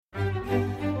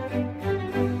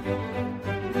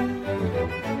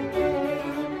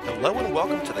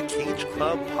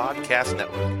CageClub Podcast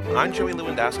Network. I'm Joey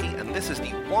Lewandowski, and this is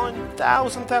the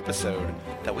 1000th episode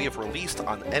that we have released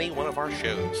on any one of our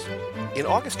shows. In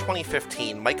August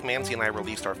 2015, Mike Manzi and I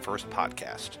released our first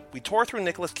podcast. We tore through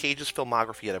Nicolas Cage's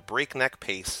filmography at a breakneck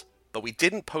pace, but we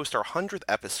didn't post our 100th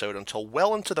episode until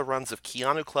well into the runs of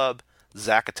Keanu Club,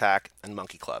 Zack Attack, and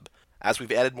Monkey Club. As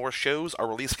we've added more shows, our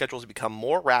release schedules have become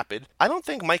more rapid. I don't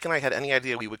think Mike and I had any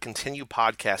idea we would continue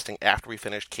podcasting after we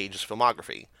finished Cage's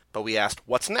filmography, but we asked,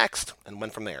 what's next, and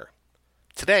went from there.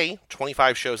 Today,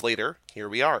 25 shows later, here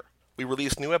we are. We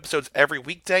release new episodes every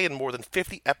weekday and more than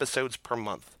 50 episodes per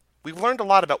month. We've learned a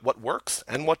lot about what works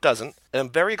and what doesn't, and I'm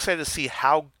very excited to see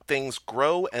how things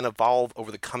grow and evolve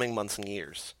over the coming months and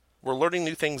years. We're learning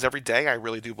new things every day, I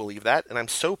really do believe that, and I'm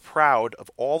so proud of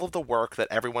all of the work that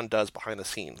everyone does behind the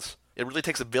scenes. It really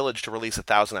takes a village to release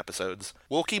 1,000 episodes.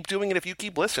 We'll keep doing it if you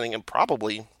keep listening, and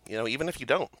probably, even if you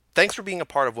don't. Thanks for being a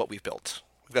part of what we've built.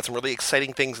 We've got some really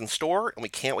exciting things in store, and we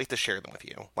can't wait to share them with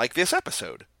you. Like this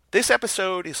episode. This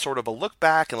episode is sort of a look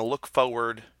back and a look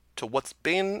forward to what's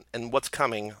been and what's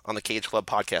coming on the CageClub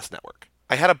Podcast Network.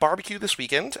 I had a barbecue this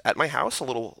weekend at my house, a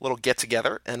little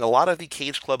get-together, and a lot of the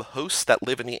CageClub hosts that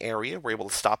live in the area were able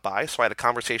to stop by, so I had a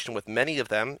conversation with many of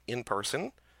them in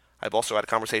person. I've also had a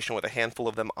conversation with a handful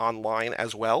of them online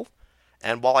as well.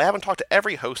 And while I haven't talked to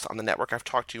every host on the network, I've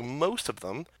talked to most of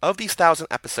them. Of these 1,000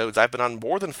 episodes, I've been on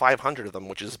more than 500 of them,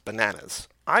 which is bananas.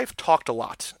 I've talked a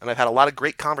lot, and I've had a lot of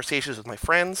great conversations with my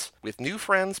friends, with new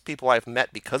friends, people I've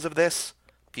met because of this,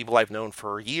 people I've known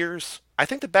for years. I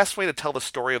think the best way to tell the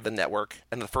story of the network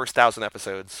and the first 1,000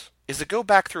 episodes is to go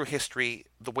back through history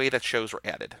the way that shows were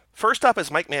added. First up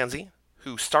is Mike Manzi,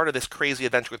 who started this crazy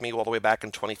adventure with me all the way back in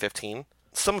 2015.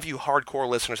 Some of you hardcore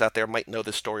listeners out there might know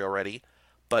this story already,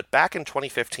 but back in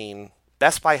 2015,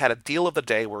 Best Buy had a deal of the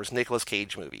day where it was Nicolas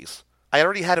Cage movies. I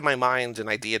already had in my mind an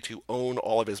idea to own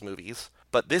all of his movies,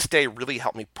 but this day really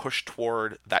helped me push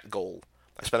toward that goal.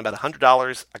 I spent about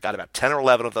 $100, I got about 10 or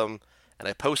 11 of them, and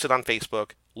I posted on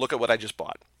Facebook, look at what I just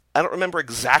bought. I don't remember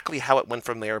exactly how it went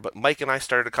from there, but Mike and I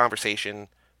started a conversation,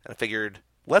 and I figured,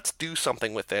 let's do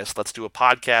something with this. Let's do a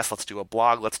podcast, let's do a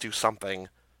blog, let's do something.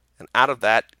 And out of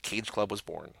that, CageClub was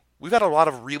born. We've had a lot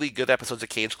of really good episodes of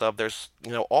CageClub. There's,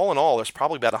 all in all, there's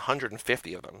probably about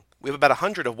 150 of them. We have about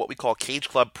 100 of what we call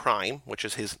CageClub Prime, which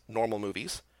is his normal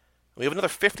movies. We have another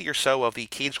 50 or so of the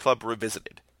CageClub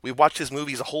Revisited. We've watched his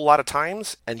movies a whole lot of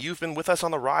times, and you've been with us on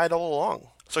the ride all along.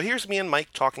 So here's me and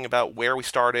Mike talking about where we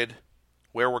started,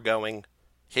 where we're going,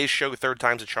 his show Third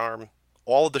Time's a Charm,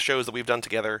 all of the shows that we've done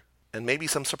together, and maybe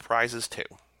some surprises too.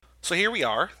 So here we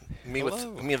are, me with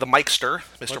the Mikester,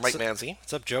 Mr. Mike Manzi.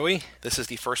 What's up, Joey? This is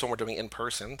the first one we're doing in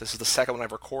person. This is the second one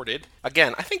I've recorded.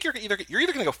 Again, I think you're either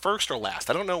going to go first or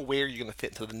last. I don't know where you're going to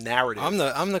fit into the narrative. I'm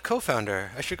the co-founder.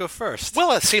 I should go first. Well,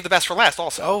 let's save the best for last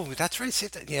also. Oh, that's right.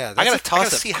 Save that. Yeah, I gotta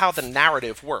see how the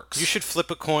narrative works. You should flip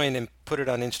a coin and put it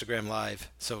on Instagram Live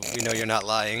so we know you're not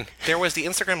lying. There was the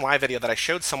Instagram Live video that I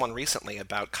showed someone recently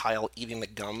about Kyle eating the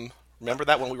gum. Remember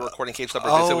that when we were recording CageClub?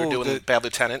 We were doing Bad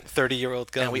Lieutenant.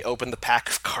 30-year-old gum. And we opened the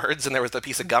pack of cards, and there was a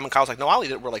piece of gum, and Kyle's like, no, I'll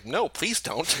eat it. We're like, no, please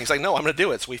don't. And he's like, no, I'm going to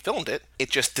do it. So we filmed it. It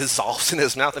just dissolves in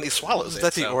his mouth, and he swallows it. Is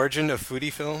that the origin of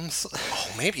foodie films?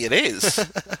 Oh, maybe it is.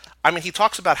 I mean, he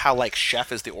talks about how,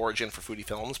 Chef is the origin for foodie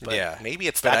films, but maybe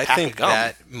it's that pack of gum. I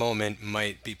think that moment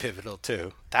might be pivotal,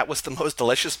 too. That was the most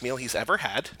delicious meal he's ever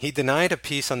had. He denied a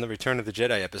piece on the Return of the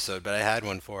Jedi episode, but I had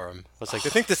one for him. I was like, I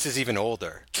think this is even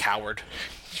older. Coward.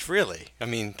 Really? I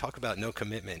mean, talk about no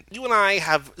commitment. You and I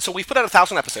have... So we've put out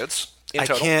 1,000 episodes in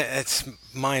total. It's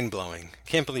mind-blowing.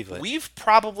 Can't believe it. We've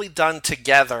probably done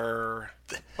together...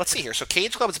 Let's see here. So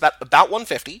CageClub is about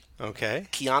 150. Okay.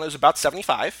 Keanu's about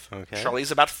 75. Okay.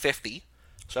 Charlie's about 50.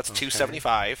 So that's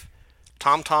 275.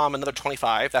 Tom, another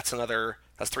 25. That's 300.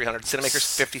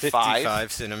 Cinemakers, 55. 55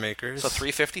 Cinemakers. So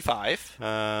 355.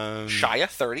 Shia,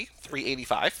 30.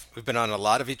 385. We've been on a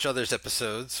lot of each other's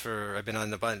episodes. I've been on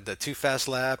the Too Fast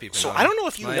Lap. So I don't know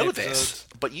if you know this,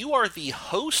 but you are the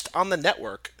host on the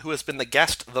network who has been the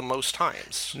guest the most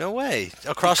times. No way.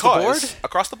 Across the board?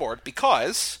 Across the board,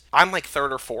 because I'm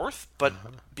third or fourth, but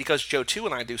because Joe 2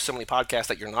 and I do so many podcasts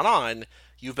that you're not on,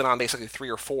 you've been on basically 3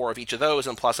 or 4 of each of those,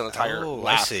 and plus an entire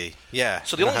lap. I see. Yeah.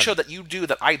 So the only show that you do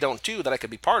that I don't do that I could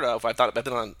be part of, I've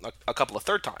been on a couple of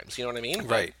third times. You know what I mean?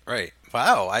 Right.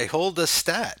 Wow, I hold a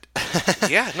stat.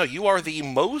 Yeah, no, you are the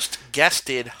most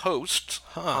guested host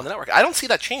on the network. I don't see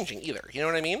that changing either. You know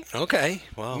what I mean? Okay.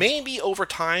 Well, maybe over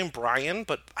time, Brian,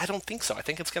 but I don't think so. I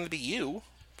think it's going to be you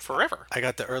forever. I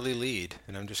got the early lead,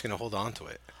 and I'm just going to hold on to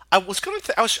it. I was trying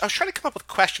to come up with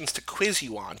questions to quiz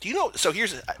you on. Do you know? So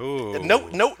here's Ooh. no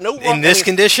wrong. In this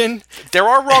condition, there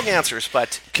are wrong answers,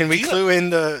 but can we clue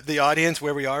in the audience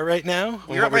where we are right now?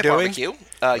 We're at my barbecue.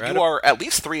 You are at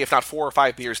least 3, if not 4 or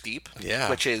 5 beers deep. Yeah,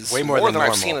 which is way more than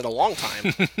I've seen in a long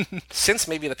time, since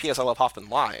maybe the PS I Love Hoffman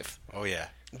Live. Oh yeah.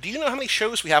 Do you know how many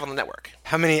shows we have on the network?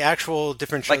 How many actual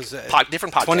different shows?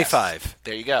 Different podcasts. 25.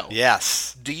 There you go.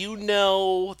 Yes. Do you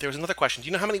know? There's another question. Do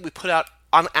you know how many we put out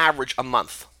on average a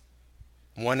month?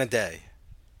 1 a day.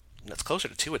 That's closer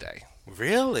to 2 a day.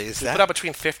 Really? We put out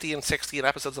between 50 and 60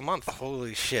 episodes a month.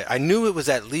 Holy shit. I knew it was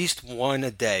at least 1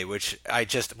 a day, which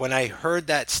when I heard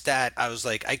that stat, I was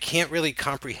like, I can't really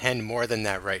comprehend more than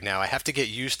that right now. I have to get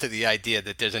used to the idea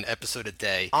that there's an episode a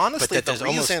day. Honestly, but that there's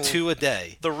almost 2 a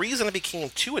day. The reason it became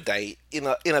 2 a day in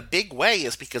a big way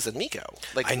is because of Nico.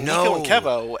 I know. Nico and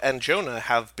Kevo and Jonah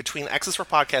have, between X's for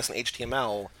Podcast and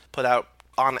HTML, put out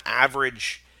on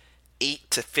average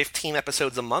 8 to 15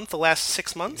 episodes a month the last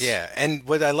 6 months. Yeah, and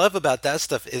what I love about that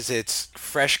stuff is it's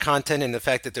fresh content and the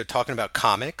fact that they're talking about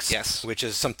comics. Yes. Which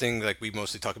is something like we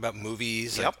mostly talk about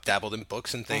movies, Yep. like dabbled in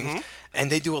books and things.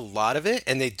 And they do a lot of it,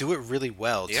 and they do it really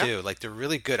well, Yeah. too. Like, they're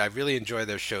really good. I really enjoy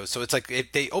their shows. So it's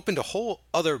like they opened a whole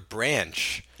other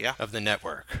branch of the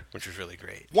network, which was really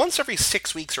great. Once every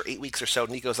 6 weeks or 8 weeks or so,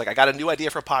 Nico's like, I got a new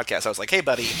idea for a podcast. I was like, hey,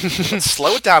 buddy, let's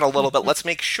slow it down a little bit. Let's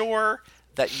make sure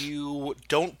that you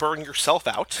don't burn yourself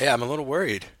out. Yeah, I'm a little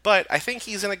worried. But I think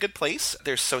he's in a good place.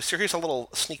 So here's a little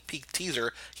sneak peek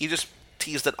teaser. He just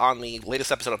teased it on the latest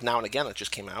episode of Now and Again that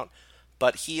just came out.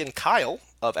 But he and Kyle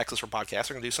of X's for Podcast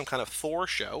are going to do some kind of Thor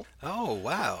show. Oh,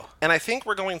 wow. And I think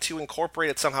we're going to incorporate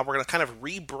it somehow. We're going to kind of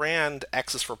rebrand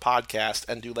X's for Podcast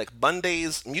and do like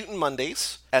Mondays, Mutant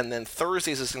Mondays, and then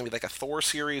Thursdays is going to be like a Thor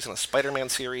series and a Spider-Man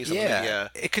series. And Yeah,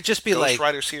 it could just be Ghost like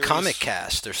Rider series. Comic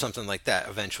Cast or something like that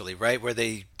eventually, right? Where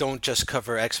they don't just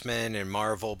cover X-Men and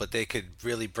Marvel, but they could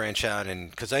really branch out.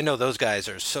 And because I know those guys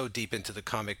are so deep into the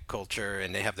comic culture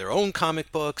and they have their own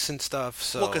comic books and stuff.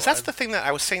 So, well, because that's the thing that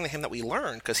I was saying to him that we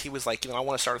learned, because he was like, I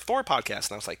want to start a Thor podcast.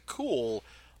 And I was like, cool.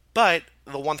 But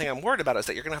the one thing I'm worried about is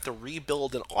that you're going to have to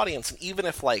rebuild an audience. And even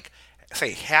if, like,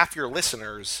 say, half your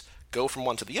listeners go from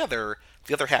one to the other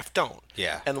half don't.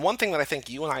 Yeah. And the one thing that I think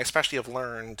you and I especially have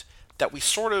learned that we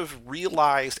sort of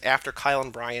realized after Kyle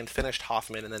and Brian finished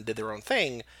Hoffman and then did their own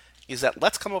thing is that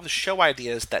let's come up with show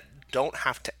ideas that don't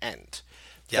have to end.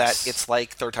 Yes. That it's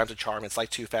like Third Time's a Charm, it's like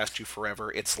Too Fast, Too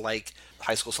Forever, it's like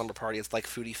High School Summer Party, it's like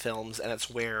Foodie Films, and it's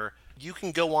where you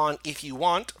can go on if you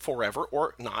want forever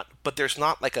or not, but there's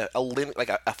not like a limit, like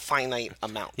a finite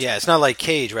amount. Yeah, it's not like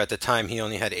Cage, where at the time he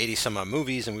only had 80 some odd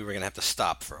movies, and we were going to have to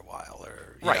stop for a while,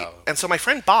 or right. know. And so my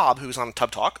friend Bob, who's on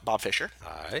Tub Talk, Bob Fisher,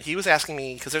 Hi. he was asking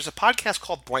me because there's a podcast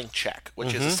called Blank Check,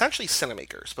 which is essentially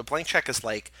cinemakers, but Blank Check is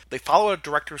like they follow a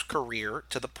director's career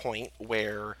to the point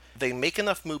where they make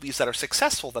enough movies that are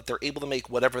successful that they're able to make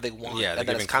whatever they want, Yeah, and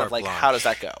then it's kind of like, how does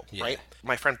that go, right?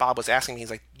 My friend Bob was asking me,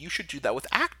 he's like, you should do that with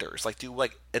actors, like do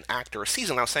like an actor a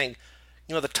season. I was saying,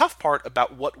 the tough part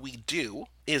about what we do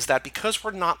is that because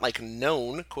we're not like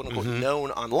known, quote unquote, known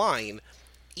online,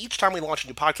 each time we launch a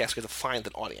new podcast, we have to find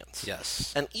an audience.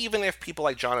 Yes. And even if people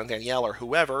like John and Danielle or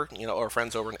whoever, or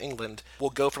friends over in England, will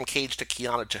go from Cage to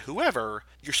Keanu to whoever,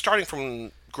 you're starting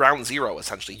from ground zero,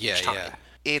 essentially, each time. Yeah.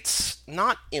 It's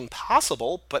not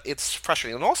impossible, but it's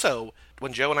frustrating. And also,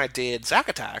 when Joe and I did Zack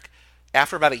Attack,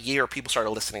 after about a year, people started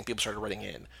listening, people started writing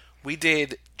in. We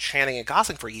did Channing and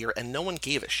Gosling for a year, and no one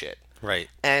gave a shit. Right.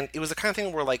 And it was the kind of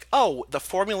thing where like, oh, the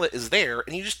formula is there,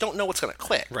 and you just don't know what's going to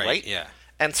click, right? Yeah.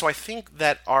 And so I think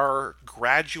that our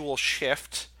gradual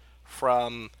shift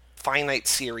from finite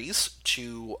series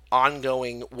to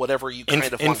ongoing whatever you kind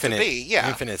of want to be,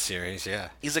 infinite series,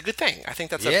 is a good thing. I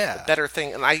think that's a better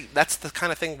thing, and that's the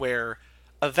kind of thing where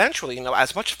eventually,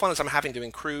 as much fun as I'm having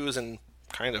doing Cruise and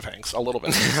kind of Hanks, a little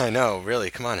bit. I know, really.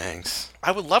 Come on, Hanks.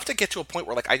 I would love to get to a point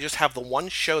where like I just have the one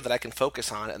show that I can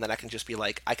focus on, and then I can just be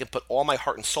like, I can put all my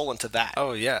heart and soul into that.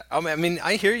 Oh, yeah. I mean,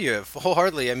 I hear you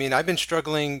wholeheartedly. I mean, I've been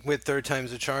struggling with Third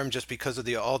Time's a Charm just because of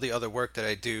all the other work that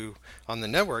I do on the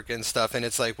network and stuff. And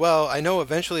it's like, well, I know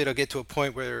eventually it'll get to a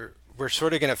point where we're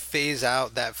sort of going to phase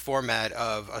out that format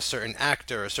of a certain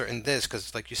actor, a certain this,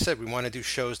 because like you said, we want to do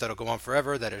shows that'll go on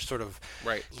forever, that are sort of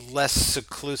less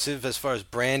seclusive as far as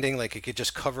branding. Like it could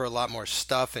just cover a lot more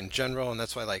stuff in general, and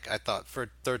that's why like I thought for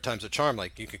Third Time's a Charm,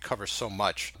 like you could cover so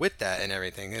much with that and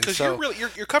everything. Because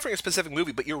you're covering a specific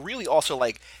movie, but you're really also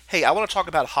like, hey, I want to talk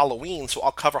about Halloween, so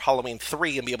I'll cover Halloween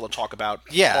 3 and be able to talk about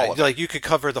all of like you could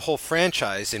cover the whole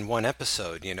franchise in one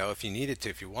episode, if you needed to,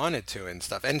 if you wanted to and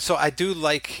stuff. And so I do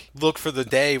like look for the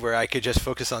day where I could just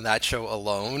focus on that show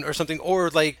alone or something. Or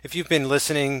like if you've been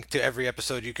listening to every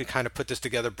episode, you could kind of put this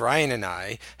together. Brian and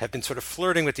I have been sort of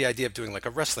flirting with the idea of doing like a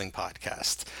wrestling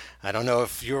podcast. I don't know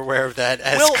if you're aware of that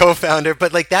as co-founder,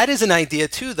 but like that is an idea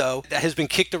too, though, that has been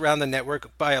kicked around the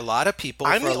network by a lot of people.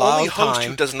 I'm the only host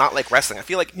who does not like wrestling. I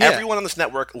feel like everyone on this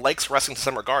network likes wrestling to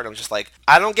some regard. I'm just like,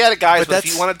 I don't get it, guys, but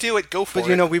if you want to do it, go for it. But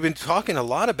you know, we've been talking a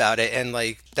lot about it, and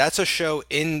like that's a show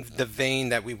in the vein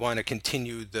that we want to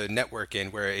continue the network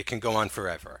in, where it can go on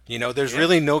forever. You know, there's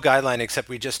really no guideline except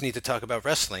we just need to talk about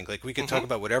wrestling. Like we can talk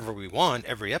about whatever we want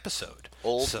every episode.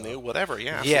 Old, new, whatever,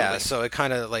 Yeah, so it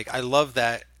kind of like, I love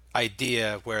that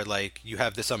idea where like you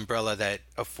have this umbrella that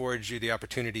affords you the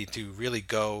opportunity to really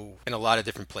go in a lot of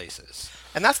different places.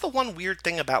 And that's the one weird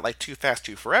thing about like Too Fast,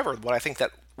 Too Forever. What I think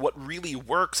that what really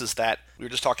works is that we were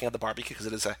just talking at the barbecue because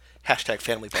it is a hashtag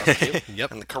family barbecue.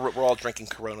 Yep. And we're all drinking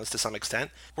Coronas to some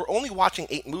extent. We're only watching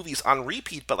 8 movies on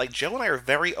repeat, but like Joe and I are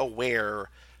very aware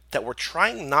that we're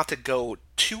trying not to go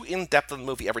too in-depth in the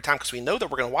movie every time because we know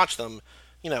that we're going to watch them,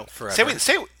 you know, forever.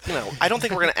 Say you know, I don't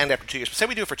think we're going to end after 2 years, but say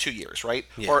we do it for 2 years, right?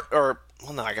 Yeah. Or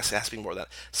well, no, I guess it has to be more than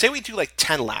that. Say we do like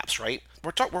 10 laps, right?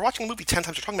 We're watching a movie 10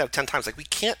 times, we're talking about it 10 times. Like, we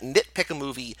can't nitpick a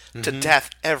movie to death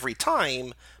every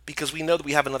time because we know that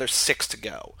we have another 6 to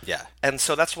go. Yeah. And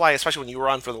so that's why, especially when you were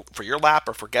on for your lap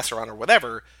or for guests are on or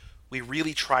whatever, we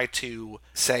really try to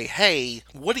say, hey,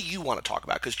 what do you want to talk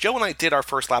about? Because Joe and I did our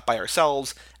first lap by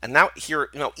ourselves, and now here,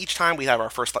 you know, each time we have our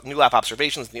first new lap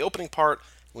observations in the opening part,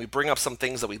 and we bring up some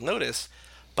things that we've noticed.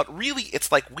 But really,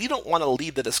 it's like we don't want to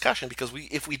lead the discussion because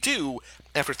if we do,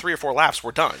 after 3 or 4 laps,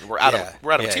 we're done. We're out of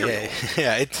material.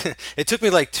 Yeah. It took me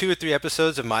like 2 or 3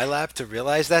 episodes of my lap to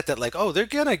realize that like, oh, they're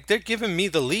giving me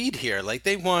the lead here. Like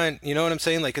they want, you know what I'm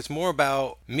saying? Like it's more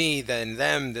about me than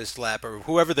them this lap or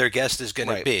whoever their guest is going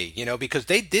to be. You know, because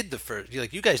they did the first,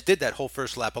 like you guys did that whole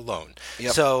first lap alone.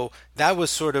 Yep. So that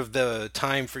was sort of the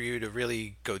time for you to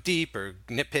really go deep or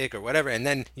nitpick or whatever. And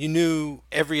then you knew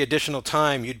every additional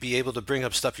time you'd be able to bring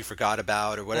up stuff you forgot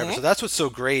about or whatever. So that's what's so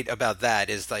great about that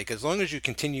is like as long as you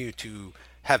continue to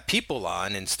have people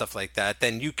on and stuff like that,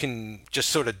 then you can just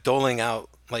sort of doling out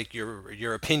like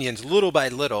your opinions little by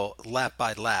little, lap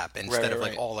by lap, instead of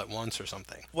like all at once or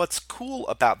something. What's cool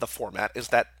about the format is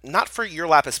that not for your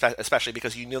lap especially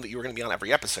because you knew that you were going to be on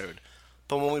every episode,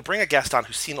 but when we bring a guest on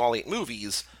who's seen all 8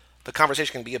 movies, the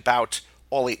conversation can be about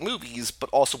all 8 movies, but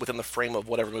also within the frame of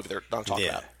whatever movie they're talking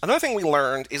about. Another thing we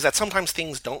learned is that sometimes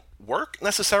things don't work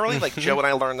necessarily. Like Joe and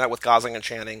I learned that with Gosling and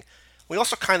Channing. We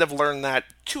also kind of learned that,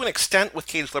 to an extent, with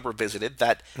CageClub Revisited,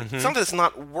 that sometimes it's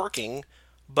not working,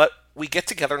 but we get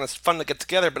together, and it's fun to get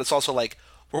together, but it's also like,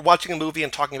 we're watching a movie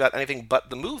and talking about anything but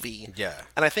the movie. Yeah.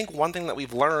 And I think one thing that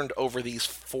we've learned over these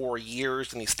 4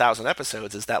 years and these 1,000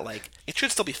 episodes is that, like, it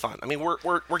should still be fun. I mean,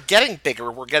 we're getting bigger,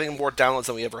 we're getting more downloads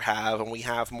than we ever have, and we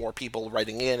have more people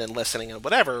writing in and listening and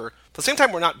whatever. At the same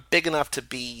time, we're not big enough to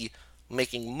be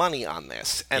making money on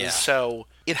this. And so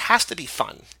it has to be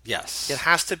fun. Yes. It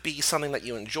has to be something that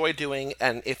you enjoy doing,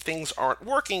 and if things aren't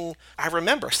working, I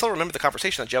still remember the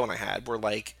conversation that Joe and I had, where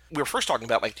like, we were first talking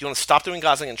about, like, do you want to stop doing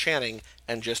Gosling and Channing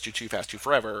and just do Too Fast, Too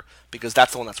Forever, because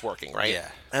that's the one that's working, right? Yeah.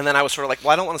 And then I was sort of like,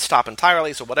 well, I don't want to stop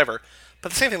entirely, so whatever.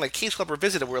 But the same thing, like CageClub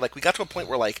Revisited, where like, we got to a point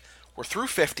where like, we're through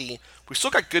 50, we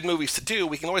still got good movies to do,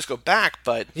 we can always go back,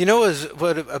 but... You know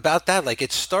what about that, like,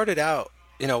 it started out,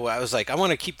 you know, I was like, I want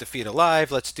to keep the feed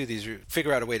alive. Let's do these,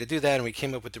 figure out a way to do that. And we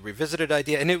came up with the Revisited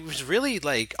idea. And it was really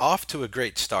like off to a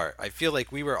great start. I feel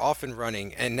like we were off and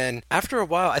running. And then after a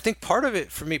while, I think part of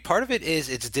it is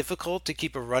it's difficult to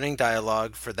keep a running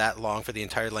dialogue for that long, for the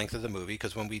entire length of the movie.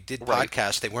 Because when we did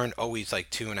podcasts, they weren't always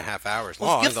like 2.5 hours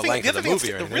long, the length of the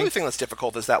movie. The really thing that's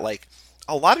difficult is that, like,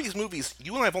 a lot of these movies,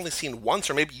 you and I have only seen once,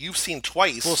 or maybe you've seen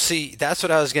twice. Well, see, that's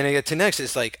what I was going to get to next.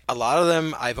 It's like, a lot of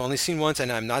them I've only seen once,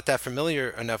 and I'm not that familiar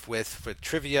enough with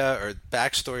trivia or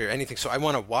backstory or anything. So I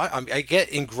want to watch. I get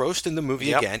engrossed in the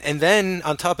movie again, and then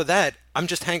on top of that, I'm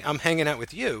hanging out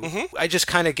with you. I just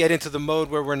kind of get into the mode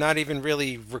where we're not even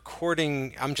really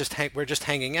recording. We're just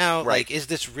hanging out. Right. Like, is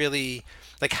this really?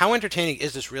 Like, how entertaining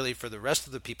is this really for the rest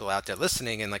of the people out there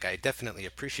listening? And, like, I definitely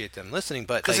appreciate them listening,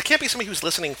 but... Because it can't be somebody who's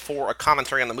listening for a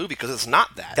commentary on the movie, because it's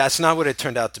not that. That's not what it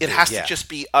turned out to be. It has to just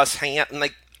be us hanging out, and,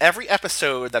 like, every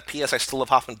episode that P.S. I Still Love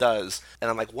Hoffman does,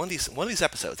 and I'm like, one of these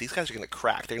episodes, these guys are going to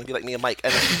crack. They're going to be like me and Mike.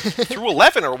 And through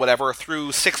 11 or whatever,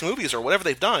 through 6 movies or whatever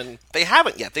they've done, they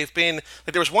haven't yet. They've been...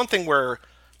 Like, there was one thing where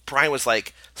Brian was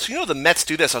like, so you know the Mets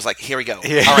do this? I was like, here we go.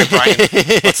 Yeah. All right, Brian,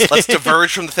 let's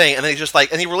diverge from the thing. And then he's just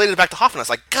like, and he related it back to Hoffman. I was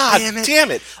like, God damn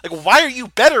it. Like, why are you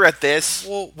better at this?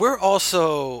 Well, we're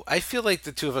also, I feel like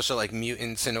the two of us are like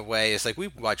mutants in a way. It's like we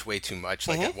watch way too much.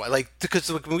 Like,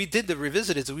 because when we did the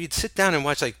Revisited, we'd sit down and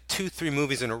watch like 2-3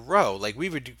 movies in a row. Like, we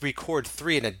would record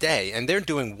 3 in a day, and they're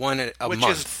doing one a Which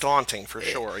month. Which is daunting, for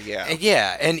sure, yeah.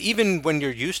 Yeah, and even when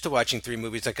you're used to watching 3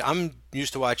 movies, like, I'm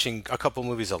used to watching a couple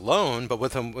movies alone, but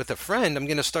with a friend, I'm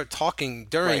going to start talking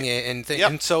during it,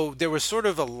 and so there was sort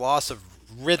of a loss of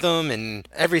rhythm, and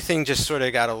everything just sort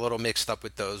of got a little mixed up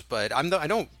with those. But I'm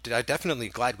definitely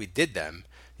glad we did them.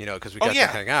 Because we got to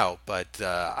hang out. But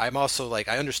I'm also like,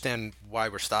 I understand why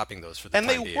we're stopping those for the time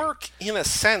being. And they work, in a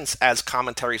sense, as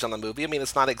commentaries on the movie. I mean,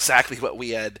 it's not exactly what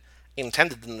we had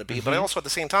intended them to be, but I also, at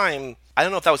the same time, I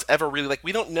don't know if that was ever really, like,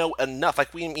 we don't know enough. Like,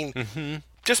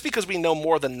 just because we know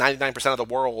more than 99% of the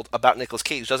world about Nicolas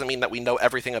Cage doesn't mean that we know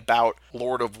everything about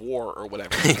Lord of War or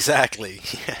whatever. Exactly,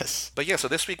 yes. But yeah, so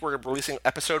this week we're releasing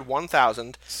episode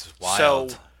 1000. It's wild.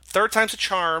 So, third time's a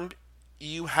charm.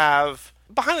 You have...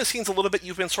 behind the scenes a little bit,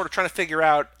 you've been sort of trying to figure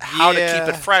out how to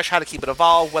keep it fresh, how to keep it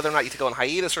evolved, whether or not you have to go on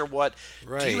hiatus or what.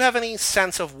 Right. Do you have any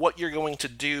sense of what you're going to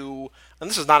do? And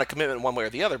this is not a commitment one way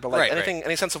or the other, but like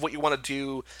any sense of what you want to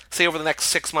do, say, over the next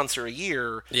 6 months or a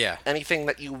year? Yeah. Anything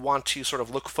that you want to sort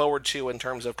of look forward to in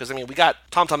terms of, because I mean, we got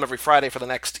Tom Tom every Friday for the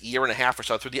next year and a half or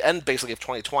so, through the end basically of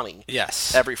 2020.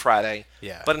 Yes. Every Friday.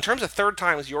 Yeah. But in terms of third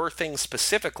times, your thing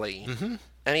specifically,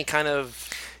 any kind of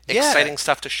exciting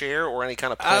stuff to share or any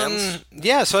kind of plans?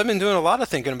 So I've been doing a lot of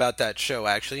thinking about that show,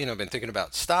 actually. I've been thinking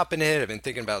about stopping it. I've been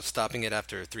thinking about stopping it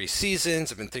after 3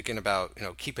 seasons. I've been thinking about,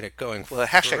 keeping it going forever.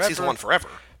 Hashtag season 1 forever.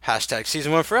 Hashtag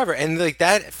season 1 forever. And like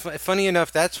that, funny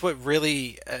enough, that's what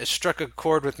really struck a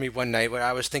chord with me one night, where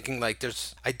I was thinking, like,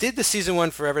 I did the season 1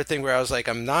 forever thing where I was like,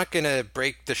 I'm not going to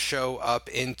break the show up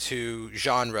into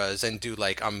genres and do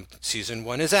like, season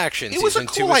 1 is action, it was season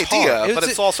a cool 2 is idea, horror. But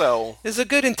it's also... It's a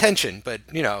good intention, but,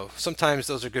 sometimes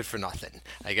those are good for nothing,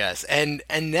 I guess. And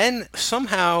then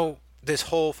somehow... this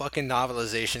whole fucking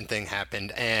novelization thing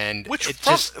happened, and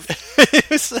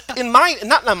in my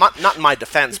not in my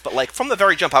defense, but like from the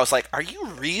very jump, I was like, "Are you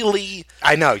really?"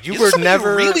 I know you were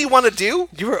never you really want to do.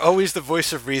 You were always the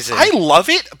voice of reason. I love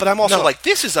it, but I'm also like,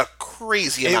 this is a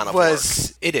crazy amount of work.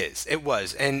 It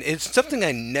was, and it's something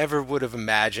I never would have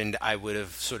imagined I would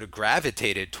have sort of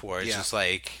gravitated towards. Just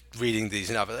like reading these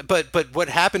novels, but what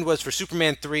happened was, for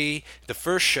Superman 3, the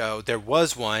first show, there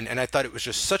was one, and I thought it was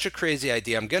just such a crazy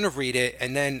idea. I'm gonna read it,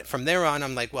 and then from there on,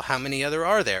 I'm like, well, how many other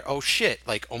are there? Oh shit!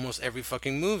 Like almost every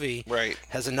fucking movie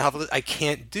has a novel. I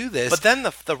can't do this. But then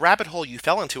the rabbit hole you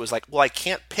fell into is like, well, I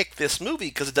can't pick this movie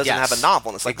because it doesn't have a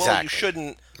novel. And it's like, well, you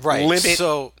shouldn't limit.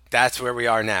 So that's where we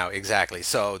are now, exactly.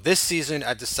 So this season,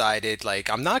 I've decided, like,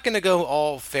 I'm not going to go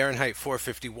all Fahrenheit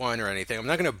 451 or anything. I'm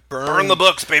not going to burn the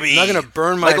books, baby. I'm not going to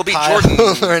burn my Michael B. pile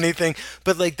Jordan or anything.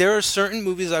 But like, there are certain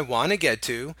movies I want to get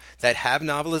to that have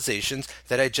novelizations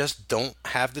that I just don't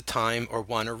have the time or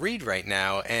want to read right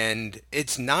now. And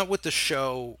it's not what the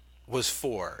show was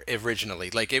for originally.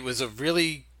 Like, it was a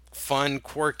really fun,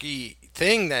 quirky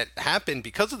thing that happened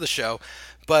because of the show.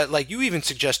 But like, you even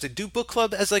suggested, do book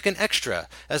club as like an extra,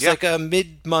 as like a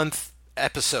mid-month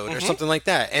episode or something like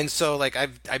that. And so like,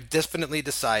 I've definitely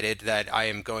decided that I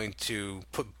am going to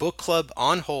put book club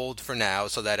on hold for now,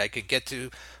 so that I could get to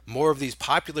more of these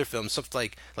popular films, stuff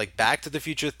like Back to the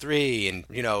Future 3 and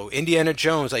Indiana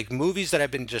Jones, like movies that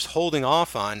I've been just holding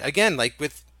off on. Again, like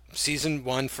with season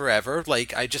 1 forever,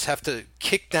 like I just have to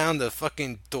kick down the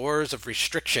fucking doors of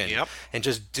restriction and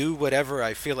just do whatever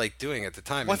I feel like doing at the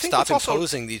time, and stop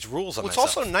imposing these rules on myself.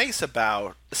 What's also nice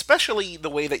about, especially the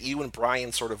way that you and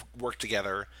Brian sort of work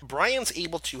together, Brian's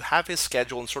able to have his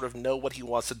schedule and sort of know what he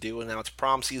wants to do, and now it's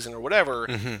prom season or whatever,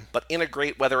 but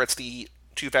integrate, whether it's the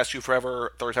Too Fast, Too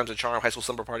Forever, Third Time's a Charm, High School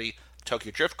Slumber Party,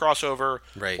 Tokyo Drift crossover,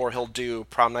 or he'll do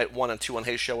Prom Night 1 and 2 on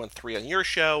his show and 3 on your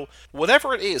show.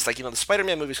 Whatever it is, like, the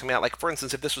Spider-Man movies coming out, like, for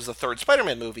instance, if this was the third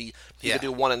Spider-Man movie, you could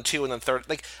do 1 and 2 and then third.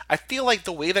 Like, I feel like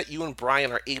the way that you and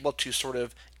Brian are able to sort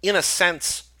of, in a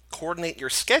sense, coordinate your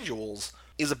schedules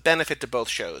is a benefit to both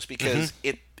shows, because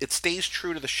it stays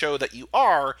true to the show that you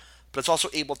are, but it's also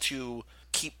able to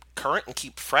keep current and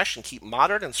keep fresh and keep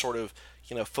modern and sort of,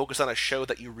 focus on a show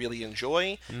that you really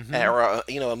enjoy, or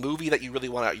a movie that you really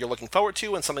you're looking forward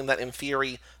to, and something that, in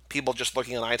theory, people just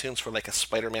looking on iTunes for like a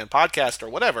Spider-Man podcast or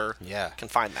whatever, can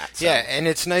find that. So. Yeah, and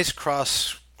it's nice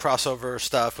crossover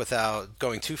stuff without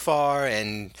going too far,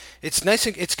 and it's nice.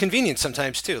 It's convenient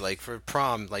sometimes too. Like for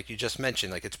prom, like you just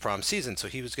mentioned, like it's prom season, so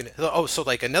he was gonna. Oh, so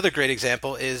like another great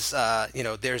example is,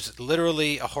 there's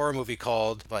literally a horror movie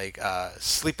called like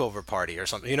Sleepover Party or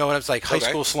something. It's like High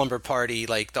School Slumber Party,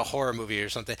 like the horror movie or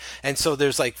something. And so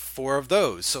there's like 4 of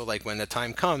those. So like when the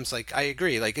time comes, like I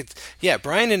agree. Like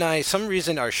Brian and I, some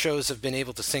reason our shows have been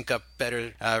able to sync up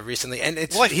better recently, and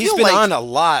he's been on a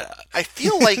lot. I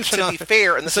feel like, to be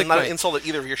fair, and this is not an insult at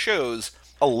either of your shows,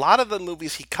 a lot of the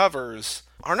movies he covers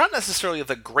are not necessarily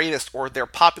the greatest, or they're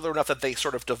popular enough that they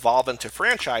sort of devolve into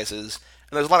franchises,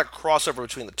 and there's a lot of crossover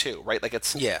between the two, right? Like,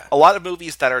 it's Yeah. a lot of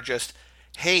movies that are just,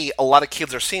 hey, a lot of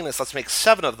kids are seeing this, let's make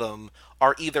 7 of them,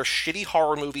 are either shitty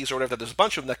horror movies or whatever, there's a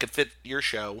bunch of them that could fit your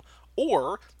show,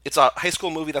 or it's a high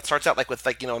school movie that starts out like with,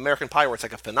 like, American Pie, where it's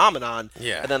like a phenomenon,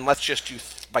 Yeah. and then let's just do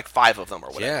like 5 of them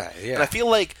or whatever. Yeah, yeah. And I feel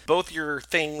like both your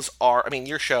things are, I mean,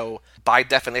 your show by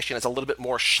definition is a little bit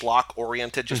more schlock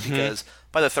oriented, just because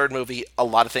by the third movie a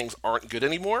lot of things aren't good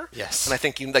anymore. Yes. And I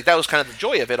think like that was kind of the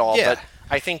joy of it all. Yeah. But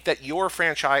I think that your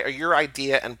franchise, or your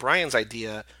idea and Brian's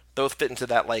idea, both fit into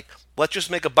that, like, let's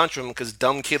just make a bunch of them because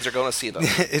dumb kids are going to see them.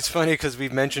 It's funny because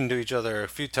we've mentioned to each other a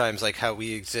few times, like, how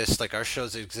we exist, like, our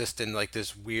shows exist in, like,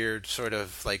 this weird sort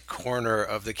of, like, corner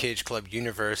of the Cage Club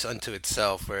universe unto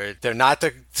itself, where they're not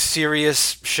the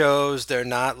serious shows, they're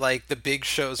not, like, the big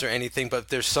shows or anything, but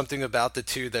there's something about the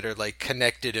two that are, like,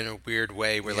 connected in a weird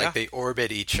way, where, like, they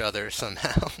orbit each other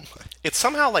somehow. It's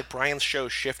somehow like Brian's show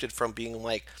shifted from being,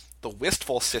 like, the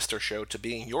Wistful sister show to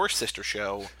being your sister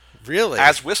show. Really?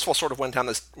 As Wistful sort of went down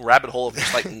this rabbit hole of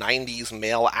just, like, 90s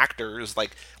male actors,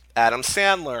 like Adam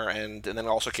Sandler, and then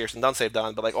also Kirsten Dunst they've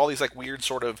done, but, like, all these, like, weird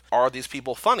sort of, are these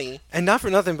people funny? And not for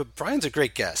nothing, but Brian's a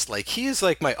great guest. Like, he is,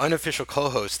 like, my unofficial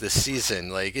co-host this season.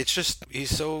 Like, it's just,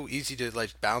 he's so easy to,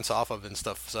 like, bounce off of and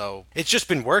stuff. So it's just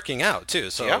been working out, too.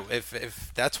 So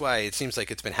if that's why it seems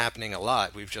like it's been happening a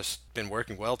lot. We've just been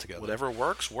working well together. Whatever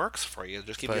works for you.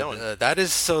 Just keep going.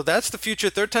 That's the future.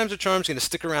 Third Time's a Charm is going to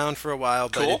stick around for a while,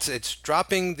 but Cool. it's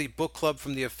dropping the book club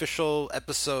from the official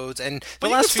episodes, and But the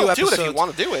you last can few still episodes. do it if you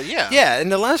want to do it, yeah. Yeah,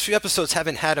 and the last few episodes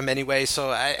haven't had them anyway,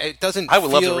 so it doesn't. I would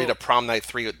love to feel- read a Prom Night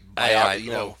 3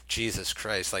 biography, Oh, Jesus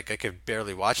Christ! Like, I could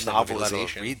barely watch that movie, let alone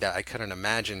Novelization. read that. I couldn't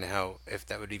imagine if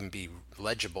that would even be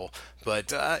legible.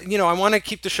 But I want to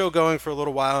keep the show going for a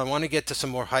little while. I want to get to some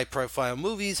more high-profile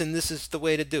movies, and this is the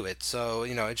way to do it. So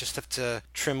I just have to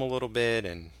trim a little bit,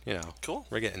 and Cool.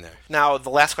 we're getting there. Now, the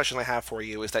last question I have for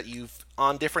you is that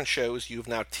on different shows, you've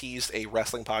now teased a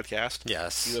wrestling podcast.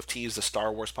 Yes. You have teased a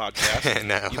Star Wars podcast.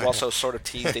 No. You've also sort of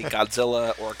teased a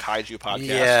Godzilla or a Kaiju podcast.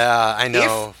 Yeah, I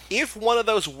know. If one of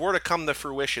those were to come to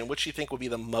fruition, which do you think would be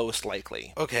the most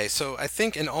likely? Okay, so I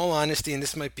think, in all honesty, and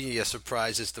this might be a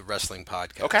surprise, is the wrestling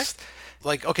podcast. Okay.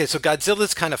 Like, okay, so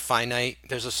Godzilla's kind of finite.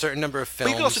 There's a certain number of But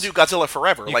films. you could also do Godzilla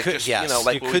Forever, You like could, just yes,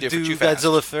 like you what we could did for do Too Fast.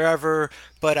 Godzilla Forever,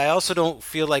 but I also don't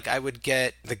feel like I would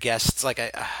get the guests. Like,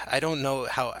 I don't know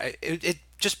how it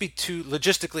just be too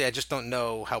logistically. I just don't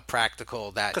know how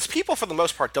practical that. Because people, for the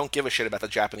most part, don't give a shit about the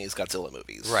Japanese Godzilla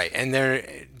movies. Right, and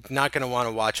they're not going to want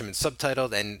to watch them in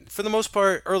subtitled. And for the most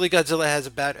part, early Godzilla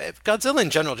Godzilla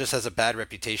in general just has a bad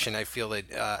reputation. I feel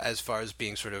it as far as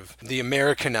being sort of the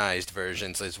Americanized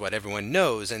versions is what everyone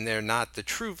knows, and they're not the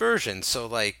true versions. So,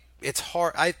 like, it's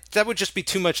hard. That would just be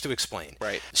too much to explain.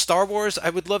 Right. Star Wars,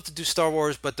 I would love to do Star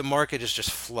Wars, but the market is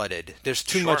just flooded. There's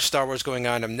too much Star Wars going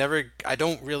on. I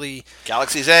don't really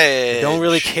Galaxy's Edge. don't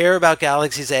really care about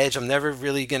Galaxy's Edge. I'm never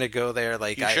really gonna go there.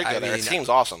 Like, You should go there. mean, It seems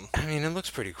awesome. I mean, it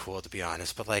looks pretty cool, to be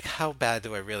honest. But, like, how bad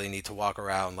do I really need to walk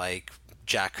around, like,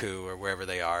 Jakku or wherever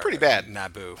they are? Pretty bad.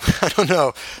 Naboo. I don't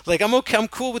know. Like, I'm okay. I'm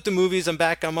cool with the movies. I'm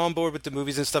back. I'm on board with the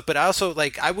movies and stuff. But I also,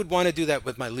 like, I would want to do that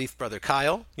with my Leaf brother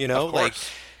Kyle. Of Like.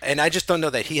 course. And I just don't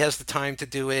know that he has the time to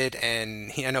do it,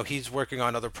 and I know he's working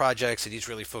on other projects, and he's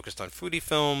really focused on foodie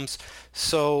films.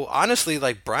 So honestly,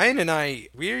 like, Brian and I,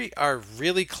 we are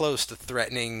really close to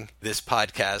threatening this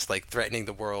podcast, like threatening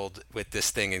the world with this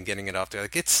thing and getting it off there.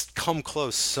 Like, it's come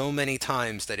close so many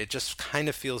times that it just kind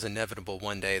of feels inevitable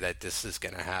one day that this is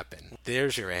going to happen.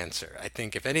 There's your answer. I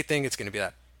think if anything, it's going to be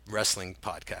that wrestling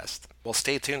podcast. Well,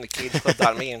 stay tuned to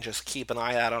CageClub.me and just keep an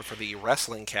eye out for the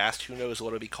wrestling cast. Who knows what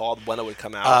it would be called, when it would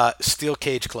come out. Steel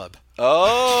Cage Club.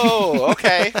 Oh,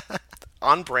 okay.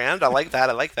 On brand. I like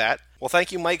that. Well,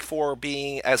 thank you, Mike, for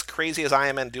being as crazy as I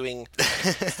am and doing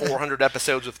 400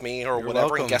 episodes with me or whatever,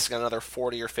 welcome. and guessing another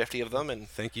 40 or 50 of them. And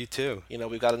Thank you, too.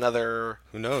 we've got another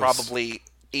Who knows? probably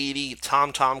 80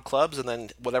 Tom clubs, and then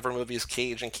whatever movies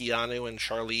Cage and Keanu and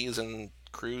Charlize and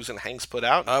Cruz and Hanks put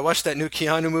out. I watched that new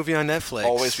Keanu movie on Netflix.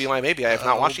 Always be my maybe. I have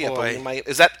not watched it yet, but we might.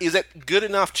 Is it good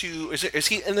enough to? Is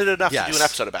he in it enough to do an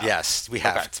episode about? Yes, we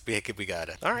have. Okay. We got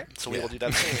it. All right, so we will do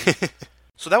that soon.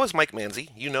 So that was Mike Manzi.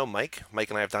 You know Mike. Mike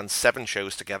and I have done 7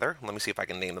 shows together. Let me see if I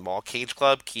can name them all. Cage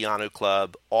Club, Keanu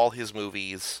Club, all his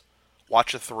movies,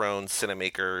 Watch the Throne,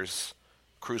 Cinemakers,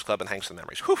 Cruise Club, and Hanks and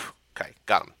Memories. Whew. Okay,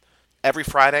 got them. Every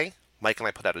Friday, Mike and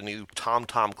I put out a new Tom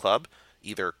Club,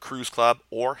 either Cruise Club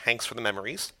or Hanks for the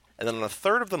Memories. And then on the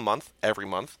 3rd of the month, every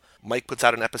month, Mike puts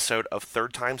out an episode of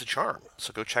Third Time's a Charm.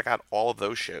 So go check out all of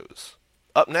those shows.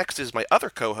 Up next is my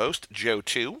other co-host, Joe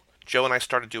 2. Joe and I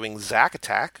started doing Zack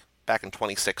Attack back in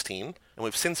 2016, and and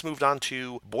we've since moved on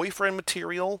to Boyfriend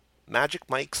Material, Magic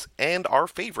Mike's, and our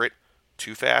favorite,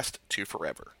 Too Fast, Too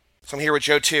Forever. So I'm here with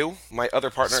Joe, too, my other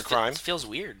partner in crime. It feels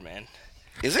weird, man.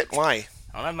 Is it? Why?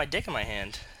 I don't have my dick in my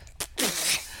hand.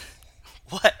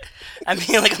 What? I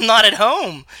mean, like, I'm not at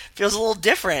home. Feels a little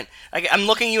different. Like, I'm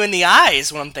looking you in the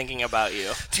eyes when I'm thinking about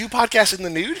you. Do you podcast in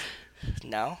the nude?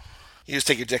 No. You just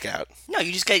take your dick out. No,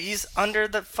 you just under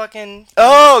the fucking...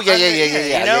 Oh, yeah.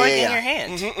 You know, in your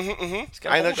hand.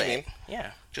 I know what you mean.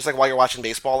 Yeah. Just like while you're watching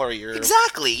baseball or you're...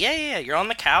 Exactly. Yeah. You're on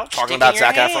the couch. Talking about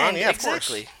Zac Efron. Yeah,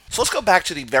 exactly. Of course. So let's go back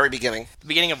to the very beginning. The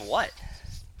beginning of what?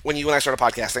 When you and I started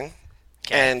podcasting.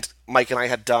 Okay. And Mike and I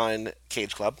had done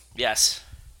CageClub. Yes.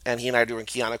 And he and I were doing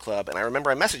Kiana Club. And I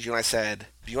remember I messaged you and I said,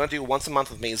 do you want to do once a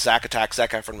month with me Zac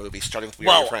Efron movies, starting with We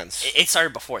Are Your Friends? It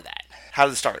started before that. How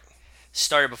did it start?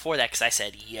 Started before that because I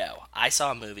said, yo, I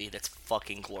saw a movie that's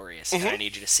fucking glorious, and I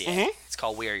need you to see it. It's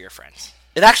called We Are Your Friends.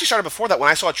 It actually started before that when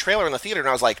I saw a trailer in the theater, and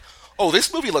I was like, oh,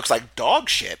 this movie looks like dog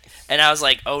shit. And I was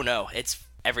like, oh no, it's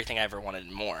everything I ever wanted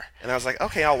and more. And I was like,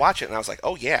 okay, I'll watch it. And I was like,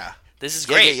 oh yeah. This is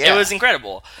great. Yeah. It was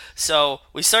incredible. So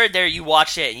we started there, you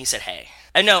watched it, and you said, hey.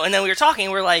 And then we were talking,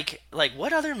 and we're like,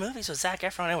 what other movies was Zac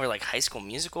Efron in? We're like, High School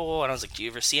Musical, and I was like, do you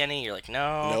ever see any? You're like,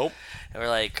 no. Nope. And we're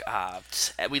like,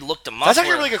 we looked them up. That's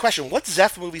actually a really good question. What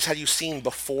Zeph movies had you seen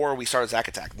before we started Zac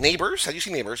Attack? Neighbors? Had you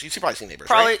seen Neighbors? You've probably seen Neighbors,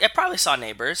 right? I probably saw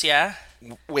Neighbors, yeah.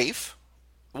 Waif?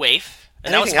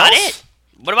 And that was about it.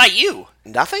 What about you?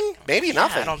 Nothing? Maybe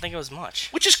nothing. I don't think it was much.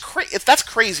 Which is that's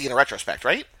crazy in a retrospect,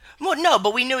 right? Well, no,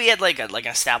 but we knew he had like an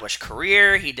established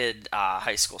career. He did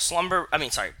High School Slumber.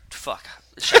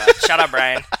 Shout out,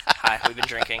 Brian. Hi, we've been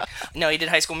drinking. No, he did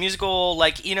High School Musical.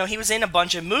 He was in a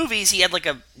bunch of movies. He had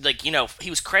he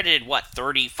was credited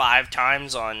 35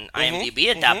 times on IMDb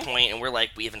at that point, and we're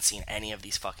like, we haven't seen any of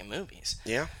these fucking movies.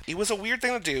 Yeah, it was a weird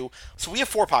thing to do. So we have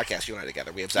 4 podcasts you and I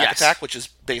together. We have Zac Attack, which is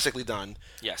basically done.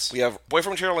 Yes. We have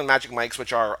Boyfriend Material and Magic Mike's,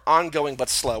 which are ongoing but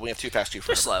slow. We have Too Fast, Too Forever.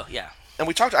 They're slow, yeah. And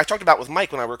I talked about with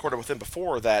Mike when I recorded with him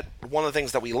before that one of the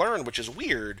things that we learned, which is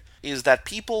weird, is that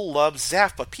people love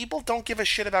Zeph, but people don't give a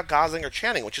shit about Gosling or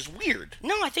Channing, which is weird.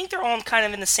 No, I think they're all kind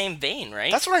of in the same vein,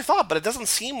 right? That's what I thought, but it doesn't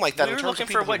seem like that in terms of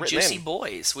people We were looking for Juicy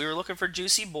Boys. We were looking for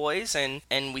Juicy Boys, and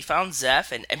we found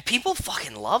Zeph, and people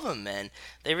fucking love him, man.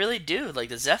 They really do. Like,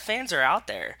 the Zeph fans are out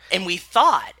there. And we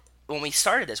thought, when we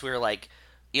started this, we were like,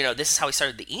 this is how we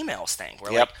started the emails thing.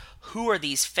 We're like, who are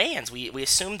these fans? We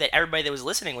assumed that everybody that was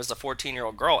listening was a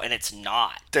 14-year-old girl, and it's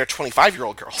not. They're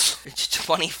 25-year-old girls. It's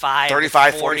 25,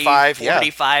 35, 40, 45,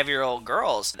 45-year-old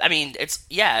girls. I mean, it's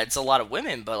a lot of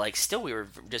women, but still we were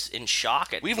just in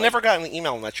shock. We've never gotten an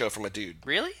email on that show from a dude.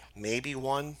 Really? Maybe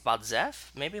one. About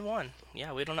Zeph? Maybe one.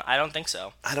 Yeah, we don't know. I don't think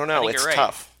so. I don't know. It's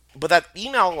tough. But that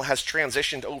email has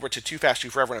transitioned over to Too Fast, Too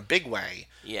Forever in a big way.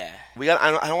 Yeah.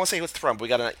 I don't want to say what's from, but we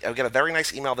got a very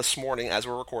nice email this morning as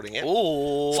we're recording it.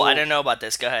 Ooh, so I didn't know about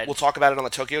this. Go ahead. We'll talk about it on the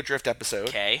Tokyo Drift episode.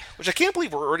 Okay. Which I can't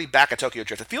believe we're already back at Tokyo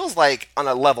Drift. It feels like on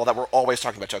a level that we're always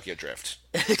talking about Tokyo Drift.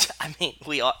 I mean,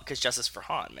 we all, because Justice for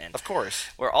Han, man. Of course.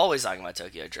 We're always talking about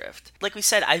Tokyo Drift. Like we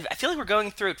said, I feel like we're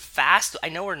going through it fast. I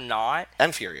know we're not.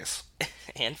 And furious.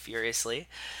 And furiously.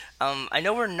 I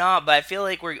know we're not, but I feel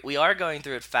like we are going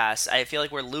through it fast. I feel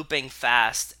like we're looping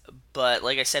fast, but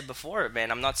like I said before, man,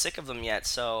 I'm not sick of them yet,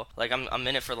 so I'm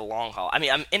in it for the long haul. I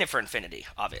mean, I'm in it for infinity,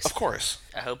 obviously. Of course.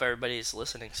 I hope everybody's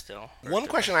listening still. One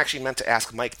question I actually meant to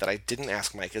ask Mike that I didn't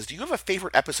ask Mike is, do you have a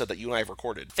favorite episode that you and I have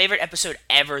recorded? Favorite episode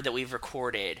ever that we've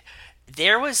recorded?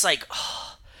 There was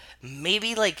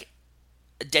maybe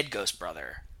a Dead Ghost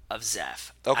Brother of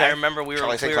Zeph. Okay. I remember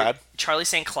Charlie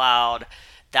St. Cloud.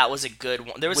 That was a good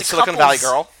one. There was with a Silicon Valley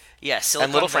Girl. Yeah, Silicon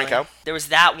and Little Valley. Franco. There was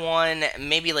that one,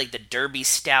 maybe the Derby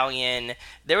Stallion.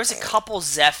 There was a couple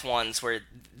Zeph ones where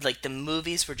the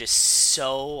movies were just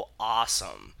so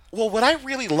awesome. Well, what I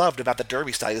really loved about the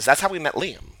Derby Stallion is that's how we met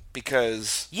Liam.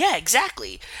 Because... Yeah,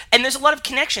 exactly. And there's a lot of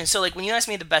connections. So, when you asked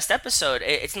me the best episode,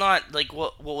 it's not,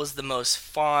 what was the most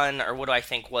fun or what do I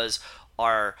think was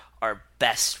our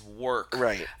best work.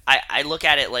 Right. I look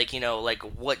at it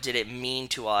what did it mean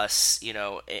to us,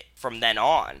 from then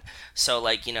on. So,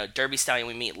 Derby Stallion,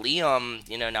 we meet Liam.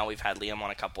 Now we've had Liam on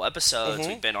a couple episodes.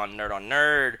 We've been on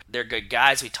Nerd. They're good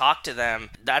guys. We talk to them.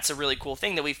 That's a really cool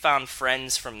thing that we found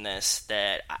friends from this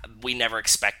that we never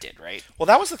expected, right? Well,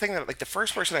 that was the thing that, the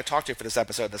first person I talked to for this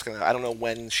episode that's going to, I don't know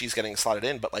when she's getting slotted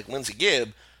in, but, Lindsay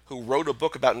Gibb, who wrote a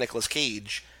book about Nicolas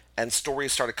Cage, and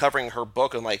stories started covering her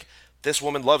book, and, this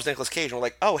woman loves Nicolas Cage, and we're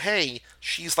like, oh, hey,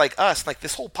 she's like us.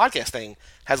 This whole podcast thing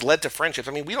has led to friendships.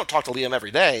 I mean, we don't talk to Liam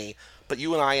every day, but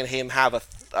you and I and him have a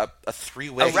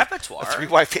three-way repertoire, a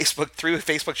three-way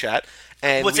Facebook chat.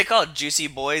 And what's it called? Juicy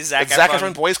Boys, Zac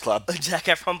Efron Boys Club. Zac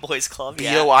Efron Boys Club.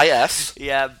 Yeah. BOIS.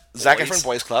 Yeah. Zac Efron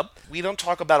Boys Club. We don't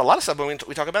talk about a lot of stuff, but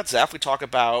we talk about Zeph. We talk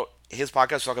about his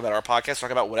podcast. We talk about our podcast. We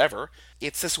talk about whatever.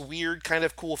 It's this weird kind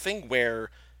of cool thing where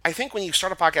I think when you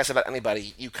start a podcast about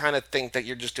anybody, you kind of think that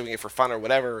you're just doing it for fun or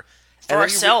whatever. For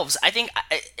ourselves. I think,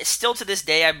 still to this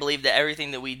day, I believe that everything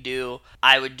that we do,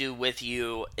 I would do with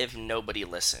you if nobody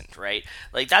listened, right?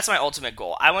 Like, that's my ultimate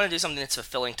goal. I want to do something that's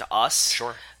fulfilling to us.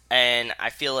 Sure. And I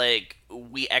feel like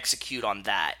we execute on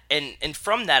that. And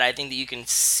from that, I think that you can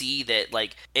see that,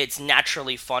 like, it's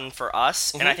naturally fun for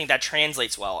us. And I think that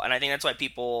translates well. And I think that's why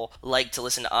people like to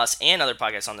listen to us and other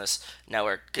podcasts on this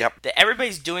network. Yep. That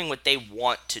everybody's doing what they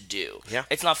want to do. Yeah.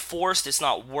 It's not forced. It's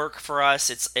not work for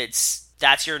us.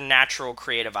 That's your natural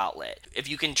creative outlet. If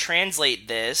you can translate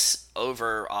this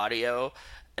over audio,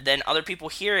 then other people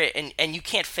hear it, and you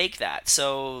can't fake that.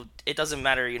 So it doesn't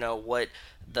matter, what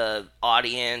the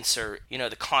audience or,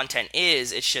 the content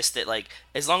is. It's just that, like,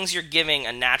 as long as you're giving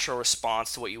a natural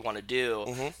response to what you want to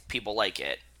do, people like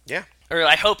it. Yeah. Or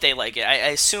I hope they like it. I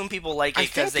assume people like it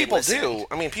because they listen. I think people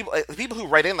do. I mean, people who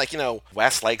write in, like,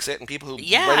 Wes likes it, and people who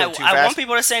write in too I fast. want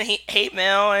people to send hate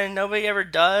mail, and nobody ever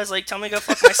does. Like, tell me to go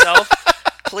fuck myself.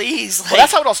 Please. Like, well,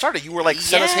 that's how it all started. You were like,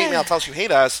 send us hate mail, tell us you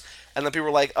hate us, and then people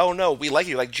were like, oh no, we like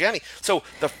you, like Jenny. So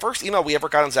the first email we ever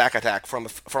got on Zack Attack from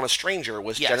a stranger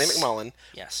was Jenny McMullen.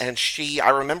 Yes. And I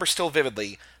remember still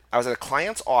vividly, I was at a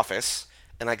client's office,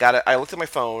 and I looked at my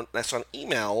phone, and I saw an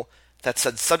email that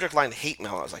said subject line hate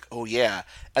mail. I was like, oh yeah.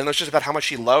 And it was just about how much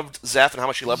she loved Zeph and how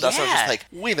much she loved us. And I was just like,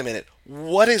 wait a minute.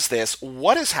 What is this?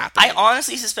 What is happening? I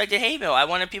honestly suspected hate mail. I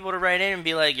wanted people to write in and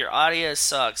be like, your audio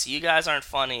sucks. You guys aren't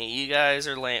funny. You guys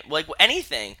are lame. Like,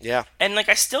 anything. Yeah. And, like,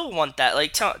 I still want that.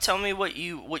 Like, tell me what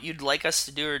you'd like us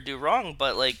to do or do wrong.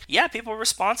 But, like, yeah, people are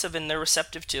responsive and they're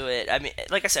receptive to it. I mean,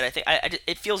 like I said, I think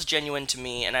it feels genuine to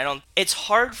me. And it's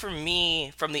hard for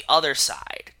me from the other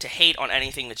side to hate on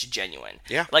anything that's genuine.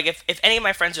 Yeah. Like, if any of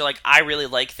my friends are like, I really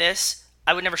like this,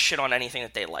 I would never shit on anything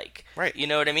that they like. Right. You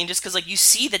know what I mean? Just because, like, you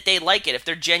see that they like it. If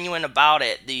they're genuine about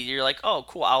it, you're like, oh,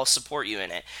 cool, I'll support you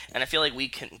in it. And I feel like we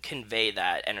can convey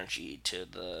that energy to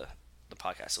the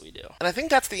podcast that we do. And I think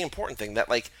that's the important thing, that,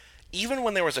 like, even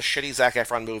when there was a shitty Zac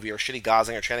Efron movie or shitty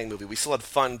Gosling or Channing movie, we still had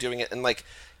fun doing it. And, like,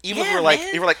 even if we were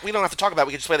like, we don't have to talk about it,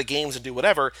 we can just play the games and do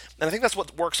whatever. And I think that's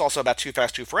what works also about Too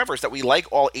Fast, Too Forever, is that we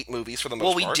like all 8 movies for the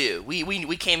most part. Well, we do.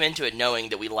 We came into it knowing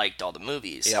that we liked all the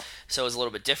movies. Yep. So it was a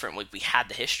little bit different. We had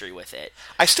the history with it.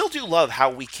 I still do love how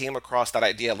we came across that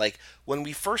idea. Like, when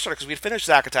we first started, because we'd finished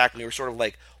Zack Attack, and we were sort of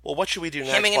like, well, what should we do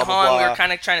next? Hemming and hawing, we were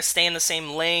kind of trying to stay in the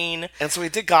same lane. And so we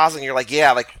did Gosling, you're like,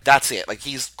 yeah, like, that's it. Like,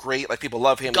 he's great. Like, people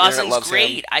love him. Gosling's the internet loves great.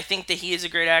 him. I think that he is a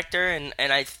great actor, and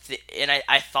I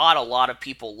thought a lot of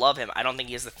people love him. I don't think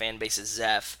he has the fan base as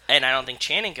Zeph, and I don't think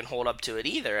Channing can hold up to it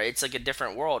either. It's like a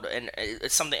different world, and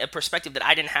it's a perspective that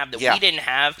I didn't have, that we didn't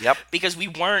have, because we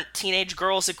weren't teenage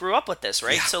girls that grew up with this,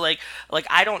 right? Yeah. So like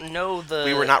I don't know the...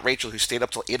 We were not Rachel, who stayed up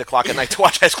till 8 o'clock at night to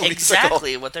watch High School Musical.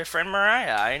 Exactly, with their friend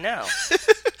Mariah, I know.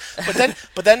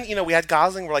 But then, we had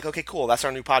Gosling. We're like, okay, cool, that's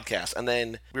our new podcast. And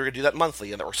then we were going to do that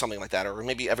monthly or something like that, or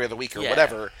maybe every other week or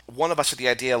whatever. One of us had the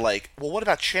idea, like, well, what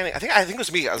about Channing? I think it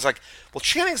was me. I was like, well,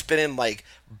 Channing's been in, like,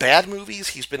 bad movies.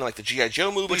 He's been in, like, the G.I.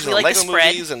 Joe movies and the Lego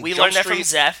movies. And we Jump learned that Street. from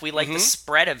Zeph. We like the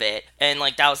spread of it. And,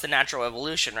 like, that was the natural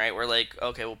evolution, right? We're like,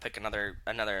 okay, we'll pick another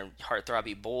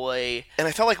heartthrobby boy. And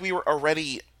I felt like we were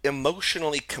already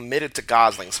emotionally committed to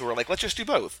Gosling, so we're like, let's just do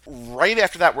both. Right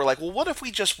after that, we're like, well, what if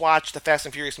we just watch the Fast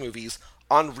and Furious movies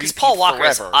on repeat Because Paul Walker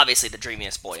forever? is obviously the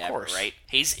dreamiest boy ever, right?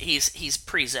 He's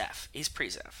pre-Zeph. He's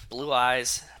pre-Zeph. Blue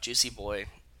eyes, juicy boy.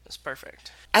 It's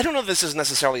perfect. I don't know if this is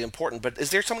necessarily important, but is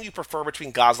there something you prefer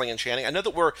between Gosling and Channing? I know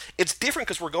that it's different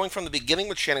because we're going from the beginning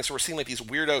with Channing, so we're seeing, like, these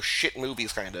weirdo shit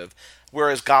movies, kind of.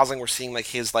 Whereas Gosling, we're seeing, like,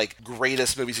 his, like,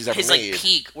 greatest movies he's ever made. His, like,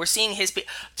 peak. We're seeing his peak.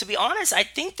 To be honest, I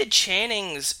think that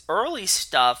Channing's early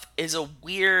stuff is a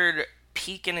weird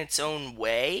peak in its own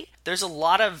way. There's a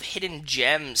lot of hidden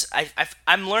gems.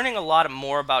 I'm learning a lot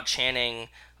more about Channing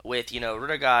with,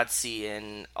 Rudagazzi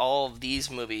and all of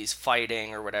these movies,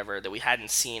 Fighting or whatever, that we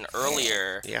hadn't seen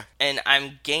earlier. Yeah. And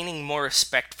I'm gaining more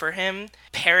respect for him.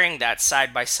 Pairing that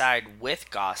side by side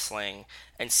with Gosling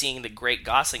and seeing the great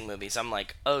Gosling movies, I'm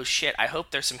like, oh shit, I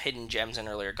hope there's some hidden gems in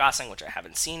earlier Gosling, which I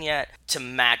haven't seen yet, to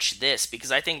match this.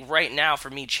 Because I think right now, for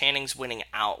me, Channing's winning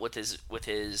out with his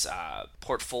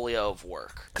portfolio of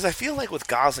work. Because I feel like with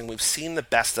Gosling, we've seen the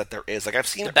best that there is. Like, I've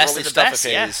seen the best early of the stuff best,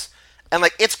 of his. And,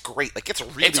 like, it's great. Like, it's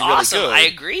really, It's really awesome. good. I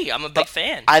agree. I'm a big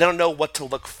fan. I don't know what to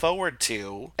look forward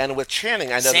to. And with Channing,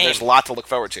 I know that Same. there's a lot to look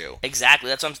forward to. Exactly.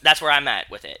 That's where I'm at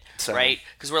with it, So- right?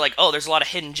 Because we're like, oh, there's a lot of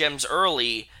hidden gems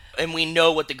early, and we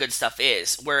know what the good stuff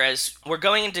is. Whereas we're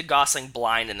going into Gosling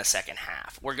blind in the second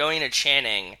half. We're going to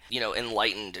Channing,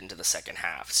 enlightened into the second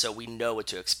half, so we know what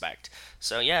to expect.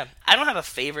 So yeah, I don't have a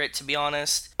favorite, to be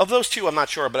honest. Of those two, I'm not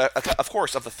sure, but of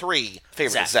course, of the three,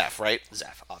 favorite is Zeph, right?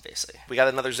 Zeph, obviously. We got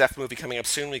another Zeph movie coming up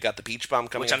soon. We got The Beach Bum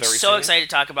coming Which up I'm very so soon. excited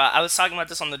to talk about. I was talking about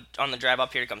this on the drive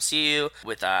up here to come see you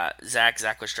with Zach.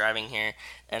 Zach was driving here,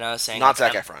 and I was saying... Not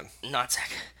Zac Efron. Not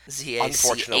Zach.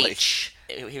 Unfortunately. Z-A-C-H.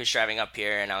 He was driving up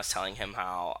here, and I was telling him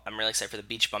how I'm really excited for The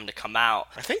Beach Bum to come out.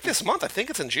 I think this month. I think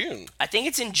it's in June. I think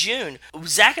it's in June.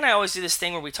 Zach and I always do this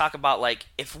thing where we talk about, like,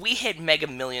 if we hit Mega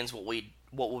Millions,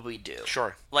 what would we do?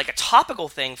 Sure. Like, a topical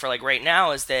thing for, like, right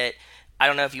now is that... I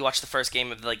don't know if you watched the first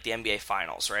game of, like, the NBA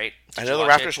Finals, right? I know the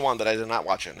Raptors won, but I did not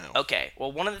watch it, no. Okay.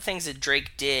 Well, one of the things that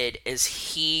Drake did is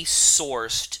he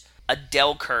sourced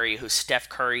Adele Curry, who's Steph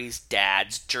Curry's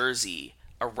dad's jersey,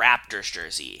 a Raptors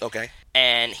jersey. Okay.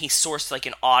 And he sourced, like,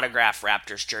 an autographed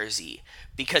Raptors jersey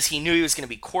because he knew he was going to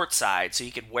be courtside, so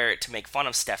he could wear it to make fun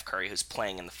of Steph Curry, who's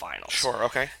playing in the finals. Sure,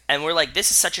 okay. And we're like,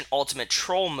 this is such an ultimate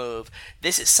troll move.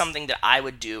 This is something that I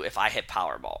would do if I hit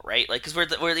Powerball, right? Like, because we're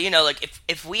like,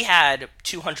 if we had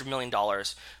 $200 million,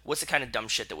 what's the kind of dumb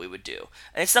shit that we would do?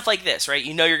 And it's stuff like this, right?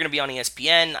 You're going to be on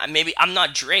ESPN. Maybe I'm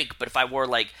not Drake, but if I wore,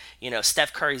 like,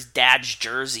 Steph Curry's dad's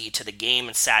jersey to the game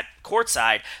and sat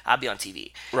courtside, I'd be on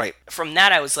TV. Right. From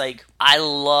that, I was like, I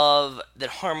love that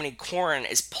Harmony Korine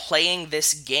is playing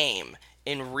this game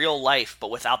in real life, but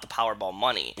without the Powerball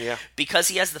money. Yeah. Because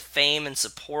he has the fame and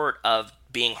support of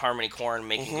being Harmony Korine,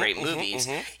 making great movies.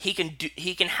 He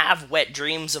can have wet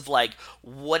dreams of, like,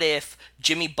 what if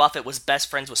Jimmy Buffett was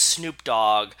best friends with Snoop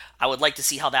Dogg? I would like to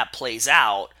see how that plays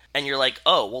out. And you're like,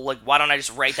 oh, well, like, why don't I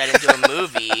just write that into a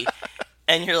movie?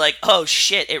 And you're like, oh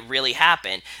shit, it really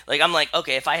happened. Like, I'm like,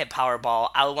 okay, if I hit Powerball,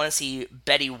 I would want to see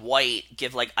Betty White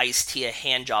give, like, Ice-T a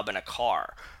hand job in a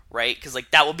car, right? Because,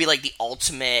 like, that would be, like, the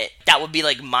ultimate, that would be,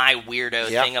 like, my weirdo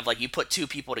thing of, like, you put two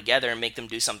people together and make them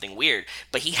do something weird.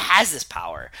 But he has this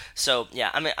power. So,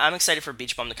 yeah, I'm excited for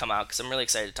Beach Bum to come out because I'm really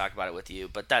excited to talk about it with you.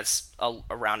 But that's a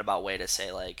roundabout way to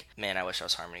say, like, man, I wish I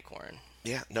was Harmony Korine.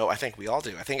 Yeah, no, I think we all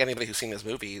do. I think anybody who's seen his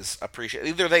movies appreciate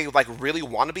either they, like, really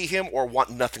want to be him or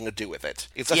want nothing to do with it.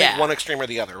 It's, I think, one extreme or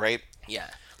the other, right? Yeah.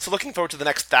 So looking forward to the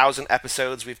next 1,000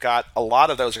 episodes. We've got a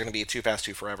lot of those are going to be Too Fast,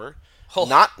 Too Forever. Oh.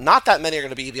 Not that many are going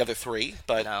to be the other three,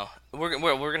 but... No. We're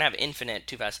going to have infinite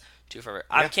Too Fast, Too Forever.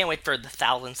 I can't wait for the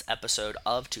 1,000th episode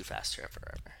of Too Fast, Too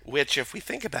Forever. Which, if we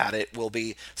think about it, will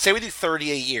be... Say we do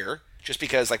 30 a year, just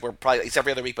because, like, we're probably... It's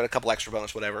every other week, but a couple extra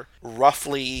bonus, whatever.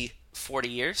 Roughly... 40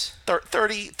 years?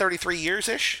 33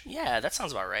 years-ish? Yeah, that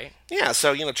sounds about right. Yeah,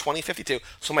 so, 2052.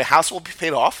 So my house will be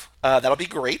paid off. That'll be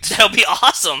great. That'll be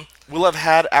awesome. We'll have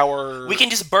had our... We can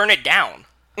just burn it down.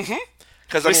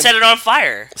 Because we set it on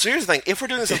fire. So here's the thing. If we're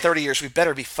doing this in 30 years, we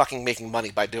better be fucking making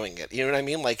money by doing it. You know what I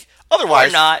mean? Like, otherwise...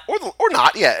 Or not. Or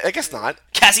not, yeah. I guess not.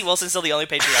 Cassie Wilson's still the only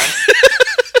Patreon.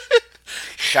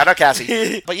 Shout out,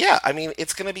 Cassie. But yeah, I mean,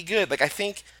 it's going to be good. Like, I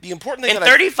think the important thing in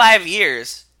 35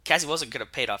 years... Cassie Wilson could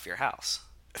have paid off your house.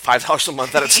 $5 a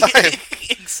month at a time.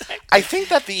 Exactly. I think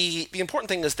that the important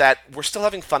thing is that we're still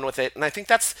having fun with it, and I think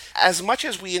that's, as much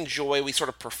as we sort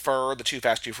of prefer the Too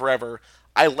Fast, Too Forever,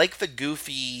 I like the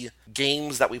goofy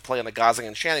games that we play on the Gosling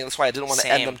and Channing. That's why I didn't want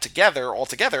to end them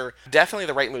altogether. Definitely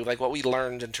the right move. Like, what we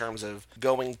learned in terms of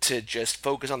going to just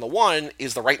focus on the one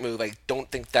is the right move. I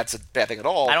don't think that's a bad thing at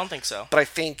all. I don't think so. But I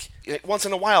think once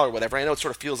in a while or whatever, I know it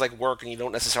sort of feels like work and you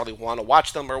don't necessarily want to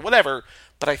watch them or whatever,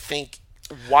 but I think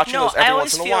watching those every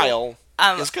once in a while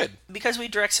is good. Because we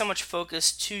direct so much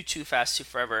focus to Too Fast, Too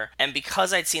Forever, and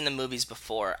because I'd seen the movies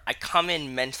before, I come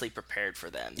in mentally prepared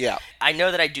for them. Yeah. I know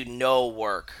that I do no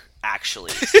work,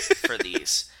 actually, for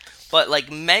these. But,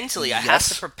 like, mentally, I have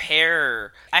to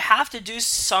prepare. I have to do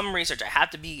some research. I have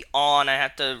to be on. I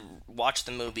have to watch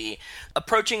the movie.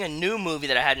 Approaching a new movie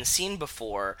that I hadn't seen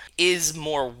before is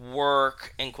more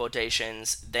work, in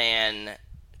quotations, than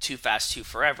Too Fast, Too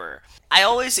Forever. I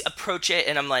always approach it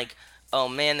and I'm like, oh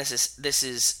man, this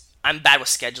is I'm bad with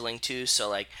scheduling too, so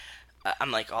like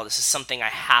I'm like, oh, this is something I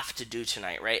have to do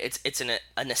tonight, right? It's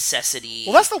a necessity.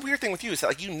 Well, that's the weird thing with you, is that,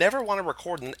 like, you never want to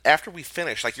record, and after we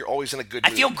finish, like, you're always in a good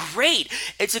mood. I feel great.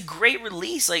 It's a great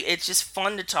release. Like, it's just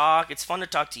fun to talk. It's fun to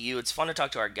talk to you. It's fun to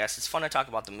talk to our guests. It's fun to talk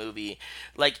about the movie.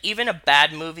 Like, even a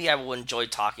bad movie, I will enjoy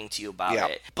talking to you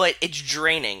about it. But it's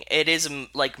draining. It is,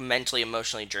 like, mentally,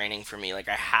 emotionally draining for me. Like,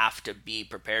 I have to be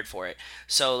prepared for it.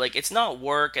 So, like, it's not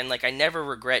work, and, like, I never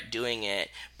regret doing it,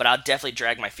 but I'll definitely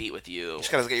drag my feet with you. You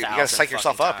gotta psych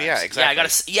yourself up. times. Yeah,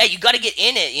 exactly. You gotta get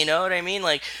in it. You know what I mean?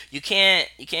 Like you can't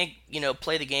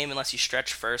play the game unless you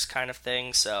stretch first, kind of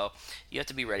thing. So you have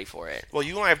to be ready for it. Well,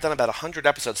 you and I have done about 100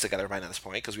 episodes together by this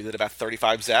point, because we did about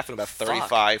 35 Zeph and about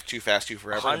 35 Too Fast, Too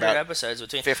Forever. 100 about episodes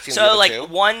between. 15 So like two.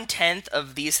 1/10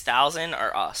 of these 1,000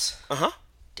 are us.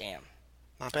 Damn.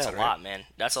 Not bad. That's a right? lot, man.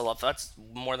 That's a lot. That's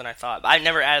more than I thought. I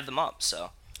never added them up,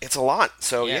 so. It's a lot.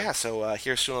 So Yeah.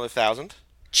 Here's to another 1,000.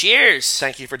 Cheers.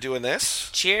 Thank you for doing this.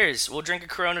 Cheers. We'll drink a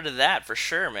Corona to that for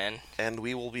sure, man. And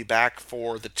we will be back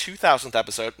for the 2,000th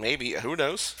episode. Maybe. Who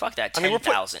knows? Fuck that. I mean, we're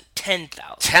 10,000.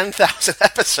 10,000. 10,000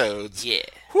 episodes. Yeah.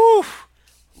 Whew.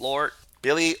 Lort.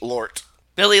 Billy Lort.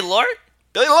 Billy Lort?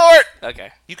 Billy Lort!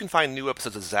 Okay. You can find new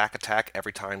episodes of Zack Attack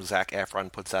every time Zac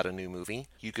Efron puts out a new movie.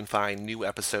 You can find new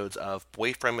episodes of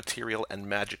Boyfriend Material and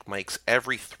Magic Mike's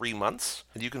every 3 months.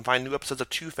 And you can find new episodes of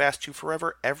Too Fast, Too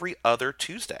Forever every other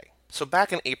Tuesday. So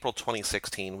back in April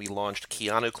 2016, we launched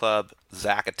Keanu Club,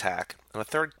 Zack Attack, and a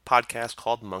third podcast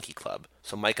called Monkey Club.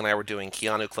 So Mike and I were doing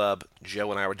Keanu Club,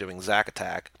 Joe and I were doing Zack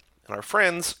Attack, and our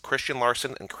friends, Christian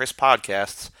Larson and Chris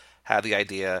Podcasts, had the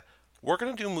idea, we're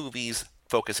going to do movies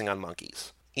focusing on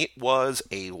monkeys. It was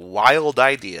a wild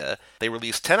idea. They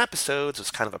released 10 episodes. It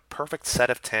was kind of a perfect set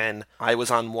of 10. I was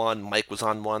on one. Mike was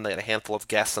on one. They had a handful of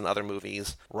guests on other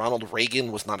movies. Ronald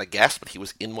Reagan was not a guest, but he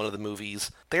was in one of the movies.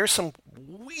 There's some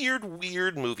weird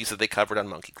movies that they covered on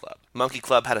Monkey Club. Monkey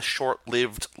Club had a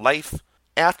short-lived life.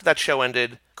 After that show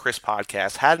ended, Chris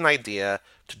Podcast had an idea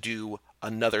to do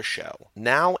another show,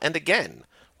 Now and Again,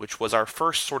 which was our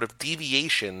first sort of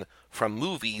deviation from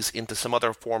movies into some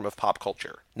other form of pop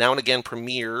culture. Now and Again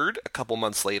premiered a couple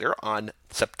months later on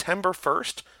September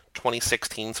 1st,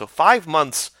 2016, so 5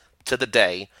 months to the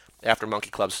day after Monkey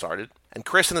Club started. And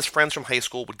Chris and his friends from high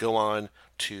school would go on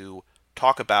to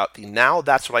talk about the Now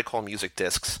That's What I Call Music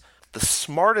discs. The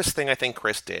smartest thing I think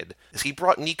Chris did is he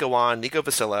brought Nico on, Nico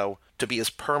Vasillo, to be his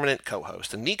permanent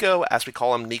co-host. And Nico, as we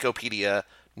call him, Nicopedia,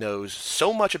 knows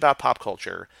so much about pop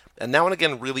culture, and Now and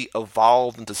Again really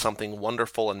evolved into something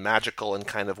wonderful and magical and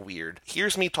kind of weird.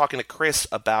 Here's me talking to Chris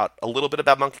about a little bit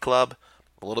about Monkey Club,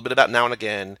 a little bit about Now and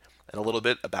Again, and a little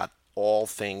bit about all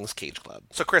things CageClub.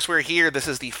 So Chris, we're here. This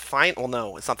is the final, well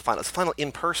no, it's not the final, it's the final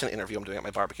in-person interview I'm doing at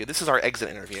my barbecue. This is our exit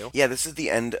interview. Yeah, this is the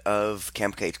end of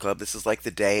Camp CageClub. This is like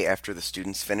the day after the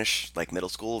students finish, like middle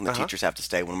school, and the teachers have to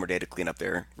stay one more day to clean up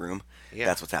their room. Yeah.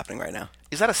 That's what's happening right now.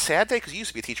 Is that a sad day? Because you used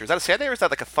to be a teacher. Is that a sad day, or is that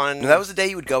like a fun... No, that was the day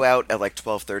you would go out at like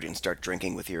 12:30 and start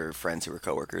drinking with your friends who were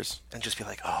coworkers. And just be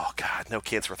like, oh God, no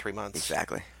kids for 3 months.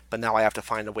 Exactly. But now I have to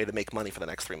find a way to make money for the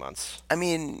next 3 months. I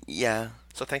mean, yeah.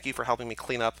 So thank you for helping me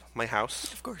clean up my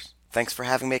house. Of course. Thanks for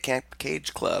having me at Camp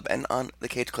CageClub and on the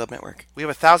CageClub Network. We have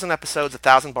 1,000 episodes,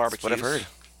 1,000 barbecues. That's what I've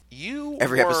heard.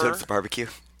 Every episode's a barbecue.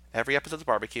 Every episode's a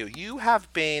barbecue. You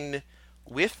have been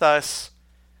with us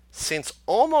since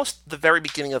almost the very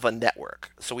beginning of a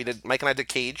network. So Mike and I did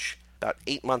Cage about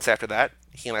 8 months after that.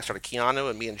 He and I started Keanu,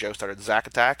 and me and Joe started Zack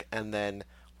Attack, and then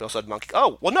we also had Monkey...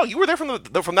 Oh, well, no, you were there from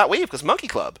that wave, because Monkey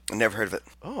Club. I never heard of it.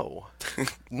 Oh.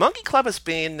 Monkey Club has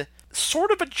been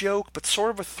sort of a joke, but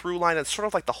sort of a through line, and sort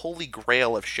of like the holy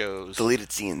grail of shows.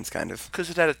 Deleted scenes, kind of. Because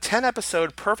it had a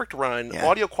 10-episode perfect run,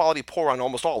 audio quality poor on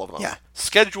almost all of them. Yeah.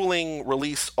 Scheduling,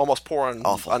 release, almost poor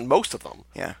on most of them.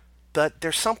 Yeah. But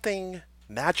there's something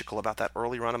magical about that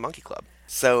early run of Monkey Club.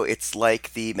 So it's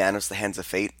like the Manos the Hands of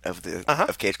Fate of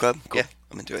CageClub? Cool. Yeah.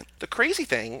 I'm into it. The crazy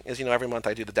thing is, every month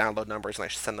I do the download numbers and I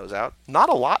send those out. Not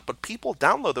a lot, but people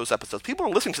download those episodes. People are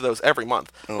listening to those every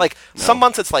month. Some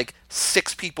months it's like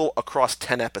 6 people across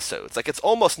 10 episodes. Like, it's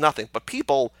almost nothing, but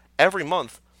people every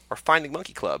month are finding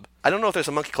Monkey Club. I don't know if there's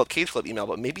a Monkey Club Cage Club email,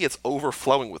 but maybe it's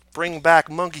overflowing with bring back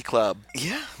Monkey Club.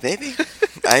 Yeah, maybe.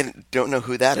 I don't know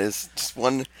who that is. Just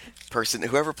one person,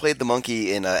 whoever played the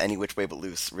monkey in Any Which Way But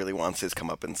Loose, really wants his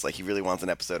comeuppance. Like, he really wants an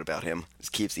episode about him.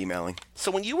 Just keeps emailing.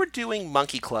 So when you were doing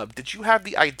Monkey Club, did you have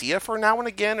the idea for Now and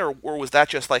Again, or was that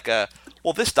just like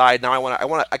well, this died, now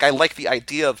I like the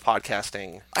idea of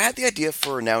podcasting? I had the idea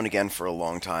for Now and Again for a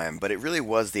long time, but it really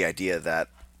was the idea that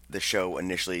the show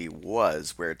initially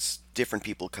was, where it's different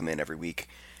people come in every week,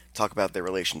 talk about their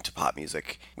relation to pop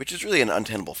music, which is really an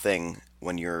untenable thing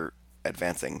when you're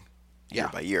advancing year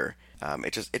by year.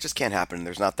 It just can't happen.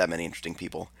 There's not that many interesting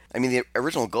people. I mean, the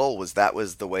original goal was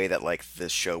the way that, like,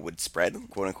 this show would spread,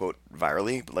 quote unquote,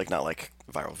 virally, but, like, not like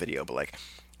viral video, but like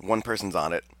one person's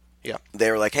on it. Yeah.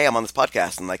 They were like, hey, I'm on this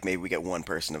podcast, and like maybe we get one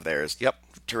person of theirs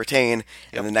to retain,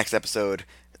 and the next episode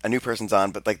a new person's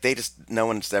on, but like no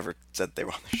one's ever said they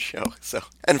were on the show. So,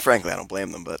 and frankly, I don't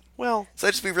blame them. But Well, so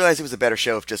we realized it was a better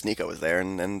show if just Nico was there,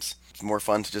 and it's more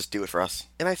fun to just do it for us.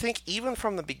 and I think even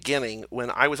from the beginning,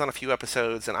 when I was on a few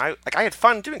episodes, and I had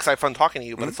fun doing, because I had fun talking to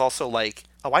you, but it's also like,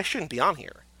 oh, I shouldn't be on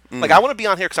here. Like, I want to be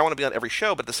on here because I want to be on every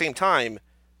show, but at the same time,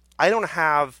 I don't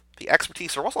have the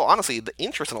expertise or also, honestly, the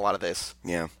interest in a lot of this.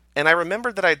 Yeah. And I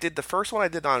remembered that the first one I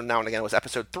did on Now and Again was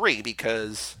episode 3,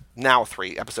 because, now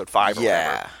 3, episode 5 or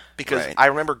whatever. Because right. I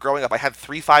remember growing up, I had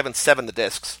 3, 5, and 7, the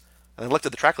discs. And I looked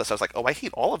at the track list, I was like, oh, I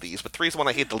hate all of these, but 3 is the one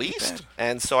I hate the least.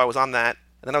 And so I was on that.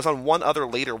 And then I was on one other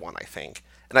later one, I think.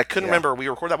 And I couldn't remember, we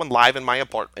recorded that one live in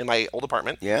my old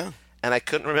apartment. Yeah. And I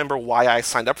couldn't remember why I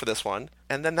signed up for this one.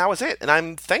 And then that was it. And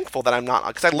I'm thankful that I'm not,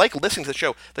 because I like listening to the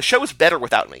show. The show is better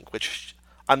without me, which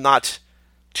I'm not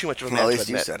too much of a man Well, at to least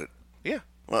admit. you said it. Yeah.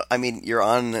 Well, I mean, you're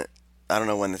on, I don't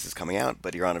know when this is coming out,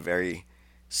 but you're on a very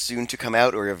soon to come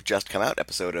out or have just come out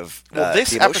episode of Well, this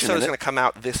The Emotion, episode is isn't going to come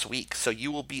out this week. So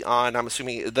you will be on, I'm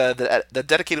assuming, the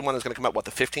dedicated one is going to come out,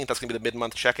 the 15th? That's going to be the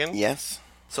mid-month check-in? Yes.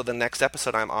 So the next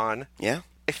episode I'm on, Yeah.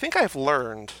 I think I've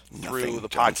learned through the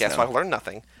podcast, so I've learned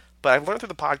nothing, but I've learned through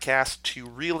the podcast to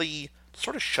really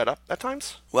sort of shut up at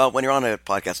times. Well, when you're on a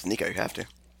podcast with Nico, you have to.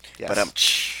 Yes.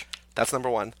 But that's number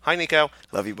one. Hi, Nico.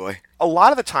 love you, boy. A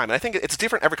lot of the time, and I think it's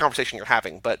different every conversation you're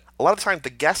having, but a lot of the time the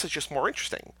guest is just more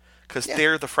interesting because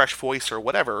they're the fresh voice or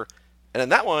whatever. And in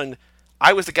that one,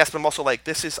 I was the guest, but I'm also like,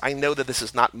 I know that this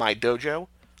is not my dojo.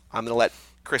 I'm going to let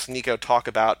Chris and Nico talk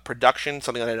about production,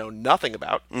 something that I know nothing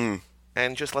about,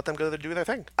 and just let them go do their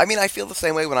thing. I mean, I feel the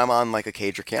same way when I'm on like a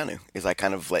Cage or Keanu, is I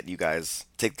kind of let you guys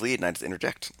take the lead and I just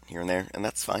interject here and there, and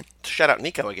that's fine. To shout out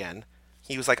Nico again,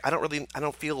 he was like, I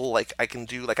don't feel like I can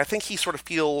do, like, I think he sort of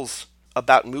feels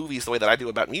about movies the way that I do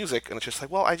about music, and it's just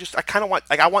like, well, I kind of want,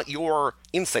 like, I want your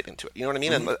insight into it, you know what I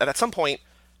mean? And at some point,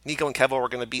 Nico and Kevo are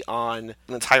going to be on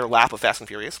an entire lap of Fast and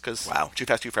Furious, because Too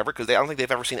Fast, Too Forever, because I don't think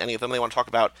they've ever seen any of them. They want to talk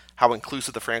about how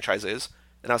inclusive the franchise is,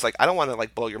 and I was like, I don't want to,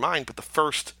 like, blow your mind, but the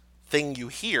first thing you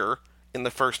hear in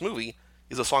the first movie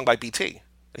is a song by BT.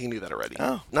 And he knew that already.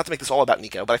 Oh. Not to make this all about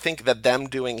Nico, but I think that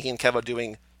he and Kevo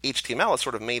doing HTML has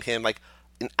sort of made him, like,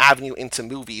 an avenue into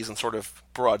movies and sort of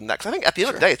broaden that. Because I think at the end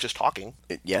of the day, it's just talking.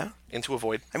 Into a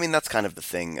void. I mean, that's kind of the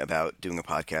thing about doing a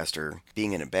podcast or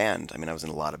being in a band. I mean, I was in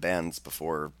a lot of bands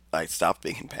before I stopped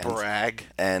being in bands. Brag.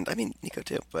 And, I mean, Nico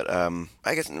too. But,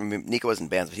 I guess Nico was in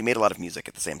bands, but he made a lot of music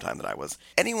at the same time that I was.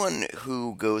 Anyone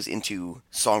who goes into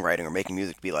songwriting or making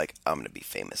music to be like, I'm going to be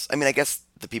famous. I mean, I guess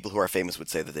the people who are famous would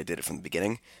say that they did it from the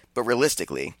beginning. But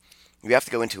realistically, you have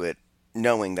to go into it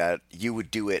knowing that you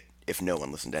would do it if no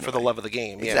one listened anyway. For the love of the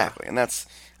game, yeah. Exactly. And that's,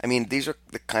 I mean, these are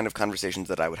the kind of conversations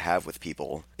that I would have with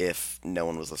people if no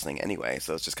one was listening anyway.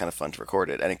 So it's just kind of fun to record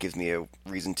it. And it gives me a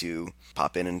reason to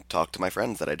pop in and talk to my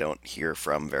friends that I don't hear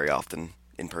from very often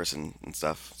in person and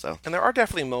stuff. So. And there are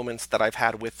definitely moments that I've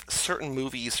had with certain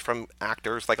movies from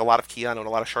actors, like a lot of Keanu and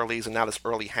a lot of Charlize and now this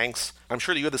early Hanks. I'm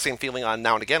sure you had the same feeling on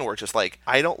Now and Again where it's just like,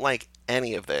 I don't like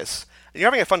any of this. And you're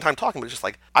having a fun time talking, but it's just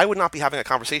like, I would not be having a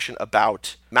conversation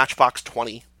about Matchbox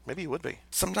 20. Maybe you would be.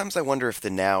 Sometimes I wonder if the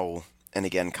Now and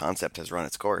Again concept has run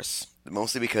its course.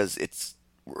 Mostly because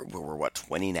we're what,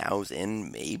 20 nows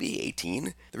in, maybe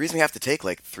 18? The reason we have to take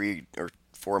like 3 or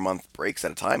 4 month breaks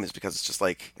at a time is because it's just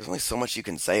like, there's only so much you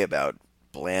can say about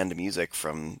bland music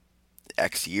from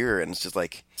X year, and it's just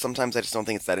like, sometimes I just don't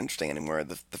think it's that interesting anymore.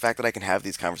 The fact that I can have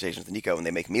these conversations with Nico and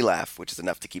they make me laugh, which is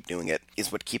enough to keep doing it,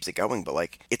 is what keeps it going. But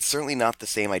like, it's certainly not the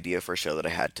same idea for a show that I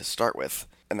had to start with,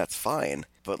 and that's fine.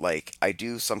 But like, I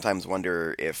do sometimes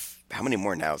wonder how many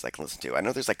more nows I can listen to. I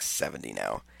know there's like 70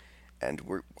 now, and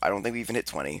I don't think we even hit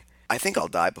 20. I think I'll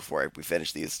die before we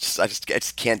finish these. I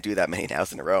just can't do that many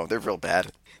nows in a row. They're real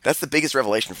bad. That's the biggest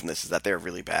revelation from this, is that they're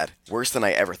really bad. Worse than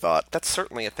I ever thought. That's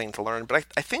certainly a thing to learn, but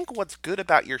I think what's good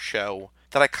about your show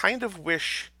that I kind of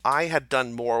wish I had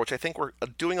done more, which I think we're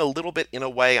doing a little bit in a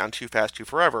way on Too Fast, Too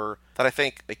Forever, that I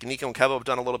think like Nico and Kevo have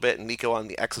done a little bit, and Nico on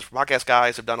the X's for Podcast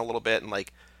guys have done a little bit, and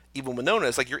like even Winona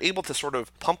is like, you're able to sort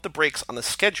of pump the brakes on the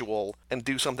schedule and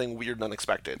do something weird and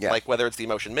unexpected. Yeah. Like whether it's the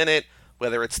Emotion Minute,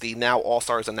 whether it's the now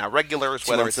All-Stars and now Regulars,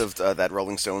 2 whether months it's of that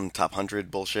Rolling Stone Top 100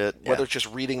 bullshit. whether it's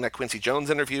just reading that Quincy Jones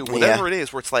interview, whatever it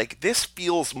is, where it's like, this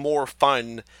feels more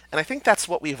fun. And I think that's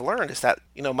what we've learned, is that,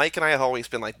 you know, Mike and I have always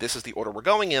been like, this is the order we're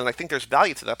going in, and I think there's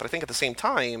value to that, but I think at the same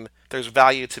time, there's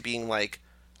value to being like,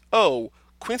 oh,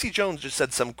 Quincy Jones just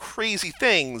said some crazy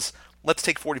things, let's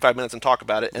take 45 minutes and talk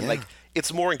about it, and like,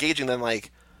 it's more engaging than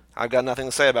like, I've got nothing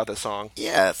to say about this song.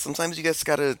 Yeah, sometimes you guys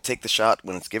gotta take the shot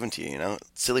when it's given to you, you know?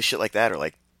 Silly shit like that, or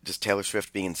like, just Taylor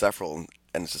Swift being insufferable,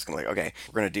 and it's just gonna like, okay,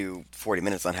 we're gonna do 40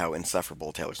 minutes on how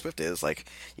insufferable Taylor Swift is. Like,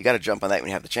 you gotta jump on that when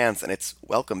you have the chance, and it's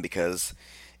welcome because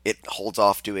it holds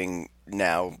off doing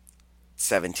now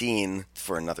 17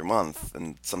 for another month,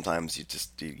 and sometimes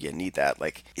you need that.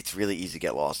 Like, it's really easy to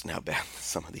get lost in how bad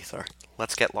some of these are.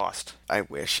 Let's get lost. I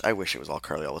wish it was all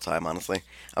Carly all the time, honestly.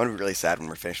 I'm gonna be really sad when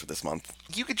we're finished with this month.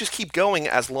 You could just keep going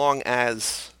as long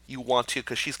as you want to,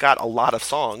 because she's got a lot of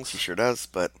songs. She sure does,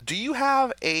 but... Do you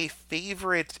have a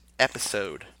favorite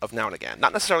episode of Now and Again?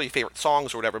 Not necessarily favorite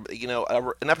songs or whatever, but,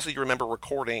 an episode you remember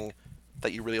recording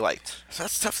that you really liked? So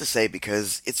that's tough to say,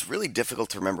 because it's really difficult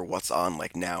to remember what's on,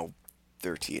 like, Now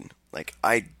 13. Like,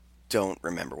 I don't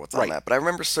remember what's on that, but I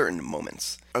remember certain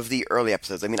moments of the early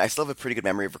episodes. I mean, I still have a pretty good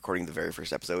memory of recording the very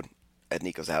first episode at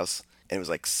Nico's house, and it was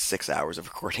like 6 hours of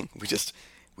recording.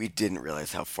 We didn't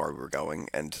realize how far we were going,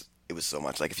 and it was so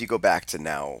much. Like, if you go back to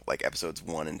now, like, episodes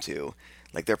 1 and 2,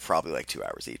 like, they're probably like 2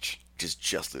 hours each, which is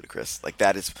just ludicrous. Like,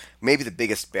 that is maybe the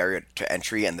biggest barrier to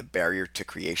entry and the barrier to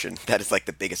creation. That is, like,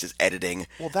 the biggest is editing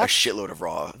a shitload of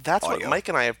raw That's audio. what Mike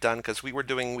and I have done, because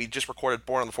we just recorded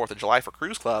Born on the 4th of July for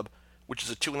Cruise Club, which is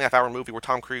a 2.5-hour movie where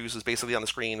Tom Cruise is basically on the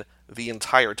screen the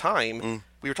entire time.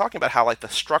 We were talking about how, like, the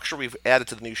structure we've added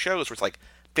to the new shows, where it's like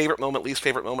favorite moment, least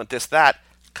favorite moment, this, that,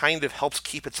 kind of helps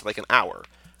keep it to like an hour.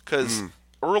 Because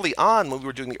early on, when we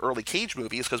were doing the early Cage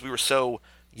movies, because we were so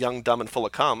young, dumb, and full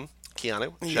of cum,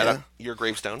 Keanu, shout out your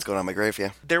gravestone. What's going on my grave,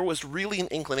 yeah. There was really an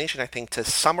inclination, I think, to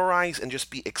summarize and just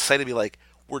be excited, be like,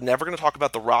 we're never going to talk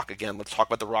about The Rock again. Let's talk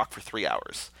about The Rock for 3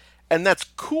 hours. And that's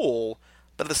cool.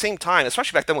 But at the same time,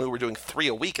 especially back then when we were doing 3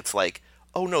 a week, it's like,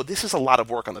 oh no, this is a lot of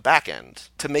work on the back end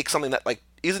to make something that like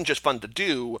isn't just fun to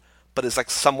do, but is like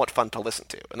somewhat fun to listen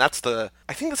to. And I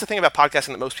think that's the thing about podcasting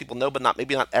that most people know, but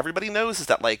maybe not everybody knows, is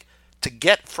that like to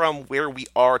get from where we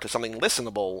are to something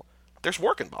listenable, there's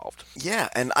work involved. Yeah,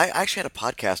 and I actually had a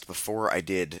podcast before I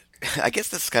did. I guess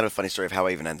this is kind of a funny story of how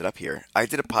I even ended up here. I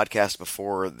did a podcast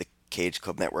before the Cage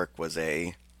Club Network was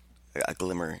a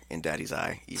glimmer in Daddy's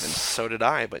eye, even. So did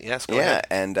I, but yes, go ahead.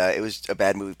 Yeah, and it was a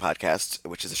bad movie podcast,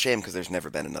 which is a shame because there's never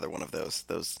been another one of those.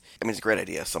 I mean, it's a great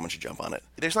idea. Someone should jump on it.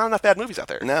 There's not enough bad movies out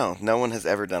there. No one has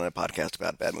ever done a podcast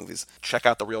about bad movies. Check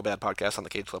out the Real Bad Podcast on the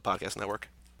Cage Club Podcast Network.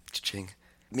 Cha-ching.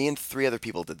 Me and 3 other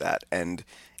people did that, and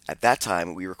at that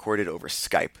time, we recorded over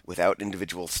Skype without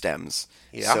individual stems.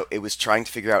 Yeah. So it was trying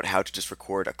to figure out how to just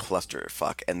record a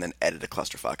clusterfuck and then edit a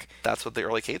clusterfuck. That's what the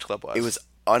early Cage Club was. It was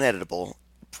uneditable,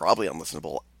 probably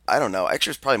unlistenable. I don't know.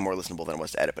 Actually, it was probably more listenable than it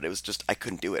was to edit, but it was just, I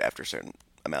couldn't do it after a certain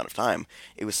amount of time.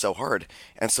 It was so hard.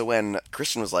 And so when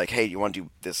Christian was like, hey, you want to do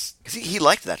this? Because he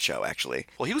liked that show, actually.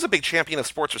 Well, he was a big champion of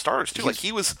Sports for Starters, too.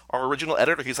 He was our original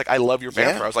editor. He's like, I love your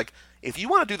banter. Yeah. I was like, if you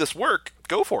want to do this work,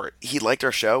 go for it. He liked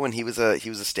our show, and he was a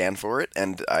stand for it,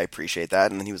 and I appreciate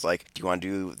that. And then he was like, do you want to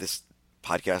do this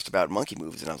podcast about monkey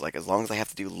moves? And I was like, as long as I have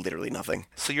to do literally nothing.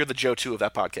 So you're the Joe 2 of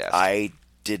that podcast. I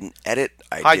didn't edit.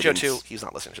 Hi, Joe 2. He's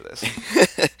not listening to this.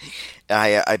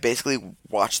 I basically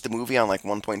watched the movie on like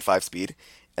 1.5 speed,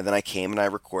 and then I came and I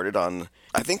recorded on,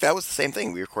 I think that was the same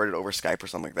thing. We recorded over Skype or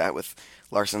something like that with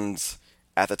Larson's,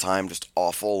 at the time, just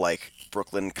awful, like,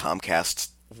 Brooklyn Comcast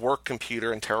work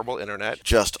computer and terrible internet.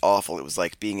 Just awful. It was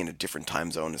like being in a different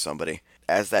time zone to somebody.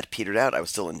 As that petered out, I was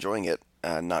still enjoying it,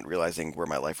 not realizing where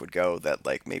my life would go, that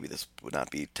like maybe this would not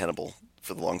be tenable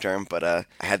for the long term, but I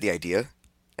had the idea,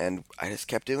 and I just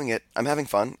kept doing it. I'm having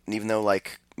fun, and even though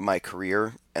like my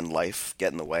career and life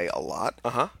get in the way a lot,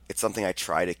 it's something I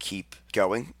try to keep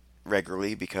going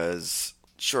regularly because,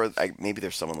 sure, maybe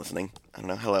there's someone listening. I don't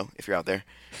know. Hello, if you're out there.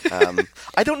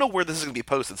 I don't know where this is going to be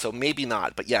posted, so maybe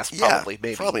not, but yes, probably,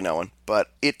 maybe. Probably no one.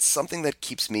 But it's something that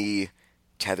keeps me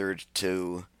tethered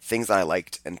to things that I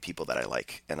liked and people that I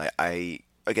like. And I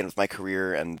again, with my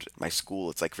career and my school,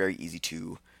 it's like very easy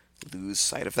to lose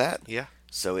sight of that. Yeah.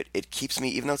 So it keeps me,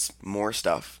 even though it's more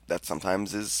stuff that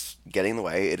sometimes is getting in the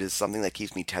way, it is something that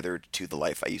keeps me tethered to the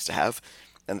life I used to have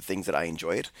and the things that I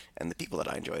enjoyed and the people that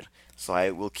I enjoyed. So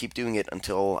I will keep doing it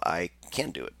until I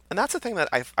can't do it. And that's the thing that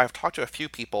I've talked to a few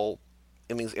people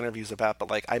in these interviews about, but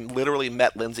like I literally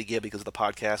met Lindsay Gibb because of the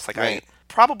podcast. Like right. I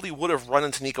probably would have run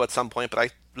into Nico at some point, but I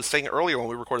was saying earlier when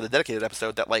we recorded the dedicated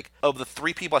episode that like of the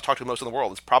 3 people I talk to most in the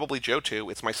world, it's probably Joe 2,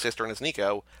 it's my sister, and it's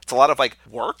Nico. It's a lot of like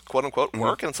work, quote unquote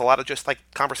work, and it's a lot of just like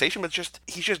conversation, but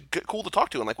he's just cool to talk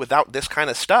to. And like without this kind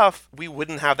of stuff, we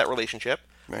wouldn't have that relationship.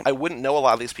 Right. I wouldn't know a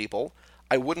lot of these people.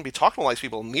 I wouldn't be talking to a lot of these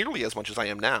people nearly as much as I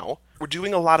am now. We're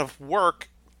doing a lot of work,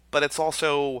 but it's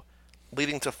also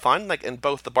leading to fun, like in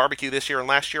both the barbecue this year and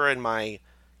last year, and my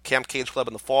Camp Cage Club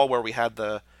in the fall, where we had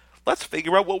the let's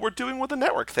figure out what we're doing with the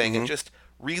network thing, and just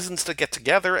reasons to get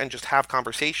together and just have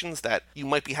conversations that you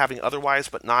might be having otherwise,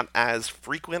 but not as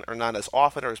frequent or not as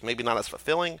often or maybe not as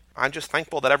fulfilling. I'm just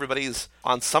thankful that everybody's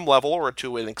on some level or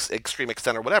to an extreme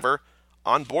extent or whatever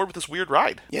on board with this weird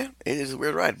ride. Yeah, it is a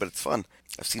weird ride, but it's fun.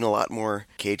 I've seen a lot more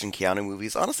Cage and Keanu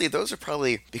movies. Honestly, those are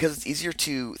probably, because it's easier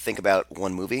to think about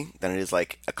one movie than it is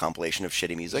like a compilation of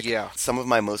shitty music. Yeah. Some of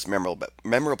my most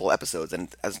memorable episodes,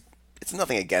 and as it's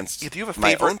nothing against Do you have a my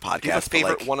favorite, own podcast. do you have a but,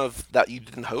 favorite like, one of that you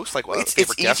didn't host? Like, it's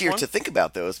favorite guest easier one? to think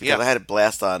about those because Yeah. I had a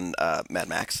blast on Mad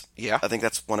Max. Yeah. I think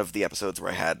that's one of the episodes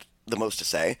where I had the most to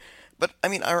say. But, I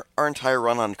mean, our entire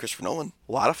run on Christopher Nolan,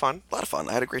 A lot of fun. a lot of fun.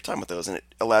 I had a great time with those, and it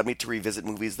allowed me to revisit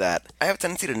movies that... I have a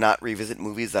tendency to not revisit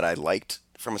movies that I liked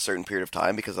from a certain period of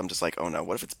time because I'm just like, oh no,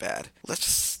 what if it's bad? Let's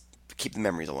just keep the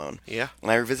memories alone. Yeah. And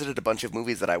I revisited a bunch of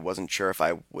movies that I wasn't sure if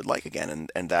I would like again,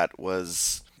 and that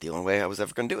was the only way I was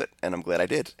ever going to do it, and I'm glad I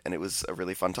did, and it was a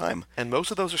really fun time. And most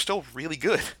of those are still really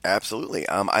good. Absolutely.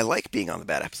 I like being on the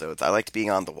bad episodes. I liked being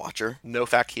on The Watcher. No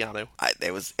fat Keanu.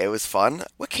 It was fun.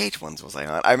 What Cage ones was I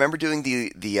on? I remember doing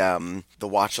the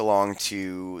watch along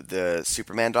to the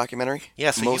Superman documentary.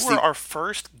 Yeah, so you were our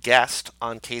first guest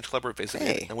on Cage Club Revisited,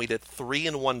 Hey. and we did 3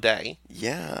 in one day.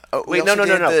 Yeah. Oh, Wait, we also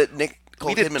no. did the Nicole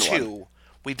We did Kidman 2. one.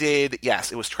 We did,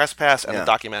 yes, it was Trespass and Yeah. the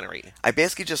documentary. I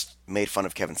basically just made fun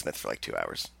of Kevin Smith for like 2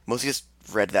 hours. Mostly just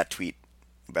read that tweet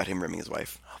about him rimming his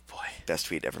wife. Oh boy, Best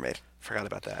tweet ever made. forgot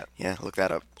about that. Yeah, look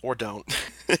that up. Or don't.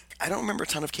 I don't remember a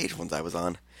ton of Cage ones I was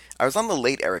on. I was on the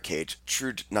late era Cage.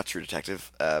 Not True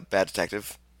Detective. Bad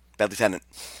Detective. Bad Lieutenant.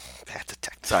 Bad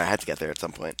Detective. Sorry, I had to get there at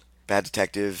some point. Bad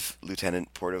Detective,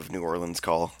 Lieutenant, Port of New Orleans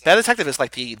call. Bad Detective is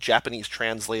like the Japanese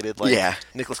translated, like Yeah.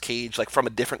 Nicolas Cage, like from a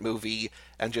different movie,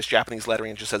 and just Japanese lettering,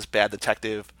 and just says Bad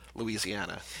Detective,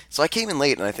 Louisiana. So I came in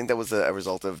late, and I think that was a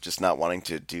result of just not wanting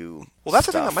to do. Well, that's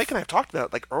the thing stuff. that Mike and I have talked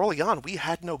about. Like early on, we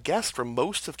had no guests for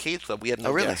most of Cage Club. We had no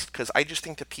Oh, really? guests because I just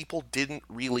think that people didn't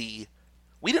really.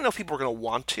 We didn't know if people were going to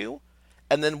want to,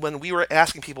 and then when we were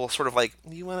asking people, sort of like,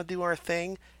 "Do you want to do our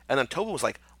thing?" And then Tobin was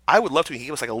like, "I would love to." He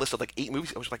gave us like a list of like 8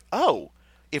 movies. I was like, "Oh,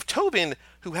 if Tobin,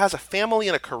 who has a family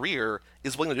and a career,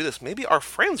 is willing to do this, maybe our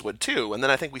friends would too." And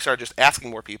then I think we started just asking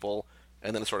more people,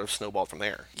 and then it sort of snowballed from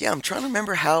there. Yeah, I'm trying to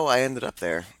remember how I ended up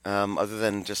there, other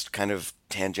than just kind of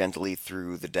tangentially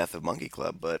through the death of Monkey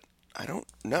Club, but I don't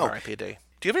know. R.I.P. Day.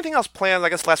 Do you have anything else planned? I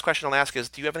guess the last question I'll ask is,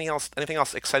 do you have anything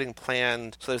else exciting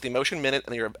planned? So there's the Emotion Minute,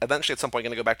 and you're eventually at some point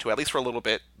going to go back to, at least for a little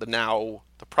bit, the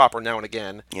proper Now and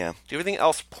Again. Yeah. Do you have anything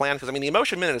else planned? Because, I mean, the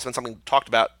Emotion Minute has been something talked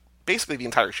about basically the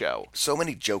entire show. So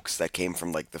many jokes that came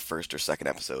from like the first or second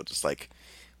episode, just like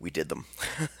we did them.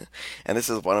 And this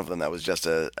is one of them that was just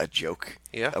a joke,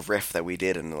 Yeah. a riff that we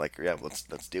did, and like, yeah, let's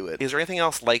do it. Is there anything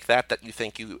else like that you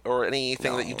think or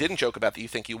anything that you No. didn't joke about that you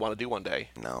think you want to do one day?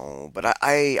 No, but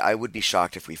I would be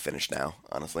shocked if we finished now,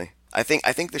 honestly. I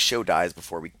think the show dies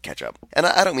before we catch up. And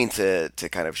I don't mean to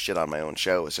kind of shit on my own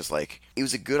show. It's just like, it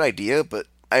was a good idea, but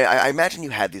I imagine you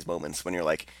had these moments when you're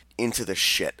like into the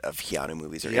shit of Keanu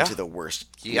movies or Yeah. into the worst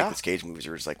Yeah. Nicolas Cage movies.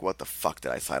 You're just like, what the fuck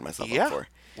did I sign myself Yeah. up for?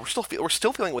 We're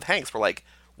still feeling with Hanks. We're like,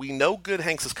 we know good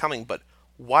Hanks is coming, but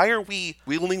why are we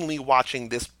willingly watching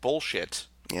this bullshit?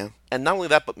 Yeah. And not only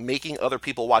that, but making other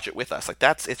people watch it with us. Like,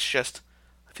 it's just,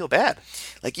 I feel bad.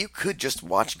 Like, you could just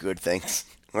watch good things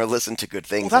or listen to good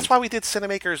things. Well, that's why we did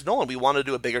Cinemakers Nolan. We wanted to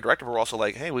do a bigger director, but we're also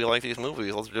like, hey, we like these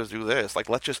movies. Let's just do this. Like,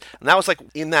 and that was like,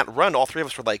 in that run, all 3 of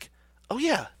us were like, oh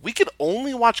yeah, we could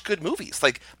only watch good movies.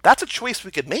 Like, that's a choice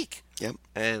we could make. Yep.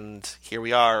 And here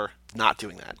we are, not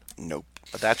doing that. Nope.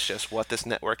 But that's just what this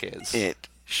network is. It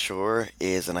sure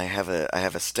is, and I have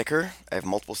a sticker. I have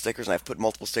multiple stickers, and I've put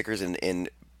multiple stickers in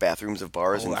bathrooms of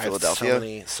bars in I have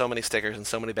Philadelphia. so many stickers in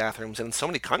so many bathrooms and in so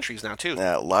many countries now too.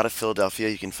 A lot of Philadelphia.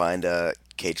 You can find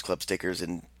Cage Club stickers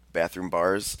in bathroom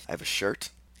bars. I have a shirt.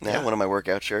 Now, Yeah. one of my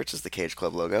workout shirts is the Cage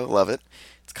Club logo. Love it.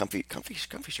 It's comfy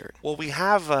shirt. Well, we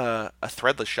have a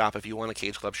threadless shop if you want a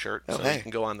Cage Club shirt, Oh, so hey. you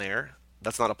can go on there.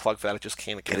 That's not a plug for that. It just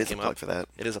came It is a came plug up. for that.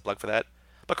 It is a plug for that.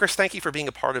 But Chris, thank you for being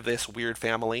a part of this weird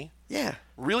family. Yeah.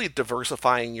 Really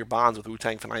diversifying your bonds with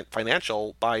Wu-Tang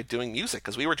Financial by doing music,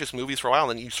 because we were just movies for a while,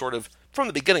 and then you sort of, from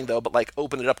the beginning though, but like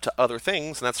opened it up to other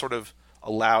things, and that sort of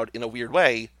allowed, in a weird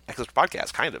way, Extra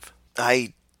Podcast, kind of.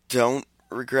 I don't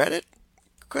regret it?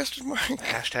 Question mark.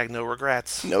 Hashtag no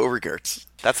regrets. No regrets.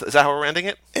 Is that how we're ending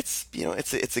it? It's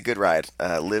it's a good ride.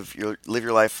 Live your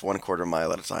life 1/4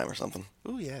 mile at a time or something.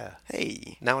 Ooh, yeah.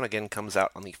 Hey. Now and Again comes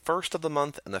out on the 1st of the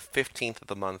month and the 15th of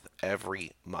the month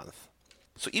every month.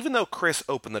 So even though Chris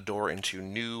opened the door into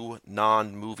new,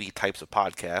 non-movie types of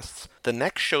podcasts, the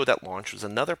next show that launched was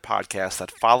another podcast that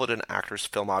followed an actor's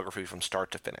filmography from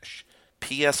start to finish.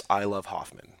 P.S. I Love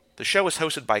Hoffman. The show is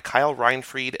hosted by Kyle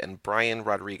Reinfried and Brian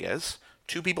Rodriguez,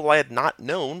 2 people I had not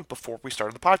known before we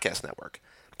started the podcast network.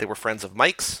 They were friends of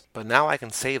Mike's, but now I can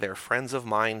say they're friends of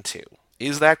mine too.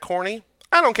 Is that corny?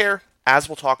 I don't care. As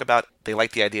we'll talk about, they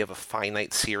like the idea of a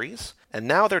finite series, And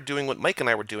now they're doing what Mike and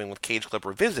I were doing with Cage Club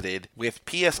Revisited with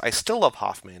P.S. I Still Love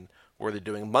Hoffman, where they're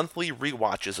doing monthly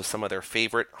rewatches of some of their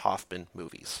favorite Hoffman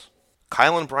movies.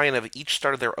 Kyle and Brian have each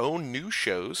started their own new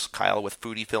shows, Kyle with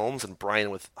Foodie Films and Brian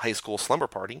with High School Slumber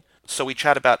Party. So we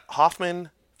chat about Hoffman,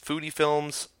 Foodie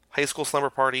Films, High School Slumber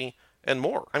Party, and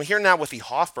more. I'm here now with the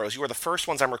Hoff Bros. You are the first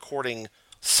ones I'm recording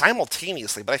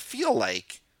simultaneously, but I feel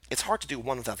like it's hard to do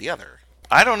one without the other.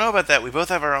 I don't know about that. We both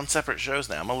have our own separate shows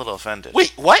now. I'm a little offended.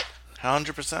 Wait, what?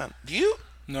 100%. Do you?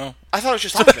 No. I thought it was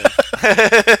just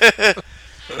Hoffman.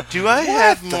 Do I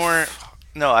have more?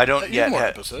 No, I don't You have yet. more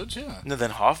episodes, yeah. No,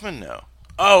 then Hoffman, no.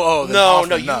 Then No,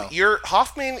 Hoffman, no, your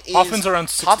Hoffman is... Hoffman's around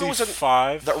Hoffman was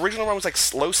 65. the original one was like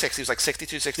low 60s, like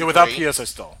 62, 63. Yeah, without PS, I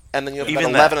still. And then you have Even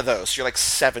about that. 11 of those, so you're like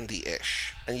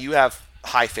 70-ish. And you have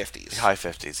high 50s. High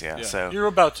 50s, yeah. Yeah. So You're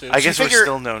about to. I guess So we're figure-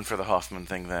 still known for the Hoffman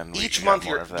thing then. Each We month got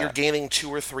more you're of that. you're gaining 2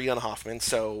 or 3 on Hoffman,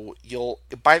 so you'll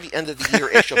by the end of the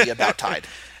year-ish you'll be about tied.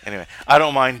 Anyway, I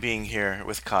don't mind being here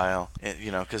with Kyle,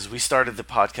 because we started the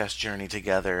podcast journey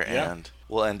together, Yeah. and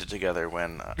we'll end it together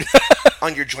when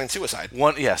On your joint suicide.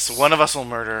 one of us will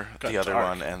murder the other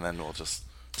dark. one, and then we'll just.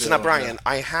 So now, Brian,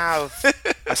 I have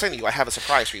I saying to you, I have a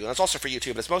surprise for you, and it's also for you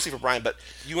too, but it's mostly for Brian. But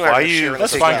you and I Why are you- sharing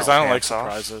That's this fine, as because well. I don't like Hands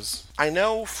off. surprises. I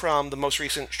know from the most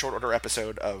recent short order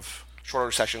episode of short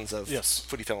order sessions of Yes.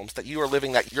 Foodie Films that you are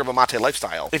living that yerba mate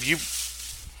lifestyle. If you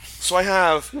So I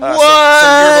have some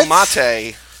yerba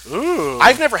mate. Ooh.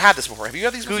 I've never had this before. Have you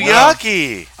had these before?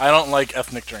 Guyaki, I don't like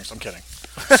ethnic drinks. I'm kidding.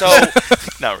 So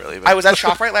not really. But I was at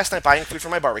ShopRite last night buying food for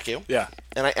my barbecue. Yeah.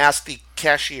 And I asked the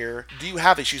cashier, "Do you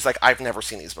have these?" She's like, "I've never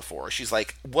seen these before." She's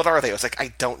like, "What are they?" I was like,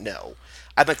 "I don't know."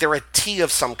 I'm like, "They're a tea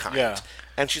of some kind." Yeah.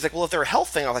 And she's like, "Well, if they're a health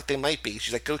thing," I was like, "They might be."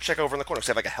 She's like, "Go check over in the corner." So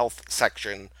they have like a health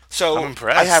section. So I'm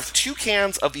impressed. I have 2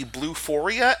 cans of the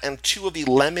Bluephoria and 2 of the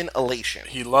Lemon Elation.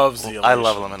 He loves the I elation.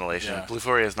 love lemon elation. Yeah.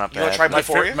 Bluephoria is not You wanna bad. try My,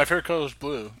 Bluephoria? my favorite color is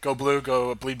blue. Go blue,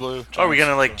 go bleed blue. Are we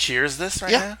gonna Giants. cheers this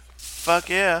right Yeah. now? Fuck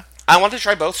yeah! I wanted to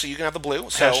try both, so you can have the blue.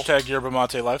 So Hashtag yerba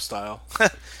mate lifestyle.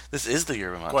 This is the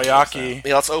yerba mate. Guayaki.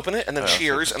 yeah, let's open it and then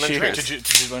cheers and then Cheers. drink.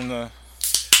 Did you learn the...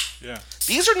 Yeah.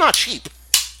 These are not cheap.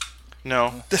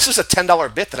 No. This is a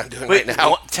 $10 bit that I'm doing right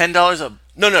now. $10 a.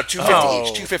 No, $2.50 Oh.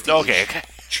 each. $2.50 Okay, each. okay.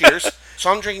 Cheers.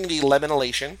 So I'm drinking the Lemon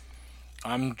Elation.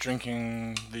 I'm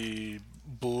drinking the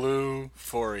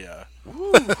Bluephoria.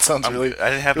 That sounds really I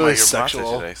didn't have really my yerba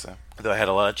sexual. mate today, so though I had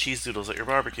a lot of cheese doodles at your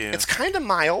barbecue. It's kind of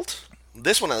mild.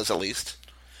 This one is, at least.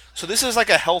 So this is like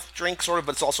a health drink, sort of,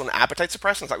 but it's also an appetite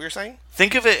suppressant. Is that what you're saying?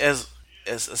 Think of it as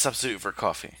a substitute for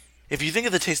coffee. If you think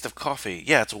of the taste of coffee,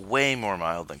 yeah, it's way more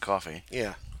mild than coffee.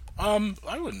 Yeah. I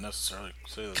wouldn't necessarily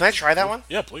say that. Can I try that one?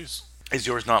 Yeah, please. Is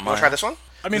yours not You want mild? to try this one?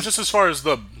 I mean, just as far as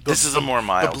the This is a more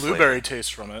mild the blueberry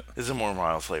taste from it. This is a more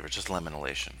mild flavor, just lemon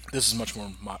elation. This is much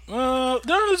more.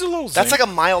 There's a little. That's zing. like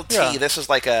a mild tea. Yeah. This is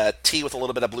like a tea with a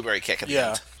little bit of blueberry kick at the Yeah.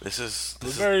 end. This is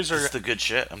Blueberries are- the good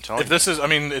shit. I'm telling If this is, I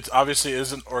mean, it obviously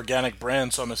is an organic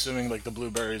brand, so I'm assuming like the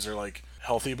blueberries are like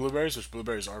healthy blueberries, which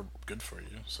blueberries are good for you.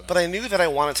 So. But I knew that I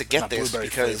wanted to get Not this blueberry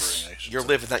because flavoring, I should you're say.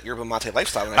 living that yerba mate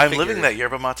lifestyle. And I'm figured living that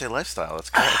yerba mate lifestyle. That's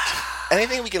correct.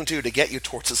 anything we can do to get you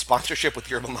towards a sponsorship with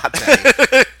yerba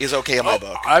mate is okay in my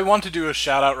book. I want to do a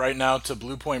shout out right now to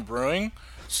Blue Point Brewing.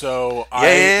 So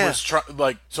Yeah. was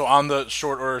so on the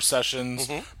short order sessions,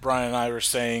 Mm-hmm. Brian and I were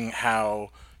saying how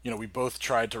we both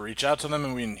tried to reach out to them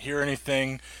and we didn't hear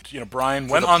anything. Brian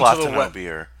For went the onto the Platano web.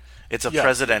 beer. It's a Yeah.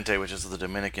 Presidente, which is the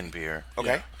Dominican beer.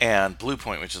 Okay. And Blue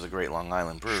Point, which is a great Long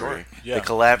Island brewery. Sure. Yeah. They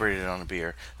collaborated on a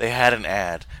beer. They had an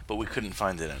ad, but we couldn't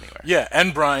find it anywhere. Yeah,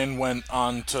 and Brian went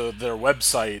onto their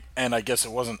website, and I guess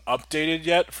it wasn't updated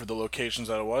yet for the locations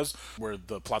that it was, where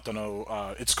the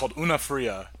Platano, it's called Una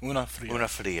Fria. Una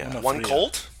Fria. One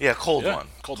cold? Yeah, cold Yeah, one.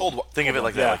 Cold one. Think of it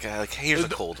like Yeah. that. Like here's a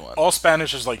cold one. All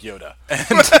Spanish is like Yoda.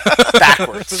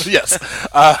 Backwards. Yes.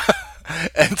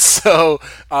 And so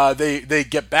they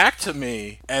get back to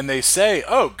me and they say,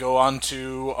 "Oh, go on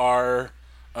to our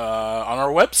on our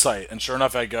website." And sure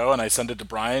enough, I go and I send it to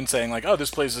Brian, saying like, "Oh,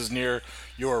 this place is near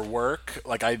your work."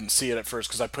 Like I didn't see it at first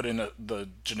because I put in the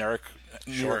generic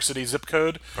New York City zip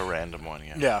code. A random one,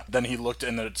 yeah. Yeah. Then he looked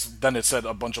and then it said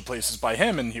a bunch of places by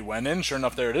him, and he went in. Sure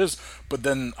enough, there it is. But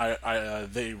then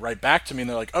they write back to me and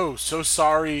they're like, "Oh, so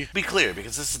sorry." Be clear,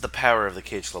 because this is the power of the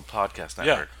Cage Club Podcast Yeah.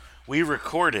 Network. We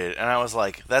recorded, and I was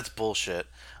like, that's bullshit.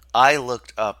 I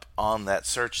looked up on that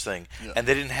search thing, and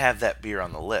they didn't have that beer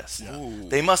on the list.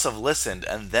 They must have listened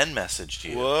and then messaged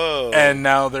you. Whoa. And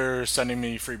now they're sending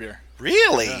me free beer.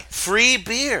 Really? Free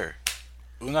beer.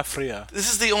 Una fria.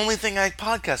 This is the only thing I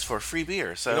podcast for, free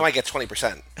beer. So You know I get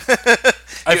 20%.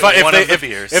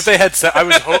 If they had said,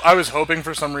 I was hoping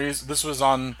for some reason. This was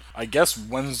on, I guess,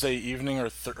 Wednesday evening or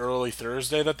early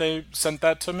Thursday that they sent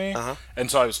that to me,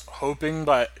 and so I was hoping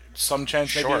by some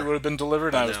chance maybe it would have been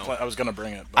delivered. And I was going to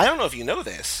bring it. But. I don't know if you know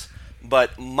this,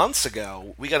 but months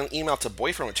ago we got an email to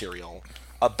Boyfriend Material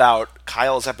about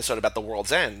Kyle's episode about the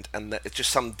World's End, and it's just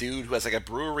some dude who has like a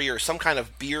brewery or some kind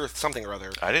of beer, something or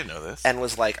other. I didn't know this. And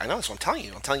was like, I know this, I'm telling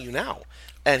you now.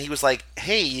 And he was like,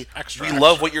 hey, Extra.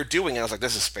 love what you're doing. And I was like,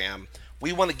 this is spam.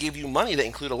 We want to give you money to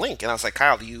include a link. And I was like,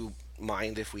 Kyle, do you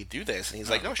mind if we do this? And he's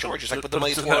like, no, sure. Just like put the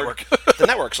money the toward network. the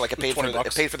network. So like it paid for $20.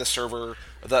 it paid for the server,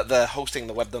 the hosting,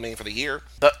 the web domain for the year.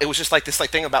 But it was just like this like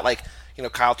thing about like,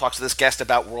 Kyle talks to this guest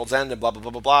about World's End and blah blah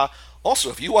blah blah blah.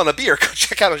 Also, if you want a beer, go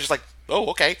check out. I was just like,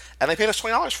 oh, okay. And they paid us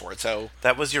 $20 for it. So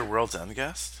that was your World's End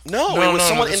guest? No, it was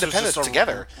someone independent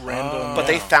together. Random, but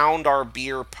they found our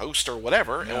beer post or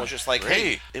whatever, and it was just like, great.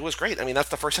 hey, it was great. I mean, that's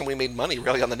the first time we made money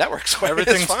really on the network. So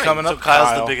everything's it's fine. coming up. So Kyle's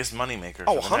Kyle. the biggest moneymaker.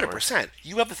 Oh, for the 100%.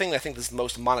 You have the thing that I think is the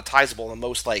most monetizable and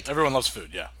most like Everyone loves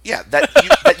food. Yeah.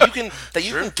 that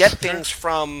you can get things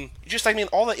from. Just I mean,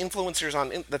 all the influencers on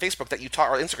the Facebook that you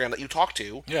talk or Instagram that you talk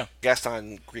to. Yeah. Guest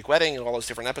on Greek Wedding and all those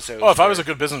different episodes. Oh, if I was a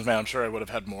good businessman, I'm sure I would have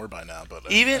had more by now. But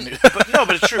but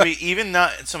it's true. Even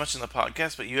not so much in the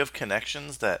podcast, but you have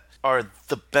connections that are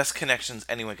the best connections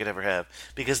anyone could ever have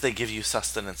because they give you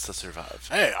sustenance to survive.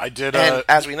 Hey, I did. And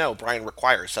as we know, Brian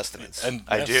requires sustenance. And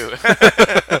I do.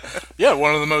 Yeah,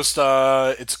 one of the most.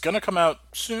 It's gonna come out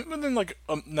soon, within like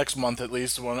next month at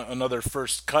least. Another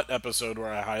first cut episode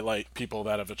where I highlight people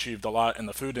that have achieved a lot in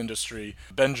the food industry.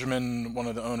 Benjamin, one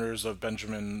of the owners of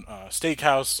Benjamin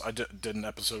Steakhouse, I did an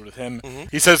episode with him. Mm-hmm.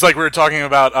 He says like we were talking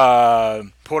about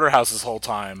porterhouse this whole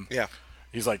time. Yeah.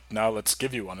 He's like, now let's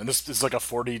give you one. And this is like a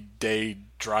 40-day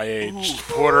dry-aged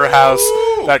porterhouse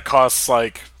that costs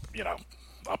like,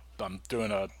 I'm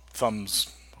doing a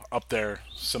thumbs up there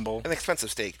symbol. An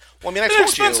expensive steak. Well, I mean, I An told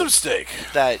expensive you steak.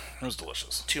 that It was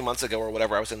delicious. 2 months ago or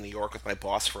whatever, I was in New York with my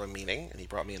boss for a meeting, and he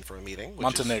brought me in for a meeting. Which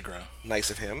Montenegro. Is nice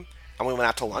of him. And we went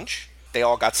out to lunch. They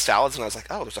all got salads, and I was like,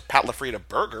 oh, there's a Pat LaFrida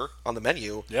burger on the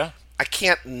menu. Yeah. I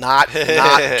can't not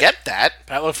get that.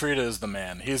 Pat LaFrida is the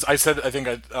man. Again,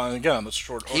 on the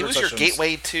short order He was sessions, your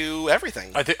gateway to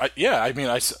everything.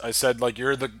 I said, like,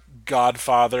 you're the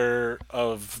godfather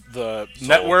of the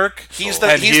network. He's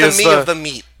the meat of the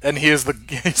meat. And he's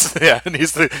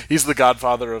the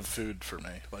godfather of food for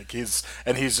me. Like he's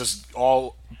just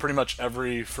pretty much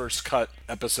every first cut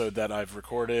episode that I've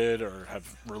recorded or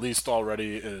have released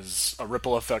already is a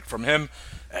ripple effect from him,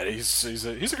 and he's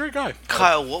a great guy.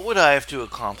 Kyle, what would I have to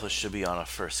accomplish to be on a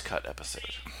first cut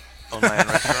episode? Own my own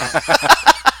restaurant?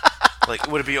 Like,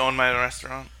 would it be own my own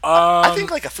restaurant? I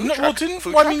think like a food truck.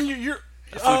 You're.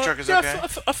 A food truck is okay?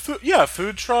 A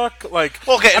food truck. Like,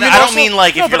 well, okay, I don't mean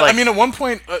like if you're like. I mean, at one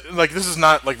point, like this is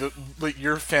not like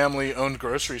your family owned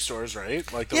grocery stores, right?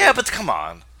 Like, but come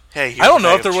on. Hey, I don't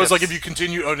know if there was like if you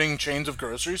continue owning chains of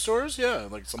grocery stores,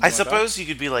 like something. I suppose you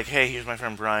could be like, hey, here's my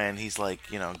friend Brian. He's like,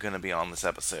 gonna be on this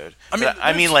episode.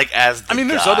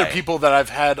 There's other people that I've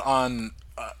had on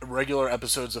regular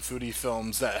episodes of Foodie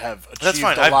Films that have achieved That's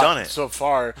fine. a I've lot done it so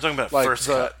far. I'm talking about like first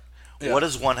cut. Yeah. What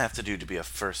does one have to do to be a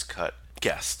first cut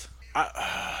guest?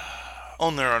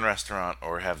 Own their own restaurant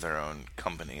or have their own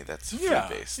company that's food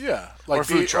based. Yeah, or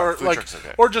food truck. Food truck's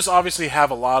okay. Or just obviously have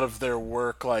a lot of their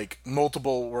work, like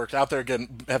multiple works out there,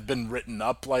 have been written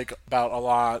up like about a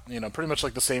lot. Pretty much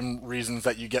like the same reasons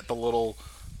that you get the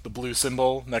blue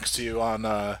symbol next to you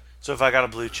on. So if I got a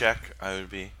blue check, I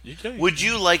would be. Would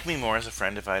you like me more as a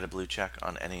friend if I had a blue check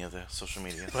on any of the social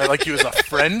media? Would I like you as a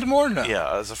friend more? No.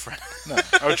 Yeah, as a friend. No,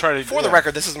 I would try to. For the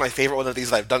record, this is my favorite one of these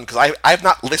that I've done because I've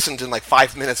not listened in like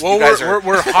 5 minutes. Well, you guys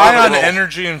we're high on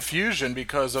energy infusion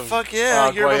because of fuck yeah,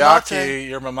 yerba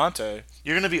mate.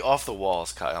 You're gonna be off the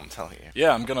walls, Kyle. I'm telling you.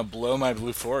 Yeah, I'm gonna blow my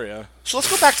Bluephoria. So let's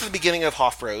go back to the beginning of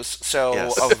Hoffbros. So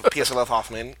Yes. of P.S. I Love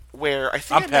Hoffman, where I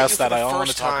think I'm past that. I don't want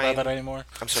first to talk time. about that anymore.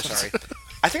 I'm so sorry.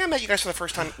 I think I met you guys for the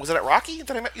first time. Was it at Rocky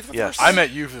that I met you for the first time? I met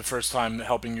you for the first time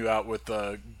helping you out with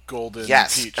the golden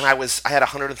peach. And I had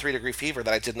 103-degree fever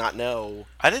that I did not know.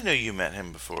 I didn't know you met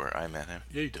him before I met him.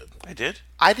 Yeah, you did. I did?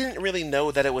 I didn't really know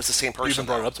that it was the same person. You even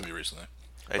brought it up to me recently.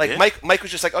 I did? Mike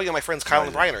was just like, oh yeah, my friends Kyle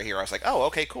and Brian are here. I was like, oh,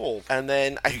 okay, cool. And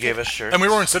then you gave us shirts. And we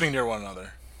weren't sitting near one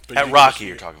another. At Rocky,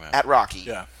 you're talking about. At Rocky.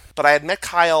 Yeah. But I had met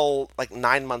Kyle like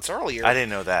 9 months earlier. I didn't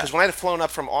know that. Because when I had flown up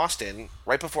from Austin,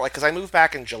 right before, because I moved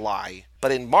back in July, but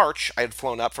in March I had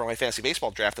flown up for my fantasy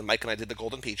baseball draft, and Mike and I did the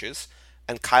Golden Peaches,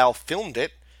 and Kyle filmed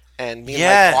it, and me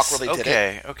and Mike awkwardly did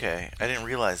it. Okay. I didn't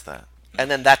realize that.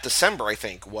 And then that December, I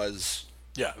think, was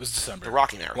Yeah, it was December. The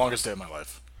Rocky Marathon. Longest day of my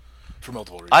life. For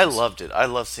multiple reasons. I loved it. I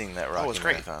loved seeing that Rocky it was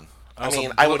great. Marathon. I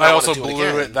mean, I would not I want also to do it blew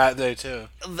again. it that day, too.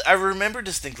 I remember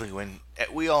distinctly when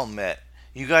we all met.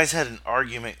 You guys had an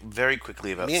argument very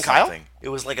quickly about Me and Kyle? something. It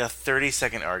was like a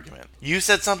 30-second argument. You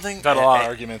said something. We've had a lot of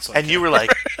arguments like and you that. were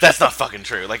like, "That's not fucking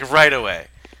true." Like right away.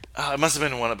 It must have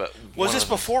been one about. Was this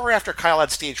before or after Kyle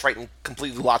had stage fright and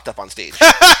completely locked up on stage?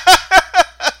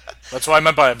 That's what I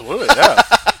meant by I blew it, yeah.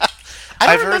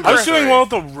 I've heard. I was doing well at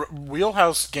the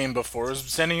Wheelhouse game before. I was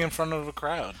standing in front of a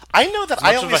crowd. I know that As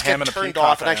I much of always a ham get and a turned peacock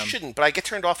off, and I I am. shouldn't, but I get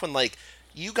turned off when, like,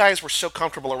 you guys were so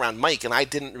comfortable around Mike, and I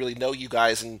didn't really know you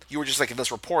guys, and you were just, like, in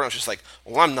this report, and I was just like,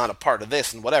 well, I'm not a part of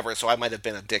this, and whatever, so I might have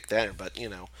been a dick then, but, you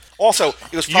know. Also,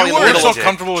 it was probably in the were We're middle so of... dick.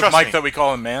 comfortable with Trust Mike me. that we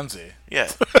call him Manzi.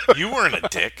 Yeah, you weren't a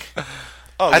dick.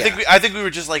 Oh, I yeah. think we were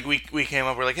just like we came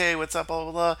up. We're like, "Hey, what's up?" Blah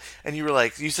blah blah. And you were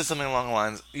like, you said something along the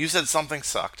lines. You said something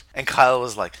sucked, and Kyle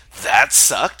was like, "That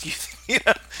sucked." You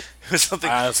know, it was something.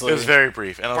 Honestly. It was very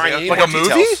brief. And I was Brian, like, you Like need a more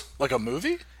movie? details. Like a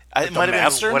movie? it The might have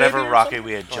Master been whatever maybe or rocket something?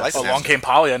 we had I just. see. Along Came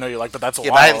Polly, I know you like, but that's a Yeah,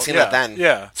 while. but I hadn't seen yeah. that then.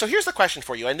 Yeah. So here's the question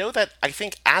for you. I know that, I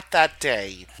think at that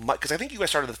day, because I think you guys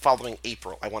started the following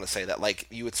April, I want to say that, like,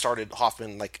 you had started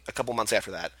Hoffman, like, a couple months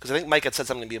after that. Because I think Mike had said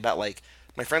something to me about, like,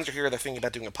 my friends are here, they're thinking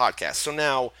about doing a podcast. So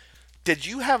now, did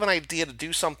you have an idea to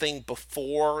do something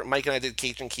before Mike and I did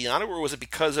Cage and Keanu, or was it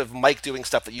because of Mike doing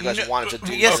stuff that you guys wanted to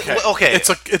do? Yes, Okay. okay.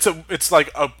 It's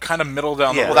like a kind of middle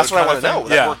down the Yeah. road. Well, that's what I kind want to of know.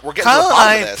 thing. Yeah. We're getting to Kyle the and bottom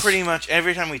I of this. pretty much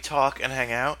every time we talk and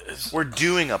hang out, we're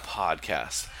doing a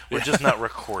podcast. We're just not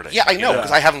recording. Yeah, I know, Yeah.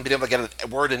 because I haven't been able to get a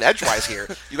word in edgewise here.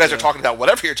 You guys are talking about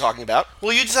whatever you're talking about.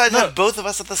 Well, you decided to have both of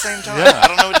us at the same time. Yeah. I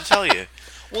don't know what to tell you.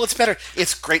 Well, it's better.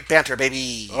 It's great banter,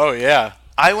 baby. Oh, yeah.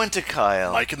 I went to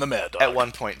Kyle Mike and the Mad Dog. at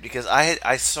one point because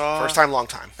I saw First time, long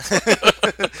time.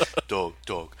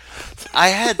 dog. I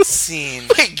had seen.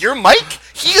 Wait, you're Mike?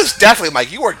 He is definitely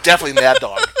Mike. You are definitely Mad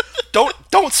Dog.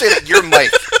 Don't say that you're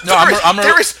Mike. No, I'm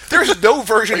there's no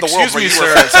version of the world Excuse where me, you sir.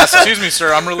 are Francesca. Excuse me,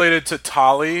 sir. I'm related to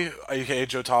Tolly, aka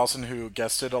Joe Tollison, who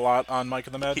guested a lot on Mike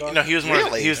and the Mad Dog. No, he was more.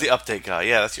 Really? He was the update guy.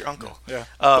 Yeah, that's your uncle.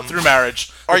 Yeah. Through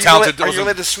marriage. Are The you talented related,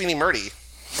 wasn't- to Sweeney Murdy?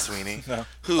 Sweeney. No.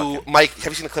 Who Mike? Have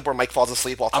you seen the clip where Mike falls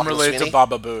asleep while I'm talking related to to Sweeney?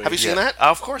 Baba Booey. Have you seen Yeah. that?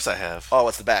 Of course I have. Oh,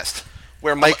 it's the best.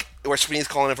 Where Sweeney's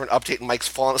calling in for an update and Mike's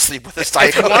falling asleep with his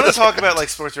If you typo. want to talk about like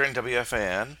sports radio and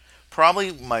WFAN,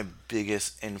 probably my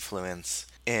biggest influence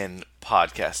in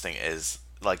podcasting is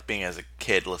like being as a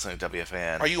kid listening to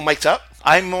WFAN. Are you mic'd up?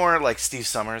 I'm more like Steve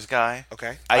Summers guy.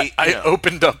 Okay. I you know.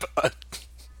 opened up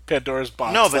Pandora's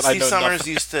box. No, but that I Steve know Summers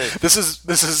nothing- used to. This is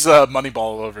Moneyball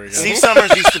all over again. Steve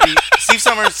Summers used to be. Steve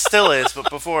Summers still is, but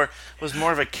before was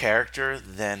more of a character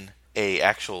than a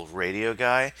actual radio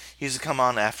guy. He used to come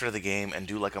on after the game and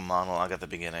do like a monologue at the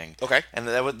beginning. Okay. And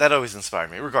that always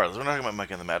inspired me. Regardless, we're not talking about Mike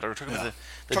and the Mad Dog. We're talking about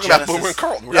the Talking about genesis. Boomer and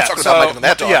Carlton. We're Yeah, not talking so, about Mike and the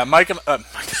Mad Dog. Yeah, Mike and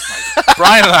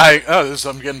Brian and I. Oh,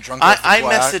 I'm getting drunk. off the I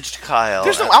black. messaged Kyle.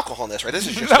 There's no alcohol in this, right? This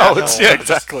is just No, bad. it's yeah,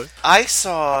 exactly. I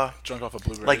saw Drunk off a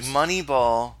Blueberry. like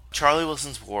Moneyball, Charlie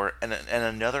Wilson's War, and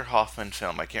another Hoffman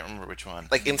film. I can't remember which one.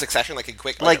 Like in succession, like in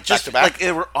quick, Like back just to back. like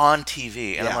they were on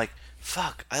TV, and Yeah. I'm like,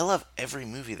 fuck, I love every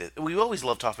movie that we always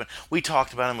loved Hoffman. We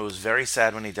talked about him. It was very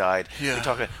sad when he died.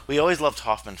 Yeah. We always loved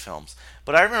Hoffman films.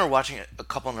 But I remember watching a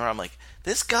couple in a row. I'm like,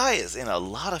 this guy is in a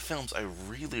lot of films I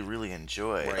really, really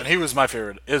enjoy. and he was my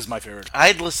favorite. Is my favorite.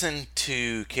 I'd listened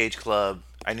to Cage Club.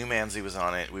 I knew Manzi was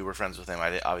on it. We were friends with him.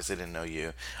 Obviously didn't know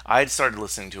you. I'd started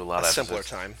listening to a lot A of simpler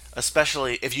episodes. time.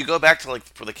 Especially if you go back to like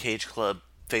for the Cage Club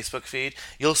Facebook feed,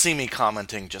 you'll see me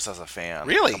commenting just as a fan.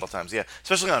 Really? A couple times, yeah.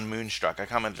 Especially on Moonstruck. I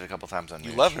commented a couple times on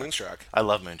You Moonstruck. love Moonstruck. I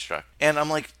love Moonstruck. And I'm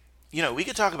like, we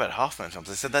could talk about Hoffman films.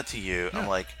 I said that to you. I'm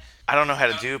like, I don't know how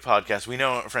to do a podcast. We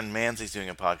know our friend Manzi's doing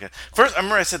a podcast. First, I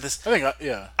remember I said this. I think.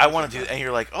 Yeah. I want to do, and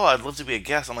you're like, oh, I'd love to be a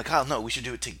guest. I'm like, Kyle, no, we should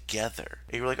do it together.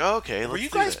 And you were like, oh, okay. Were let's you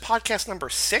do guys it. podcast number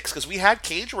 6? Because we had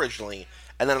Cage originally,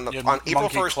 and then on Yeah, April Monkey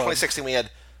 1st, Club. 2016, we had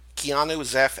Keanu,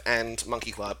 Zeph, and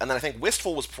Monkey Club, and then I think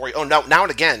Wistful was before you. Oh, now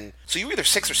and again. So you were either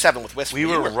 6 or 7 with Wistful. We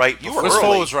were right You before- were Wistful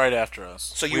early. was right after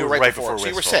us. So you We were were right before. So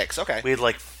you were Wistful. 6. Okay. We had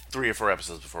like 3 or 4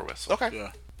 episodes before Whistle. Okay.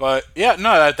 Yeah. But yeah,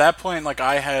 no. At that point, like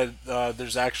I had,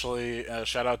 there's actually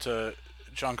shout out to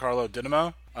Giancarlo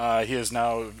Dinamo. He is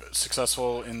now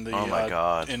successful in the Oh my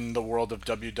God. in the world of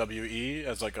WWE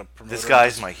as like a promoter. This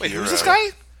guy's my Wait, hero. who's this guy?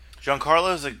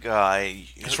 Giancarlo's a guy.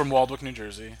 He's from Waldwick, New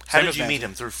Jersey. How Same did as you meet Nancy.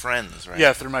 him? Through friends, right?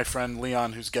 Yeah, through my friend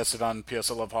Leon, who's guested on PS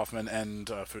I Love Hoffman and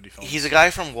Foodie Films. He's a guy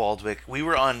from Waldwick. We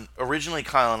were on, originally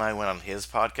Kyle and I went on his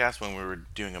podcast when we were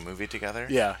doing a movie together.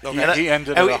 yeah, Okay. he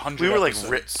ended And at we- 100 we were like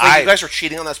episodes. Wait, you guys were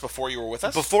cheating on us before you were with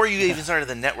us? Before you even started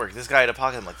the network, this guy had a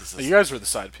podcast. I'm like, this is... You guys were the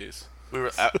side piece.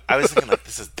 I was thinking like,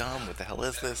 this is dumb. What the hell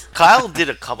is this? Kyle did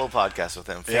a couple podcasts with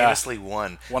him. Famously,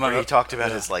 one where he talked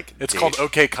about his like. It's called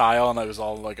OK Kyle, and it was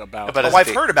all like about. Oh, I've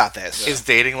heard about this. His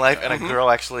dating life, and a girl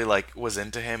actually like was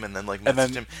into him, and then like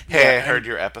messaged him, "Hey, I heard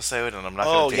your episode, and I'm not."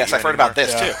 Oh gonna date yes, you I've heard anymore." about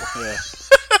this too. Yeah.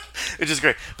 Which is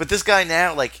great. But this guy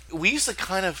now, like, we used to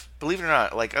kind of, believe it or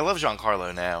not, like, I love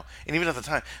Giancarlo now, and even at the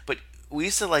time, but we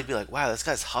used to like be like, wow, this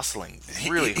guy's hustling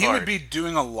really he hard. would be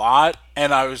doing a lot,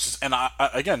 and I was just, and I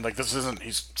again, like, this isn't,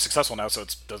 he's successful now, so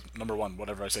it's number one,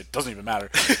 whatever I say, it doesn't even matter.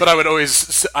 But I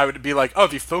would be like, oh,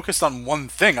 if he focused on one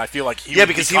thing, I feel like he would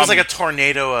because become, he was like a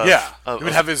tornado of... he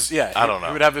would have his, I don't know.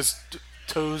 He would have his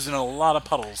toes in a lot of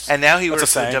puddles. And now he That's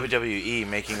works a for saying. WWE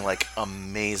making like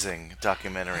amazing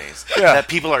documentaries Yeah. that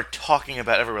people are talking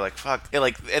about everywhere. Like fuck,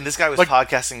 and this guy was Like-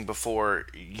 podcasting before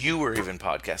you were even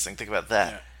podcasting. Think about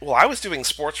that. Yeah. Well, I was doing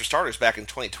Sports for Starters back in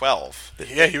 2012.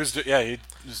 Yeah, he was doing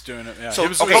it. Yeah. So, It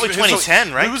was, okay, probably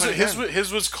 2010, right?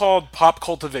 His was called Pop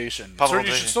Cultivation. Pop So you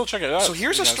Cultivation. should still check it out. So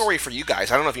here's a you guys. story for you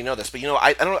guys. I don't know if you know this, but you know,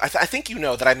 I don't. I think you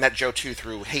know that I met Joe 2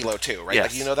 through Halo 2, right?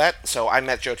 Yes. Like, you know that. So I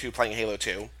met Joe 2 playing Halo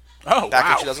 2 Oh, back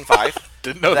wow. in 2005.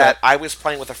 Didn't know that. I was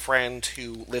playing with a friend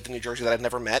who lived in New Jersey that I'd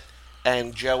never met,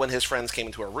 and Joe and his friends came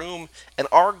into a room, and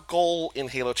our goal in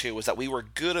Halo 2 was that we were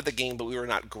good at the game, but we were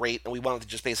not great, and we wanted to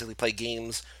just basically play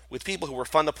games with people who were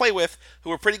fun to play with, who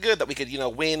were pretty good, that we could,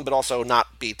 win, but also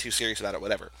not be too serious about it,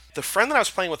 whatever. The friend that I was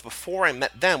playing with before I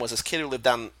met them was this kid who lived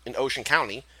down in Ocean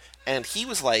County, and he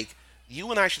was like,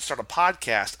 you and I should start a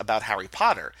podcast about Harry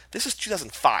Potter. This is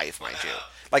 2005, mind you.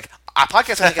 Like, a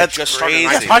podcast I think had just started.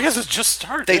 crazy. Yeah, podcast has just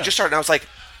started. They yeah. just started, and I was like,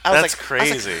 That's I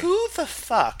crazy. was like, who the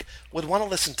fuck would want to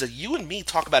listen to you and me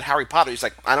talk about Harry Potter? He's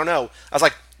like, I don't know. I was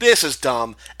like, this is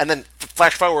dumb. And then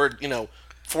flash forward,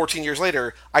 14 years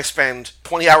later, I spend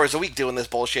 20 hours a week doing this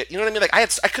bullshit. You know what I mean? Like,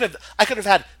 I could have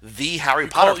had the Harry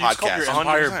Potter You just called podcast. your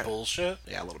empire 100%. bullshit.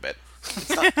 Yeah, a little bit. It's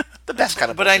not the best kind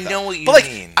of But I bullshit, know though. what you but, like,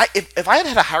 mean. If I had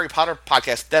had a Harry Potter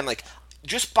podcast then, like,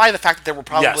 just by the fact that there were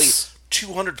probably Yes.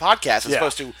 200 podcasts as Yeah.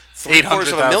 opposed to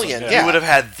 750,000, yeah. You would have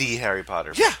had the Harry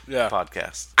Potter Yeah.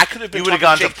 podcast. I could have been. You would have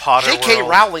talking gone to Potter J.K. World.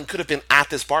 Rowling could have been at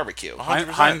this barbecue.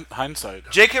 100%. Hindsight.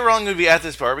 J.K. Rowling would be at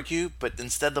this barbecue, but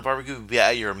instead the barbecue would be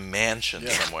at your mansion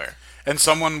somewhere. And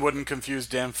someone wouldn't confuse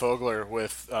Dan Fogler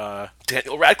with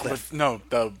Daniel Radcliffe.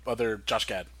 the other Josh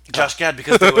Gad. Josh Gad,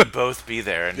 because they would both be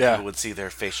there, and Yeah. people would see their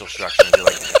facial structure and be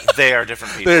like, they are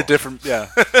different people. They're different. Yeah.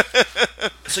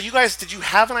 So you guys, did you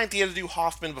have an idea to do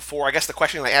Hoffman before? I guess the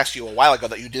question I asked you a while ago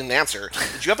that you didn't answer.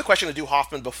 Did you have the question to do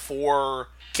Hoffman before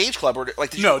Cage Club, or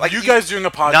like? Did you, No, like, you guys doing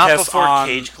a podcast before on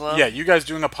Cage Club? Yeah, you guys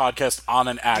doing a podcast on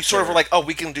an actor. You sort of were like, oh,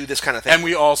 we can do this kind of thing. and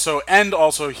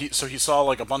he saw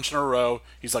like a bunch in a row.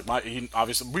 He's like he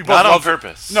obviously we both Not on love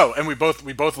purpose. No, and we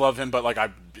both love him, but like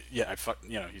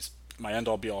he's my end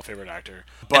all be all favorite actor.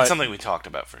 But And something we talked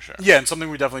about for sure. yeah, and something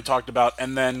we definitely talked about.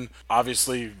 And then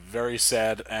obviously very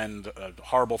sad and a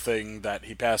horrible thing that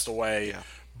he passed away. Yeah.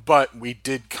 But we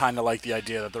did kind of like the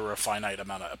idea that there were a finite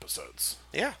amount of episodes.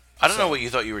 yeah, I don't know what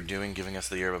you thought you were doing, giving us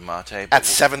the yerba mate. at But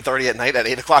 7:30 at night, at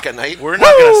 8 o'clock at night. we're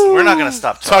not gonna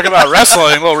stop Talk talking. about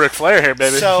wrestling, little Ric Flair here,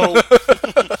 baby. So,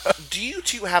 do you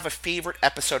two have a favorite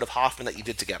episode of Hoffman that you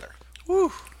did together?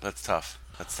 That's tough.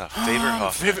 Favorite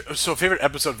Hoffman. Favorite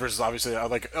episode versus obviously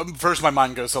first my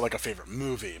mind goes to like a favorite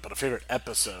movie, but a favorite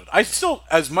episode. I still,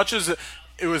 as much as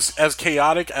it was as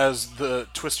chaotic as the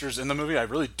twisters in the movie, I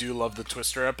really do love the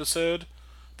Twister episode.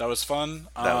 That was fun.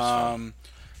 That was fun.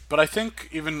 But I think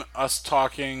even us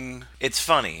talking, It's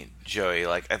funny, Joey.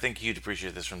 Like, I think you'd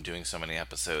appreciate this from doing so many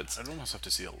episodes. I'd almost have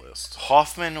to see a list.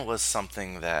 Hoffman was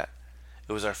something that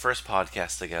it was our first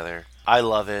podcast together. I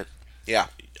love it. Yeah.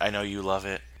 I know you love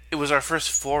it. It was our first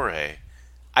foray.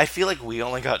 I feel like we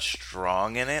only got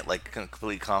strong in it, like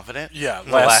completely confident. Yeah, in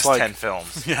the last like 10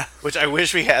 films. Yeah. Which I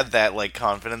wish we had that like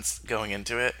confidence going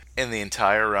into it in the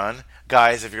entire run.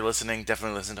 Guys, if you're listening,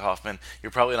 definitely listen to Hoffman.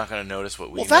 You're probably not going to notice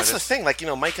what we Well, that's noticed. the thing. Like,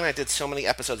 Mike and I did so many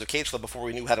episodes of Cage Club before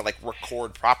we knew how to like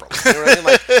record properly. You know what I mean?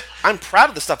 Like, I'm proud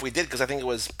of the stuff we did because I think it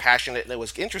was passionate and it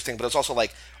was interesting. But it's also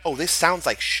like, oh, this sounds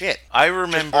like shit. I Just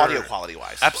remember audio quality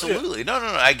wise. Absolutely. No,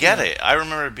 I get it. I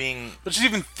remember being But just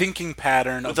even thinking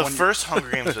pattern of the when, first Hunger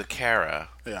Games with Kara.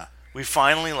 Yeah. We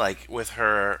finally, like, with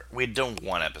her, we'd done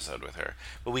one episode with her,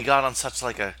 but we got on such,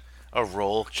 like, a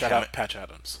roll. Shout out Patch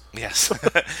Adams. Yes.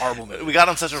 Horrible movie. We got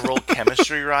on such a roll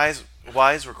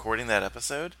chemistry-wise recording that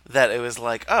episode that it was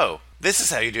like, oh, this is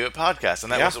how you do a podcast.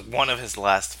 And that Yeah. was one of his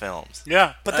last films.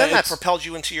 Yeah. But then that it's- propelled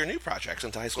you into your new projects,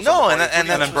 into High School No, Summer and Party. then- and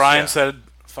then that's Brian yeah. said,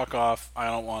 "Fuck off! I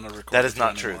don't want to record." That is with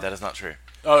not you true. anymore." That is not true.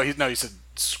 Oh, he said,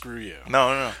 "Screw you."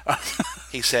 No.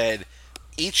 He said,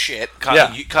 eat shit. Kyle,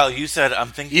 Yeah. Kyle, you said, I'm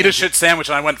thinking... Eat a shit sandwich,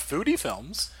 and I went foodie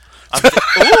films.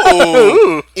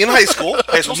 Ooh. In high school.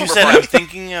 High school You summer said party. I'm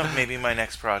thinking of maybe my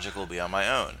next project will be on my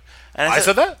own. And I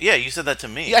said that? Yeah, you said that to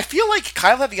me. Yeah, I feel like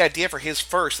Kyle had the idea for his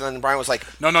first, and then Brian was like,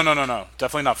 No.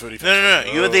 Definitely not Foodie Fest.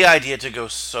 No. You had the idea to go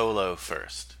solo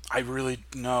first. I really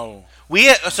no. We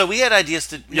had ideas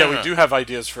to. We do have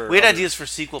ideas for. We had other- ideas for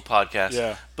sequel podcasts.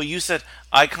 Yeah. But you said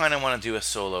I kind of want to do a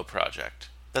solo project.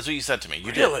 That's what you said to me.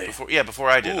 You Really? did before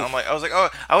I did. I was like, oh,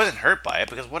 I wasn't hurt by it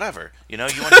because whatever. You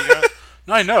want to do your own.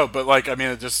 No, I know, but like, I mean,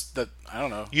 it just that I don't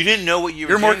know. You didn't know what you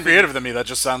were You're more doing. creative than me. That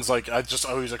just sounds like I just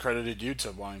always accredited you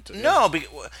to wanting to.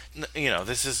 No,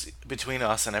 this is between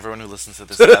us and everyone who listens to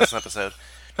this last episode.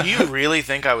 Do you really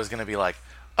think I was going to be like,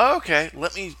 oh, okay,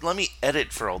 let me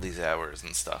edit for all these hours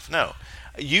and stuff? No,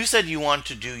 you said you want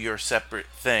to do your separate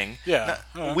thing. Yeah.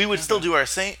 We would still do our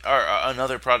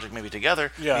another project maybe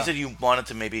together. Yeah. You said you wanted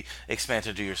to maybe expand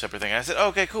to do your separate thing. And I said,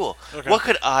 okay, cool. Okay. What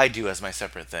could I do as my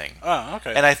separate thing? Oh,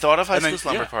 okay. And I thought of High And School then-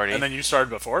 Slumber Party. and then you started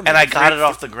before me. and I got it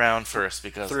off the ground first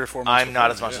because 3 or 4 months I'm not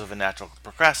before as much me, yeah. of a natural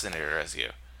procrastinator as you.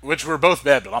 which were both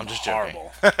bad, but I'm just just joking.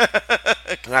 horrible.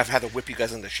 and I've had to whip you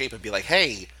guys into shape and be like,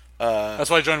 hey, That's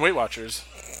why I joined Weight Watchers.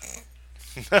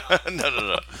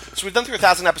 No. so we've done through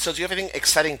 1,000 episodes. Do you have anything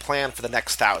exciting planned for the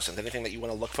next 1,000? Anything that you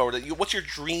want to look forward to? What's your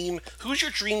dream? Who's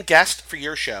your dream guest for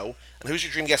your show? And who's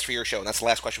your dream guest for your show? And that's the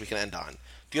last question we can end on.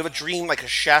 Do you have a dream, like a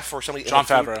chef or somebody? Jon in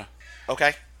the food- Favreau.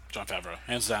 Okay. Jon Favreau,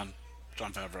 hands down.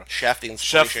 Jon Favreau. Chef, the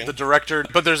Chef, inspiration. the director.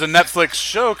 But there's a Netflix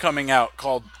show coming out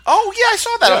called. Oh, yeah, I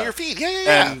saw that Yeah. on your feed.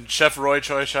 Yeah. And Chef Roy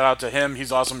Choi, shout out to him.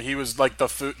 He's awesome. He was like the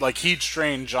food, like he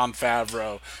trained Jon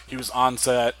Favreau. He was on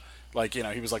set, like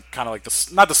he was like kind of like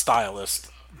not the stylist,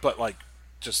 but like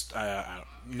just I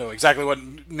don't know exactly what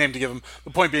name to give him. The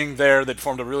point being, they'd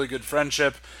formed a really good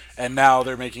friendship, and now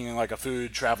they're making like a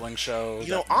food traveling show.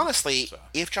 Honestly,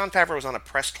 if Jon Favreau was on a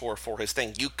press tour for his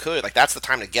thing, you could, like, that's the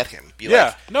time to get him. Be Yeah.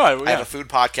 like, No, I have yeah. a food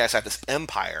podcast, I have this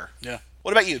empire. Yeah.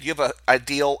 What about you? Do you have a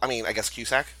deal? I mean, I guess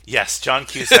Cusack? Yes, John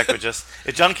Cusack would just.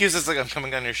 If John Cusack's like, I'm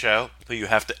coming on your show, but you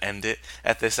have to end it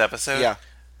at this episode. Yeah.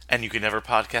 And you can never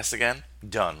podcast again.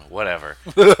 Done. Whatever.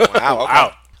 Wow. Okay.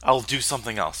 Wow. I'll do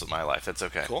something else with my life. It's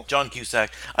okay. Cool. John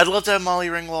Cusack. I'd love to have Molly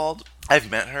Ringwald. I've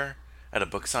met her at a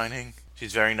book signing.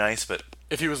 She's very nice, but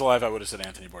If he was alive, I would have said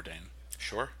Anthony Bourdain.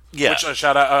 Sure. yeah. Which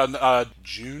shout out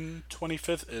June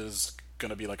 25th is going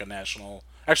to be like a national,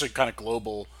 actually kind of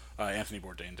global Anthony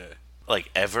Bourdain Day. Like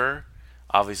ever.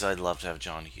 Obviously, I'd love to have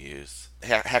John Hughes.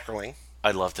 Heckerling.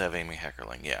 I'd love to have Amy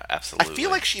Heckerling. Yeah, absolutely. I feel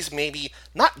like she's maybe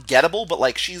not gettable, but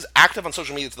like she's active on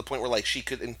social media to the point where like she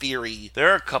could, in theory.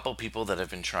 There are a couple people that I've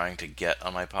been trying to get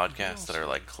on my podcast that are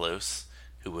like close,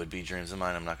 who would be dreams of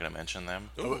mine. I'm not going to mention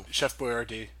them. Oh, Chef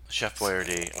Boyardee. Chef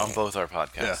Boyardee on both our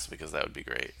podcasts because that would be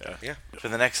great. Yeah. For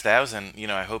the next 1,000,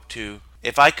 I hope to.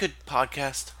 If I could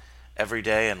podcast every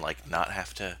day and like not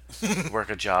have to work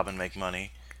a job and make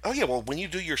money. Oh yeah. Well, when you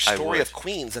do your I story would. of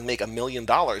Queens and make $1 million,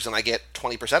 and I get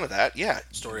 20% of that, yeah.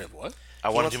 Story of what? I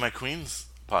want wants- to do my Queens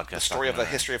podcast. The story of the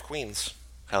documentary. history of Queens.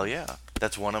 Hell yeah,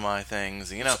 that's one of my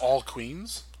things. It's all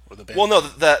Queens? Or the band? Well, no,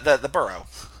 the borough.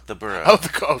 the borough.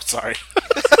 Oh, sorry.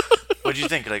 What'd you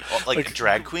think? Like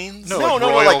drag queens? No. No, like no,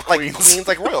 royal like queens. Queens,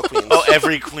 like royal queens. Oh,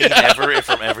 every queen ever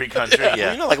from every country.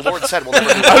 Yeah. Well, like Lord said, we'll never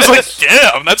do I was that.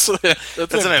 like, damn, that's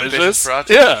That's an ambitious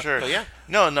project, Yeah. for sure. Oh, yeah.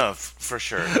 No, for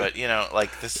sure. But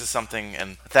like this is something,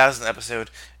 and 1,000th episode.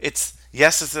 It's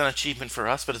an achievement for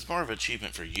us, but it's more of an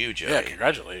achievement for you, Joey. Yeah,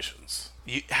 congratulations.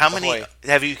 How many? boy.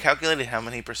 Have you calculated how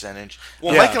many percentage?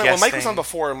 Well, Yeah. when Mike was guesting- on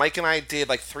before, Mike and I did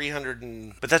like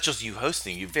 350 But that's just you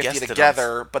hosting. You've guessed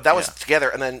together, but that was Yeah. together,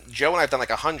 and then Joe and I have done like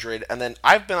 100, and then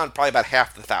I've been on probably about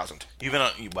half the 1,000. You've been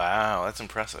on. Wow, that's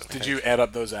impressive. Did you add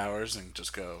up those hours and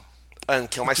just go And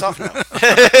kill myself now.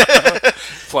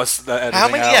 plus the editing How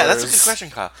many? hours? Yeah, that's a good question,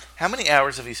 Kyle. How many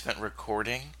hours have you spent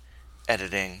recording,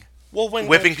 editing, Well, when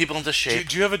whipping people into shape?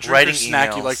 Do you have a drink or writing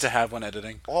snack you emails? like to have when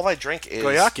editing? all I drink is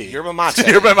Goyaki. yerba mate.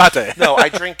 Yerba mate. No,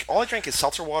 all I drink is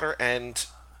seltzer water and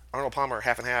Arnold Palmer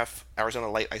half and half Arizona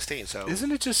light iced tea. So Isn't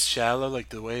it just shallow, like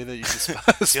the way that you just You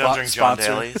don't drink John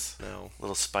sponsor? Daly's? no. A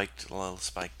little spiked.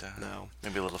 No.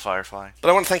 Maybe a little Firefly. But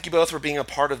I want to thank you both for being a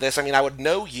part of this. I mean, I would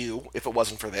know you if it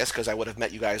wasn't for this, because I would have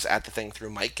met you guys at the thing through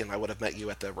Mike, and I would have met you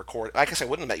at the record. I guess I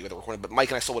wouldn't have met you at the recording, but Mike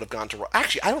and I still would have gone to.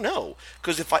 Actually, I don't know,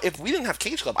 because if we didn't have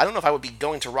Cage Club, I don't know if I would be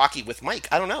going to Rocky with Mike.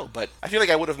 I don't know, but I feel like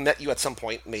I would have met you at some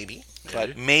point, maybe.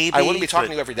 But Maybe, I wouldn't be talking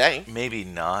but to you every day. Maybe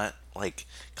not. Like,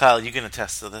 Kyle, you can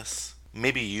attest to this.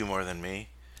 Maybe you more than me.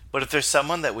 But if there's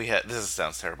someone that we had, this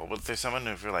sounds terrible, but if there's someone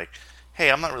who you're like, hey,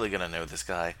 I'm not really going to know this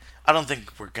guy, I don't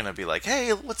think we're going to be like,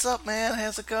 hey, what's up, man?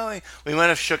 How's it going? We might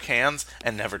have shook hands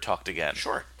and never talked again.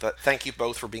 Sure. But thank you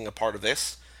both for being a part of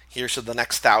this. Here's to the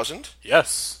next 1,000.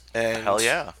 Yes. And Hell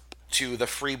yeah. to the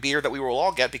free beer that we will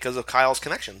all get because of Kyle's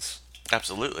connections.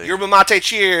 Absolutely. Yerba mate,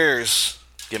 cheers!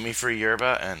 Give me free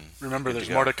yerba and Remember, good there's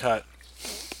to more go. to cut.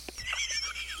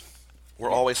 We're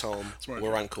always home. Smart.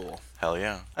 We're uncool. Hell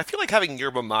yeah. I feel like having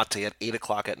yerba mate at 8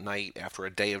 o'clock at night after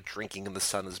a day of drinking in the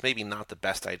sun is maybe not the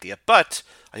best idea, but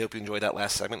I hope you enjoyed that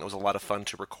last segment. It was a lot of fun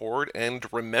to record and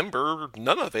remember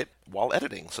none of it while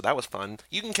editing, so that was fun.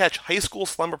 You can catch High School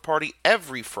Slumber Party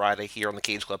every Friday here on the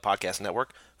Cage Club Podcast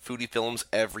Network, Foodie Films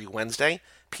every Wednesday.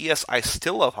 P.S. I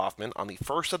Still Love Hoffman on the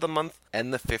 1st of the month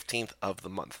and the 15th of the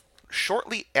month.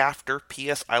 Shortly after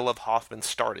P.S. I Love Hoffman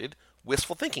started,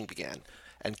 Wistful Thinking began.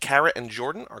 And Kara and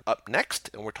Jordan are up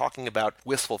next, and we're talking about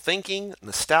wistful thinking,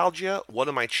 nostalgia, what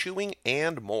am I chewing,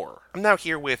 and more. I'm now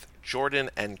here with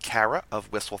Jordan and Kara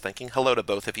of Wistful Thinking. Hello to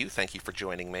both of you. Thank you for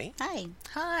joining me. Hi.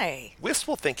 Hi.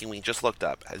 Wistful Thinking, we just looked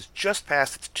up, has just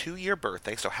passed its 2-year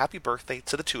birthday, so happy birthday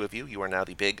to the two of you. You are now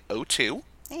the big O2.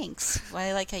 Thanks. Well,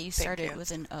 I like how you started you. with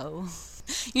an O.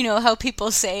 You know how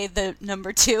people say the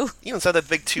number 2? You know, instead of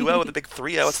the big 2-0, the big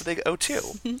 3-0, it's the big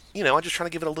O2. You know, I'm just trying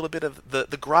to give it a little bit of the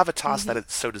gravitas that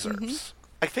it so deserves.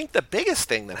 I think the biggest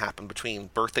thing that happened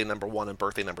between birthday number 1 and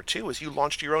birthday number 2 is you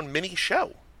launched your own mini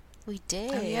show. We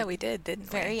did. Oh, yeah, we did, didn't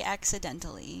Very we?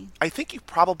 accidentally. I think you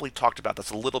probably talked about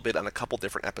this a little bit on a couple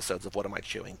different episodes of What Am I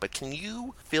Chewing, but can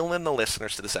you fill in the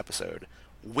listeners to this episode?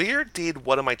 Where did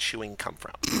What Am I Chewing come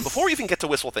from? Before we even get to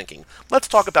wistful thinking, let's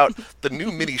talk about the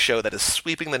new mini show that is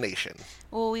sweeping the nation.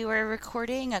 Well, we were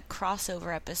recording a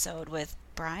crossover episode with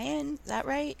Brian. Is that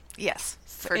right? Yes,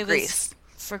 for It was Greece.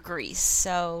 For Greece.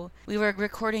 So we were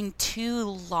recording 2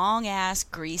 long-ass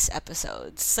Greece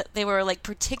episodes. So they were like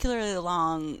particularly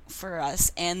long for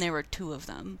us, and there were 2 of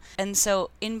them. And so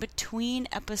in between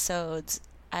episodes,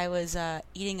 I was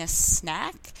eating a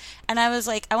snack, and I was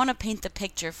like, I want to paint the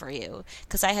picture for you,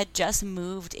 because I had just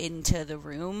moved into the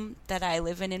room that I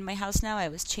live in my house now. I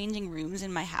was changing rooms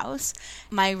in my house.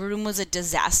 My room was a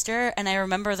disaster, and I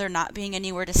remember there not being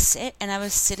anywhere to sit, and I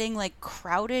was sitting like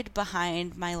crowded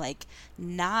behind my like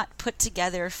not put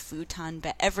together futon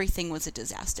bed. Everything was a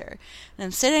disaster. And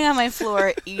I'm sitting on my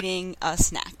floor eating a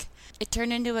snack. It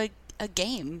turned into a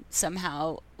game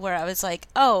somehow where I was like,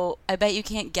 oh, I bet you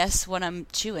can't guess what I'm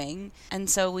chewing. And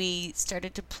so we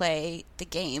started to play the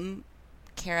game,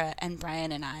 Kara and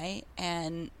Brian and I,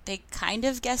 and they kind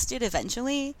of guessed it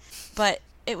eventually, but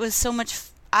it was so much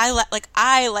I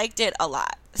liked it a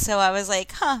lot. So I was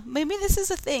like, maybe this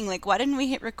is a thing. Like, why didn't we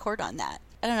hit record on that?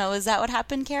 I don't know. Is that what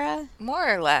happened, Kara? More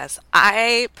or less.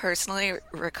 I personally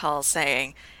recall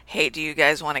saying, hey, do you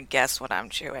guys want to guess what I'm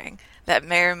chewing? That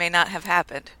may or may not have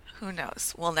happened. Who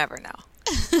knows? We'll never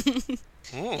know.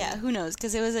 Yeah, who knows?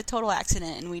 Because it was a total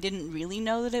accident, and we didn't really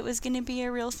know that it was going to be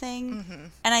a real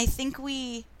thing. And I think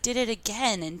we did it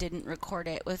again and didn't record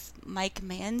it with Mike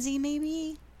Manzi,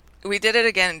 maybe? We did it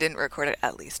again and didn't record it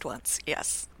at least once,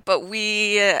 yes. But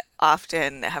we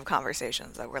often have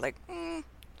conversations that we're like,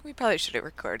 we probably should have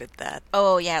recorded that.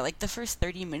 Oh, yeah, like the first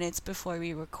 30 minutes before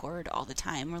we record all the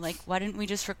time. We're like, why didn't we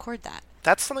just record that?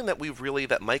 That's something that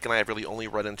that Mike and I have really only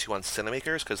run into on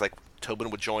Cinemakers, because like Tobin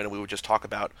would join and we would just talk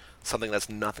about something that's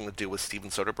nothing to do with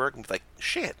Steven Soderbergh, and be like,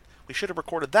 shit, we should have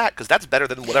recorded that, because that's better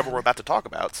than whatever we're about to talk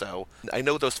about. So I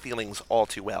know those feelings all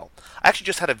too well. I actually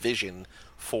just had a vision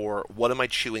for What Am I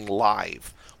Chewing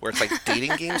Live, where it's like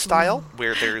dating game style,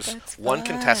 where there's one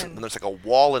contestant and there's like a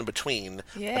wall in between,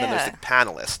 and then there's the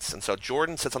panelists. And so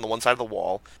Jordan sits on the one side of the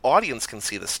wall, audience can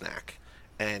see the snack,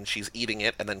 and she's eating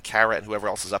it, and then Kara and whoever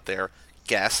else is up there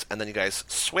guess, and then you guys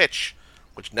switch,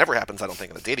 which never happens, I don't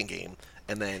think, in a dating game,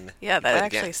 and then Yeah, you play that it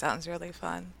again. actually sounds really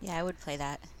fun. Yeah, I would play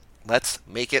that. Let's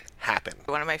make it happen.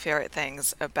 One of my favorite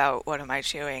things about What Am I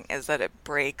Chewing is that it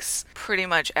breaks pretty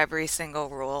much every single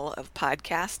rule of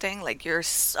podcasting. Like, you're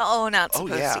so not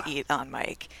supposed to eat on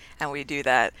mic, and we do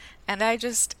that. And I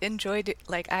just enjoyed it.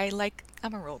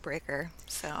 I'm a rule breaker,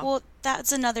 so. Well,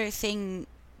 that's another thing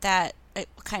that it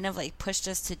kind of like pushed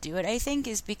us to do it, I think,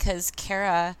 is because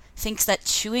Kara thinks that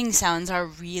chewing sounds are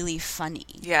really funny.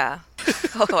 Yeah.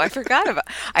 Oh,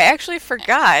 I actually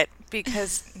forgot,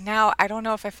 because now I don't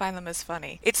know if I find them as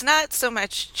funny. It's not so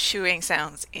much chewing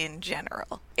sounds in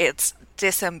general. It's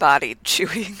disembodied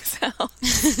chewing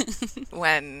sounds.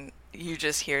 When you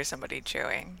just hear somebody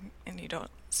chewing and you don't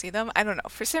see them. I don't know.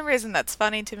 For some reason, that's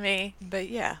funny to me. But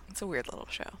yeah, it's a weird little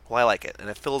show. Well, I like it, and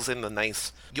it fills in the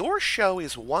nice... Your show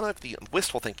is one of the...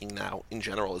 Wistful Thinking now, in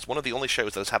general, is one of the only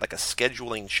shows that has had like a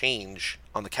scheduling change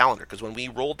on the calendar, because when we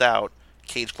rolled out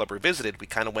Cage Club Revisited, we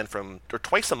kind of went from... or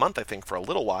twice a month, I think, for a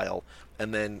little while,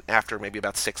 and then after maybe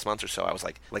about 6 months or so, I was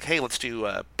like, hey, let's do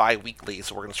bi-weekly,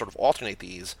 so we're going to sort of alternate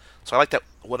these. So I like that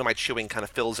What Am I Chewing kind of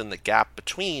fills in the gap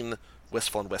between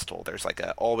Wistful and Wistful. There's like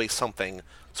always something.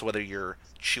 So whether you're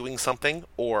chewing something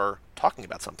or talking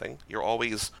about something, you're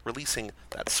always releasing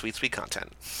that sweet, sweet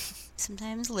content.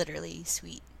 Sometimes literally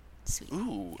sweet.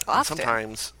 Ooh, and Often.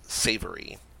 sometimes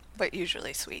savory. But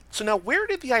usually sweet. So now, where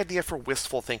did the idea for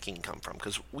Wistful Thinking come from?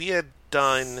 Because we had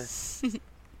been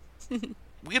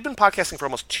podcasting for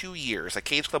almost 2 years. Like,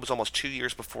 CageClub was almost 2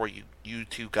 years before you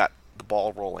two got the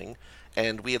ball rolling.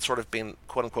 And we had sort of been,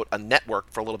 quote-unquote, a network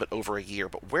for a little bit over a year.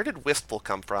 But where did Wistful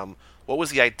come from? What was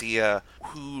the idea?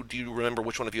 Do you remember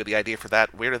which one of you had the idea for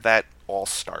that? Where did that all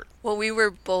start? Well, we were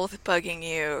both bugging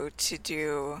you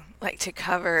to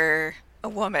cover a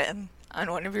woman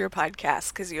on one of your podcasts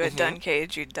because you had done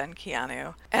Cage, you'd done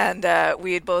Keanu. And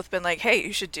we had both been like, hey,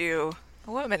 you should do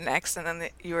a woman next. And then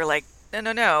you were like,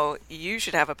 no, you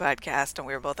should have a podcast. And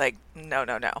we were both like, no.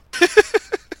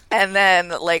 And then,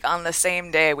 like, on the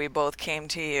same day, we both came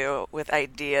to you with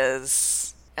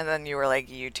ideas, and then you were like,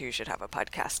 you two should have a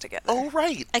podcast together. Oh,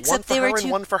 right. Except one for they her were and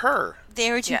two- one for her.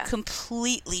 They were two Yeah.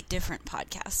 completely different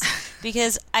podcasts.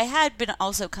 Because I had been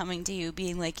also coming to you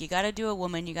being like, you gotta do a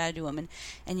woman.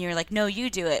 And you're like, no, you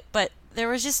do it. But there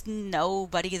was just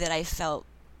nobody that I felt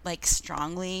like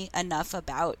strongly enough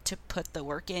about to put the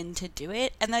work in to do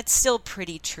it. And that's still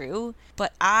pretty true.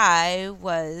 But I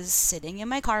was sitting in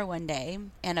my car one day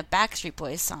and a Backstreet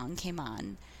Boys song came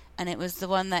on. And it was the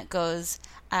one that goes,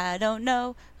 I don't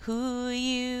know who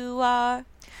you are,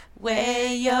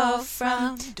 where you're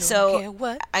from. care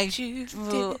what I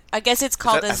guess it's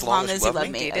called that As Long As You Love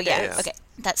Me. Indeed Oh, it yeah. is. Okay.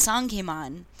 That song came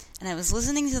on and I was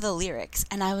listening to the lyrics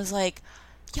and I was like,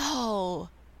 yo,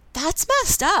 that's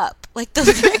messed up. Like, the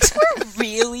lyrics were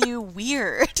really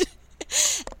weird.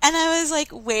 And I was like,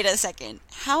 wait a second.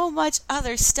 How much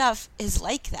other stuff is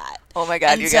like that? Oh my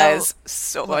God, And you so- guys,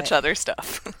 so much what? other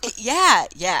stuff. Yeah.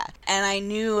 And I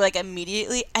knew, like,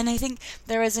 immediately. And I think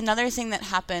there was another thing that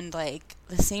happened, like,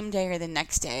 the same day or the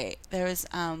next day. There was,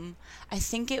 I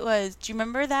think it was, do you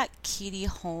remember that Katie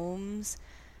Holmes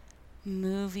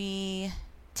movie,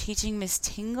 Teaching Miss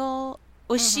Tingle?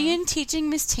 Was she in Teaching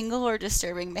Miss Tingle or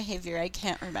Disturbing Behavior? I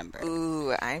can't remember.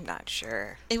 Ooh, I'm not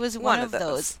sure. It was one of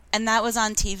those. And that was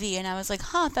on TV. And I was like,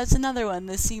 that's another one.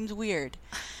 This seems weird.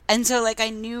 And so, like,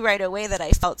 I knew right away that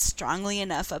I felt strongly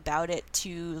enough about it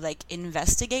to, like,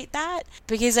 investigate that.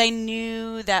 Because I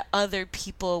knew that other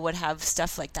people would have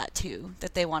stuff like that, too,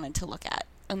 that they wanted to look at.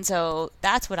 And so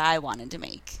that's what I wanted to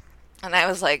make. And I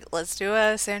was like, let's do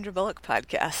a Sandra Bullock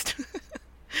podcast.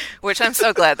 Which I'm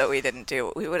so glad that we didn't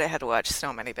do. We would have had to watch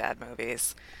so many bad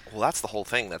movies. Well, that's the whole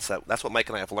thing. That's what Mike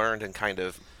and I have learned, and kind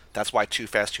of that's why Too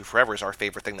Fast, Too Forever is our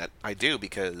favorite thing that I do,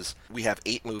 because we have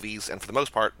 8 movies, and for the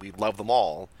most part, we love them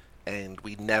all, and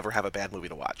we never have a bad movie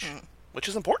to watch, which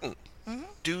is important. Mm-hmm.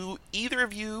 Do either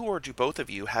of you, or do both of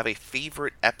you, have a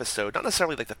favorite episode? Not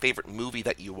necessarily like the favorite movie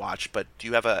that you watch, but do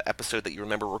you have an episode that you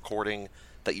remember recording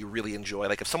that you really enjoy?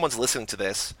 Like, if someone's listening to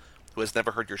this who has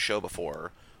never heard your show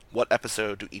before, what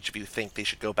episode do each of you think they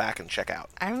should go back and check out?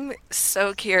 I'm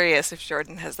so curious if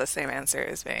Jordan has the same answer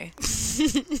as me.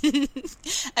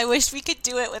 I wish we could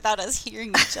do it without us hearing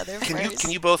each other first.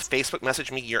 Can you both Facebook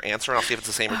message me your answer, and I'll see if it's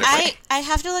the same or different? I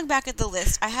have to look back at the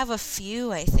list. I have a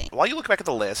few, I think. While you look back at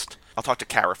the list, I'll talk to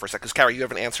Kara for a second, because Kara, you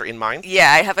have an answer in mind?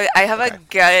 Yeah, I have Okay. a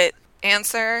gut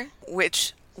answer,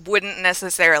 which wouldn't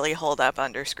necessarily hold up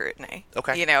under scrutiny.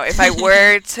 Okay. You know, if I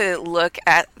were to look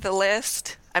at the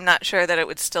list, I'm not sure that it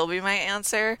would still be my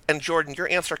answer. And Jordan, your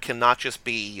answer cannot just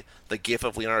be the gif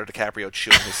of Leonardo DiCaprio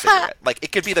chewing his cigarette. Like,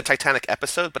 it could be the Titanic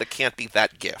episode, but it can't be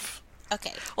that gif.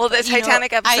 Okay. Well, the But, you know,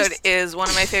 Titanic episode is one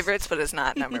of my favorites, but it's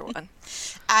not number one.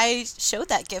 I showed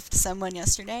that gift to someone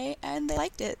yesterday, and they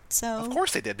liked it. So Of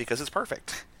course they did, because it's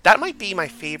perfect. That might be my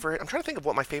favorite. I'm trying to think of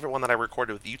what my favorite one that I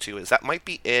recorded with you two is. That might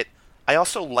be it. I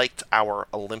also liked our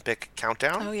Olympic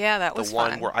countdown. Oh, yeah, that was the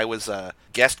one fun. where I was a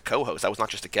guest co-host. I was not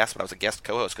just a guest, but I was a guest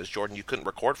co-host, because Jordan, you couldn't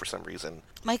record for some reason.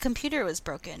 my computer was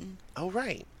broken. Oh,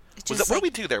 right. It Was just, that, what did we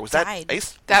like, do there? Was died. that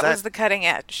Ace? That was the cutting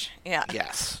edge. Yeah.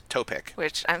 Yes, toe pick.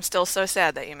 Which I'm still so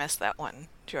sad that you missed that one,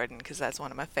 Jordan, because that's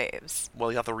one of my faves.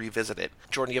 Well, you have to revisit it.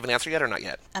 Jordan, you have an answer yet or not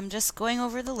yet? I'm just going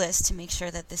over the list to make sure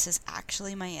that this is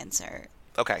actually my answer.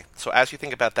 Okay, so as you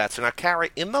think about that, so now, Kara,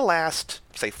 in the last,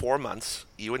 say, 4 months,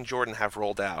 you and Jordan have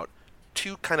rolled out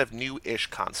 2 kind of new-ish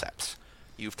concepts.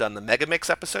 You've done the Megamix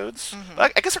episodes. I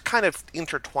guess they're kind of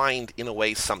intertwined in a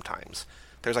way sometimes.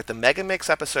 There's, like, the Megamix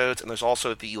episodes, and there's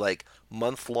also the, like,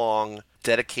 month-long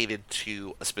dedicated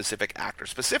to a specific actor.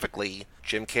 Specifically,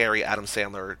 Jim Carrey, Adam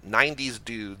Sandler, 90s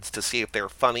dudes, to see if they're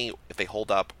funny, if they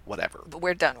hold up, whatever. But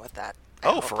we're done with that. I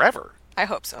Oh, hope. forever. I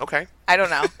hope so. Okay. I don't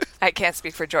know. I can't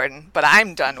speak for Jordan, but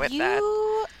I'm done with that.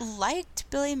 You liked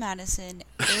Billy Madison,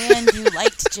 and you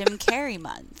liked Jim Carrey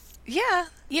month. Yeah.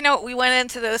 You know, we went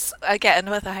into this again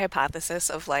with a hypothesis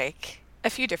of like a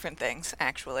few different things,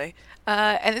 actually.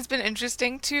 And it's been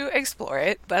interesting to explore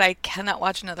it, but I cannot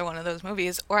watch another one of those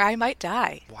movies or I might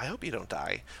die. Well, I hope you don't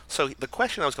die. So the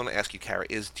question I was going to ask you, Kara,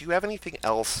 is do you have anything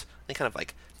else, any kind of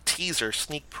like teaser,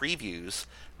 sneak previews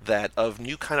that of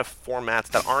new kind of formats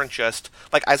that aren't just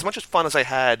like as much as fun as I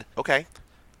had? Okay,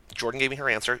 Jordan gave me her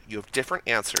answer. You have different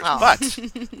answers, Oh.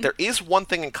 but there is one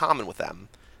thing in common with them.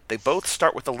 They both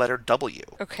start with the letter W.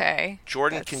 Okay.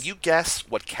 Jordan, That's can you guess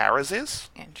what Kara's is?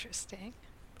 Interesting.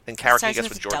 And Kara, can you Starts guess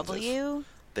with what Jordan's is? W.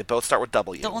 They both start with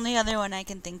W. The only other one I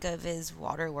can think of is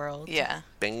Waterworld. Yeah.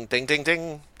 Ding, ding, ding,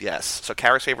 ding. Yes. So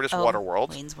Kara's favorite is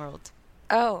Waterworld. Wayne's World.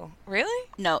 Oh, really?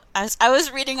 No, I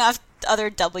was reading off other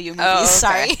W movies. Oh, okay.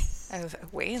 Sorry. I was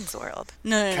at Wayne's World.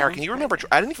 No. Kara, can you remember?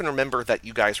 I didn't even remember that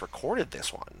you guys recorded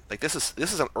this one. Like this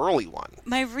is an early one.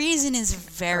 My reason is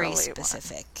very Early one.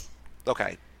 specific.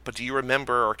 Okay, but do you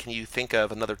remember, or can you think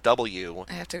of another W?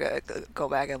 I have to go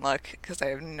back and look because I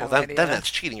have no Well, idea. then that's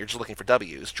cheating. You're just looking for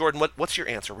W's. Jordan, what's your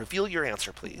answer? Reveal your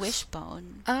answer, please.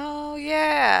 Wishbone. Oh,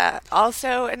 yeah.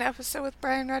 Also, an episode with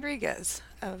Brian Rodriguez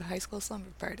of High School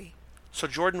Slumber Party. So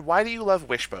Jordan, why do you love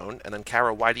Wishbone? And then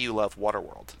Kara, why do you love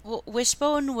Waterworld? Well,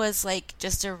 Wishbone was like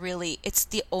just it's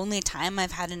the only time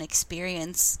I've had an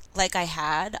experience like I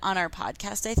had on our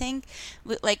podcast, I think.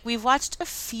 Like, we've watched a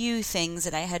few things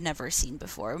that I had never seen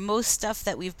before. Most stuff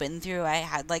that we've been through, I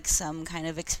had like some kind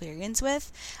of experience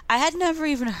with. I had never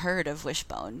even heard of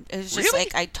Wishbone. It was just Really?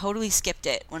 like, I totally skipped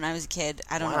it when I was a kid.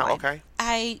 I don't know. Wow, okay.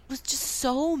 I was just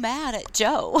so mad at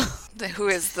Joe. Who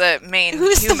is the main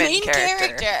Who's human the main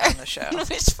character on the show.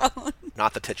 Wishbone.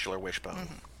 Not the titular Wishbone.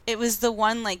 It was the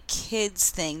one like kids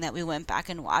thing that we went back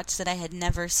and watched that I had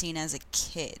never seen as a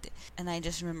kid, and I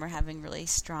just remember having really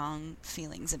strong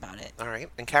feelings about it. All right.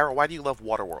 And Kara, why do you love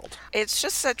Waterworld? It's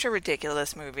just such a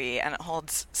ridiculous movie, and it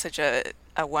holds such a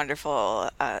wonderful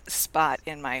spot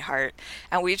in my heart.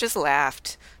 And we just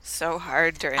laughed so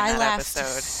hard during I that laughed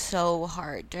episode. so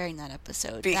hard during that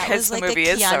episode. That Because was the like movie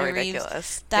a is so Keanu Reeves-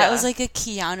 ridiculous. That Yeah. was like a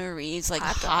Keanu Reeves like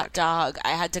Hot hot dog. I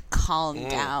had to calm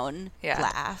down, Yeah.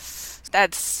 laugh.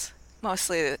 That's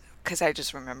mostly because I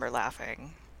just remember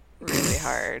laughing really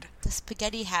hard. The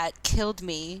spaghetti hat killed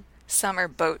me. Summer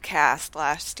boat cast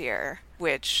last year,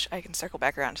 which I can circle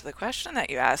back around to the question that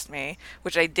you asked me,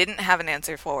 which I didn't have an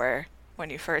answer for when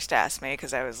you first asked me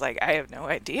because I was like, I have no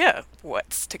idea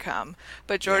what's to come.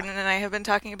 But Jordan and I have been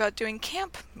talking about doing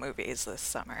camp movies this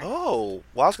summer. Oh,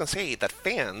 well, I was going to say that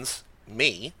fans,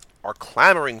 me, are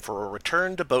clamoring for a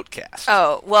return to Boatcast.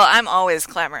 Oh, well, I'm always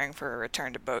clamoring for a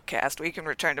return to Boatcast. We can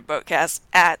return to Boatcast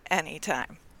at any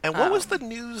time. And what was the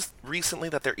news recently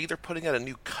that they're either putting out a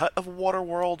new cut of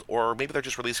Waterworld or maybe they're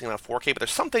just releasing it on 4K, but there's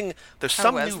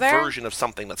some was new there? version of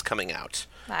something that's coming out.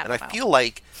 I And I don't know. feel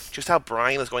like just how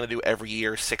Brian is going to do every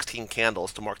year 16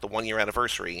 candles to mark the 1 year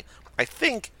anniversary, I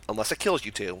think, unless it kills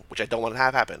you two, which I don't want to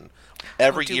have happen,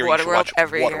 every do year you should Waterworld watch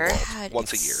every year? Waterworld God,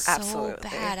 once a it's year. so Absolutely.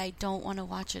 bad. I don't want to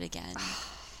watch it again.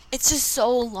 It's just so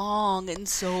long and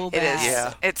so It bad. is.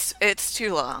 Yeah. It's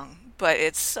too long, but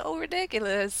it's so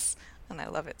ridiculous, and I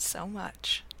love it so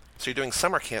much. So you're doing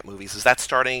summer camp movies. Is that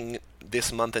starting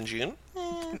this month in June?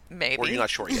 Maybe. Or are you not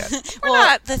sure yet? Well,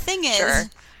 not the thing is, sure.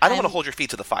 I don't want to hold your feet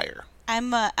to the fire.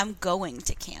 I'm going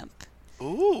to camp,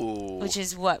 Ooh. which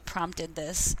is what prompted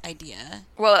this idea.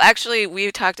 Well, actually, we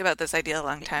talked about this idea a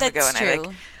long time ago, That's and I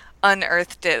true.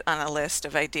 unearthed it on a list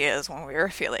of ideas when we were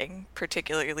feeling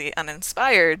particularly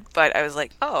uninspired. But I was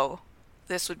like, oh,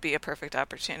 this would be a perfect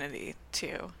opportunity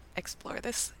to explore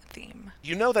this theme.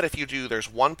 You know that if you do,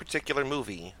 there's one particular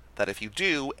movie that if you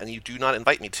do and you do not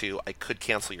invite me to, I could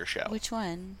cancel your show. Which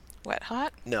one? Wet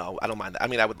Hot? No, I don't mind that. I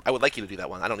mean, I would like you to do that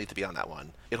one. I don't need to be on that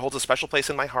one. It holds a special place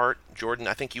in my heart. Jordan,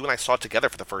 I think you and I saw it together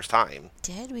for the first time.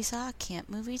 Did we saw a camp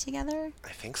movie together? I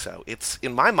think so. It's,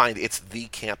 in my mind, it's the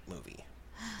camp movie.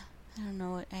 I don't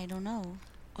know. I don't know.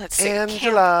 Let's see. Camp.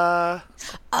 Angela.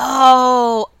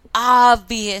 Oh,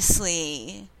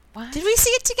 obviously. What? Did we see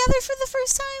it together for the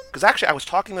first time? Because actually, I was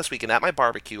talking this weekend at my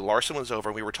barbecue. Larson was over,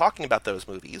 and we were talking about those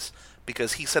movies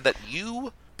because he said that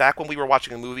you, back when we were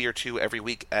watching a movie or two every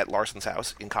week at Larson's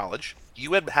house in college,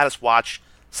 you had us watch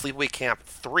Sleepaway Camp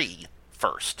 3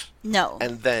 first. No.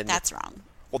 And then... That's wrong.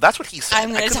 Well, that's what he said. I'm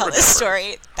I going to couldn't tell this remember.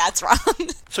 story. That's wrong.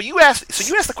 So you asked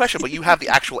the question, but you have the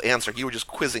actual answer. You were just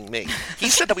quizzing me. He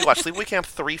said that we watched Sleepaway Camp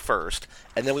 3 first,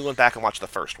 and then we went back and watched the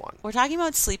first one. We're talking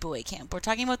about Sleepaway Camp. We're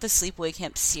talking about the Sleepaway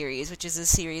Camp series, which is a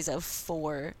series of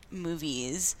 4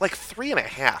 movies. Like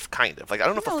 3.5, kind of. Like I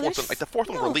don't know if No, the fourth there's- one, like the fourth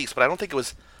one no. released, but I don't think it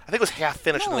was. I I think it was half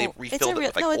finished and they refilled it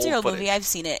with like it's a old real footage. movie. I've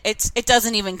seen it. It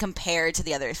doesn't even compare to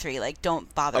the other three. Like,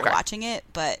 don't bother watching it.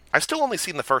 But I've still only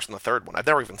seen the first and the third one. I've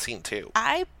never even seen 2.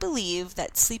 I believe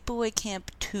that Sleepaway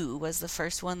Camp 2 was the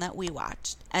first one that we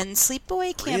watched. And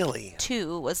Sleepaway Camp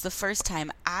 2 was the first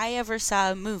time I ever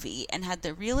saw a movie and had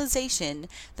the realization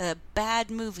that a bad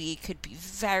movie could be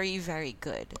very, very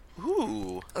good.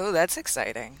 Ooh. Oh, that's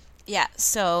exciting. Yeah,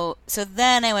 so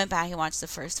then I went back and watched the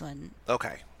first one.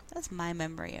 Okay. That's my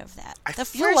memory of that. I The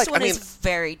feel first like- one I is mean-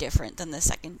 very different than the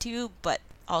second two, but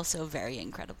also very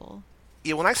incredible.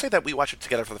 Yeah, when I say that we watched it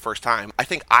together for the first time, I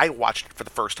think I watched it for the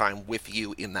first time with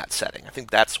you in that setting. I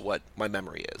think that's what my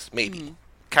memory is. Maybe.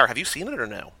 Kara, have you seen it or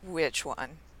no? Which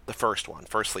one? The first one,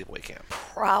 first Sleepaway Camp.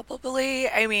 Probably.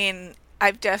 I mean,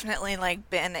 I've definitely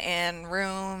been in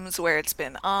rooms where it's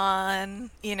been on.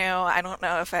 I don't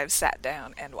know if I've sat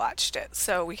down and watched it.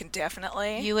 So we can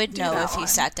definitely You would do know that if you one.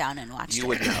 sat down and watched it. You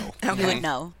would know. You would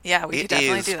know. Yeah, we It could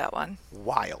definitely is do that one.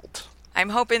 Wild. I'm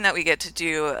hoping that we get to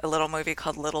do a little movie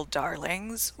called Little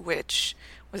Darlings, which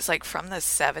was from the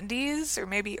 70s or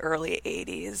maybe early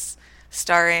 80s,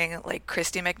 starring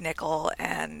Christy McNichol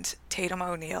and Tatum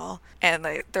O'Neal, and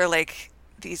they're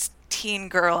these teen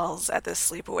girls at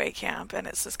this sleepaway camp, and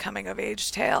it's this coming of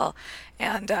age tale,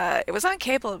 and it was on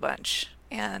cable a bunch,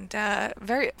 and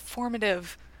very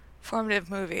formative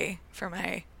movie for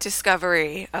my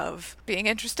discovery of being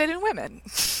interested in women.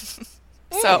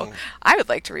 So I would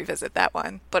like to revisit that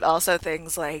one, but also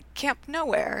things like Camp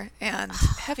Nowhere and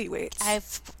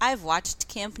Heavyweights. I've watched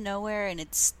Camp Nowhere, and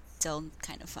it's still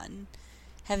kind of fun.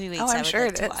 Heavyweights, I'm I would sure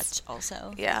like it to is. watch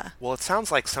also. Yeah. Well, it sounds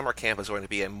like summer camp is going to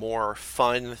be a more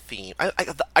fun theme.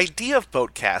 The idea of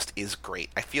Boatcast is great.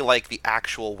 I feel like the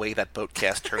actual way that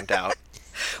Boatcast turned out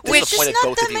Which is disappointed not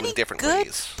both that of you many in different good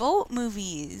ways. boat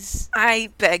movies. I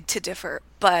beg to differ,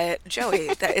 but Joey,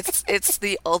 it's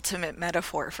the ultimate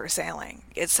metaphor for sailing.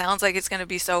 It sounds like it's going to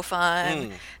be so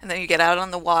fun, and then you get out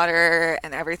on the water,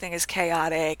 and everything is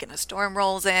chaotic, and a storm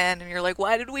rolls in, and you're like,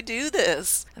 "Why did we do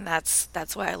this?" And that's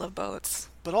why I love boats.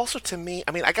 But also to me,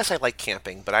 I mean, I guess I like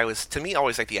camping, but to me,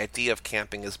 always the idea of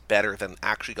camping is better than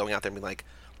actually going out there and being like,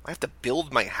 I have to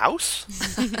build my house?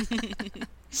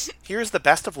 Here's the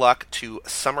best of luck to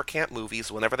summer camp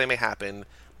movies whenever they may happen,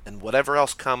 and whatever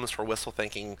else comes for Wistful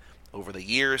Thinking over the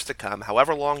years to come,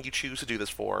 however long you choose to do this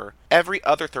for. Every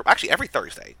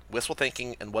Thursday, Wistful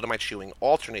Thinking and What Am I Chewing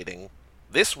alternating.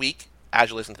 This week, as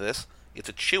you listen to this, it's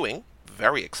a chewing.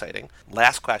 Very exciting.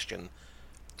 Last question.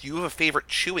 Do you have a favorite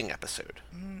chewing episode?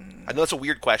 I know that's a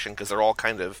weird question because they're all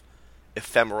kind of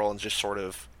ephemeral and just sort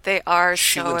of... They are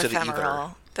Chew so into the ephemeral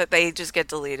ether. that they just get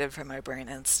deleted from my brain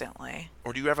instantly.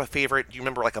 Or do you have a favorite? Do you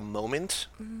remember a moment?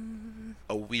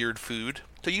 A weird food?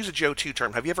 To use a Joe 2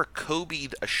 term, have you ever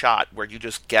Kobe'd a shot where you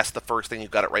just guessed the first thing, you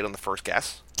got it right on the first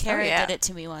guess? Carrot yeah. did it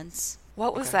to me once.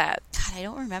 What was that? God, I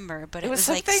don't remember, but It it was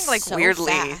was something so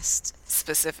weirdly fast.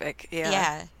 specific. Yeah.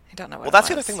 Yeah. I don't know what Well, that's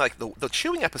it the other was. thing, the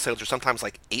chewing episodes are sometimes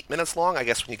 8 minutes long, I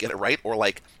guess, when you get it right, or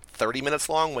 30 minutes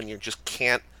long when you just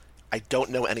can't, I don't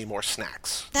know any more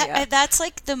snacks. That's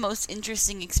the most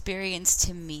interesting experience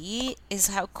to me is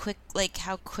how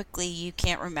quickly you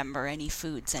can't remember any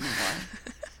foods anymore.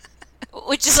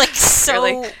 Which is so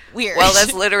Really? weird. Well,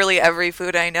 that's literally every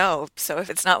food I know. So if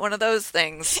it's not one of those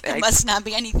things, it must not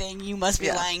be anything. You must be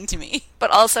Yeah. lying to me. But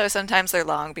also sometimes they're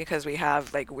long because we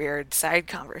have weird side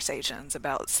conversations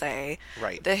about, say,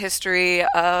 Right. the history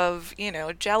of,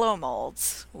 Jell-O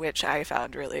molds, which I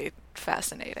found really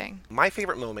fascinating. My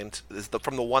favorite moment is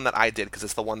from the one that I did, because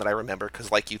it's the one that I remember,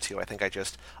 because like you two, I think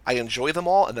I enjoy them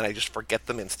all, and then I just forget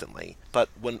them instantly. But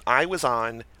when I was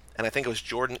on, and I think it was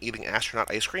Jordan eating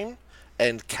astronaut ice cream,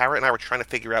 and Kara and I were trying to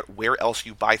figure out where else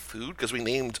you buy food, because we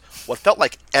named what felt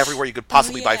like everywhere you could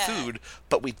possibly buy food,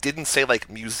 but we didn't say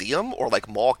museum or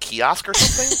mall kiosk or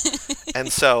something.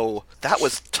 And so that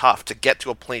was tough to get to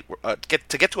a point where,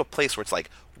 to get to a place where it's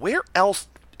where else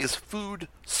is food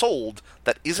sold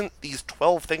that isn't these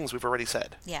 12 things we've already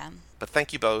said. Yeah. But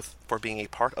thank you both for being a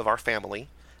part of our family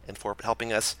and for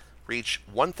helping us reach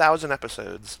 1,000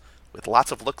 episodes with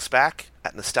lots of looks back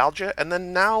at nostalgia, and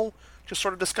then now just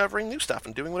sort of discovering new stuff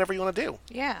and doing whatever you want to do.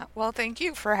 Yeah, well, thank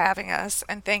you for having us,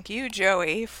 and thank you,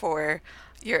 Joey, for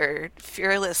your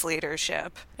fearless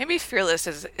leadership. Maybe fearless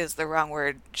is the wrong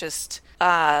word, just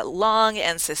long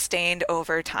and sustained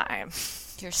over time.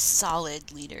 Your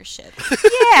solid leadership.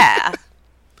 Yeah.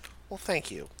 Well,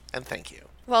 thank you, and thank you.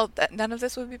 Well, none of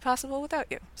this would be possible without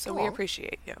you, so we Aw.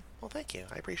 appreciate you. Well, thank you.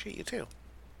 I appreciate you too.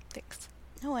 Thanks.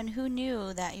 No, and who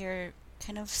knew that your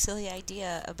kind of silly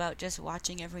idea about just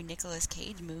watching every Nicolas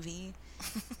Cage movie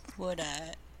would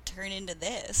turn into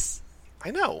this?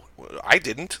 I know. I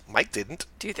didn't. Mike didn't.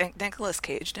 Do you think Nicolas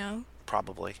Cage know?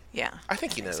 Probably. Yeah. I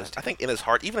think he so knows. too. I think in his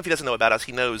heart, even if he doesn't know about us,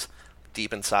 he knows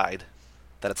deep inside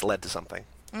that it's led to something.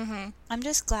 I'm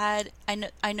just glad.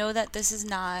 I know that this is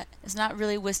not, it's not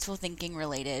really wistful thinking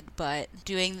related, but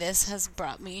doing this has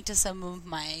brought me to some of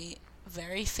my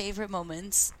very favorite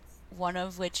moments, one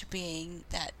of which being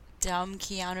that dumb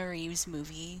Keanu Reeves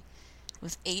movie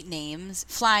with 8 names.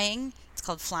 Flying. It's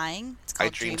called Flying. It's called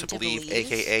I Dream to Believe,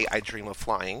 a.k.a. I Dream of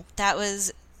Flying. That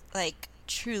was, like,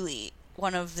 truly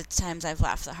one of the times I've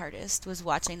laughed the hardest, was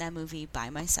watching that movie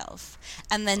by myself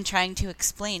and then trying to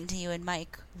explain to you and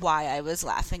Mike why I was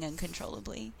laughing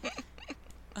uncontrollably.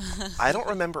 I don't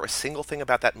remember a single thing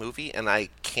about that movie, and I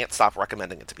can't stop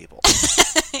recommending it to people.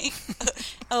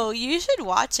 Oh, you should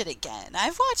watch it again.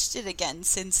 I've watched it again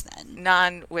since then.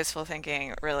 Non-wistful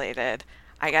thinking related,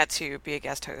 I got to be a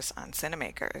guest host on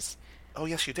Cinemakers Oh,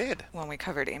 yes, you did. when we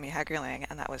covered Amy Heckerling,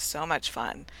 and that was so much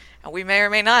fun. And we may or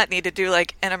may not need to do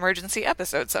like an emergency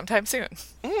episode sometime soon.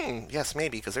 Yes,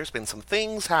 maybe, because there's been some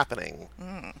things happening.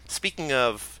 Speaking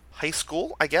of high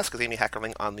school, I guess, because Amy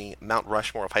Heckerling on the Mount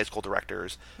Rushmore of high school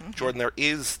directors, Jordan, there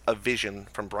is a vision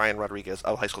from Brian Rodriguez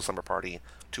of High School Summer Party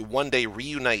to one day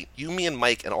reunite you, me, and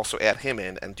Mike, and also add him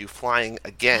in and do Flying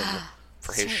again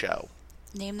for his show.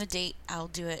 Name the date, I'll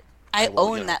do it. I will,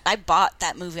 own that. I bought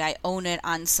that movie. I own it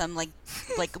on some like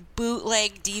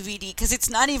bootleg DVD because it's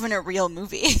not even a real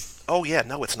movie. Oh, yeah,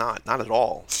 no, it's not. Not at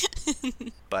all.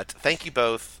 But thank you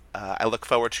both. I look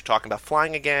forward to talking about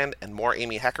Flying again and more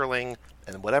Amy Heckerling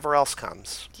and whatever else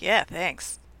comes. Yeah,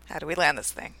 thanks. How do we land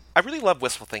this thing? I really love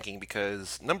Wistful Thinking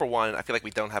because, number one, I feel like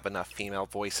we don't have enough female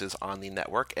voices on the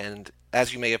network, and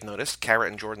as you may have noticed, Kara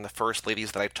and Jordan, the first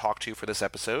ladies that I talked to for this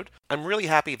episode. I'm really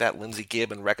happy that Lindsay Gibb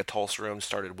and Rekha Tulsaroom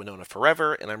started Winona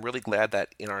Forever, and I'm really glad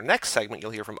that in our next segment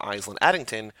you'll hear from Aislinn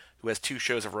Addington, who has 2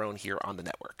 shows of her own here on the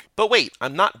network. But wait,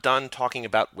 I'm not done talking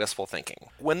about Wistful Thinking.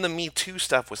 When the Me Too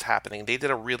stuff was happening, they did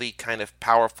a really kind of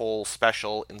powerful,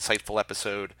 special, insightful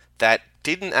episode that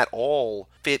didn't at all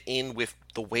fit in with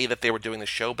the way that they were doing the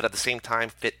show, but at the same time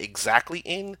fit exactly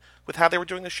in with how they were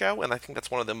doing the show, and I think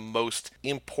that's one of the most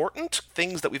important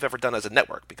things that we've ever done as a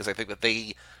network, because I think that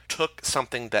they took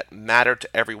something that mattered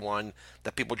to everyone,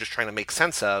 that people were just trying to make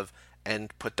sense of,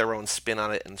 and put their own spin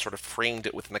on it and sort of framed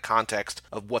it within the context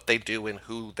of what they do and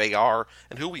who they are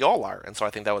and who we all are. And so I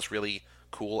think that was really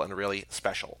cool and really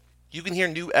special. You can hear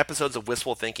new episodes of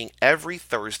Wistful Thinking every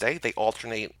Thursday. They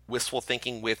alternate Wistful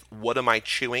Thinking with What Am I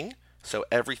Chewing? So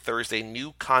every Thursday,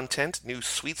 new content, new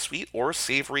sweet or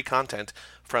savory content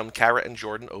from Kara and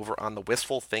Jordan over on the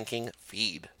Wistful Thinking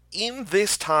feed. In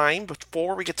this time,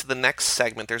 before we get to the next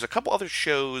segment, there's a couple other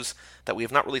shows that we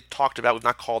have not really talked about, we've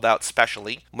not called out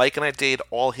specially. Mike and I did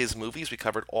all his movies. We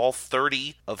covered all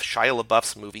 30 of Shia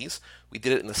LaBeouf's movies. We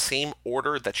did it in the same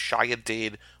order that Shia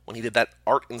did when he did that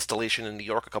art installation in New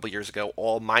York a couple years ago,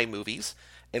 all my movies.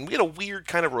 And we had a weird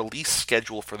kind of release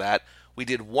schedule for that. We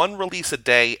did 1 release a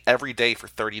day, every day for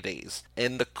 30 days.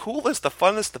 And the coolest, the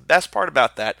funnest, the best part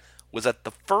about that was that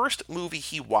the first movie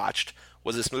he watched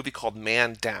was this movie called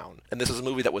Man Down. And this is a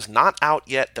movie that was not out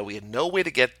yet, that we had no way to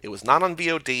get. It was not on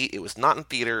VOD, it was not in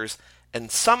theaters,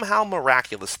 and somehow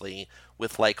miraculously,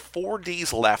 with like 4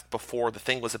 days left before the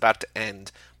thing was about to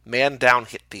end, Man Down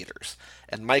hit theaters.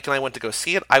 And Mike and I went to go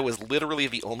see it. I was literally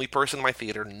the only person in my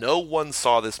theater. No one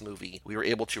saw this movie. We were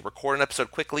able to record an episode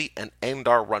quickly and end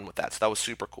our run with that. So that was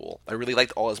super cool. I really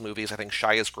liked all his movies. I think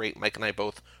Shia's great. Mike and I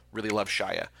both really love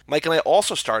Shia. Mike and I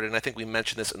also started, and I think we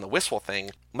mentioned this in the Wistful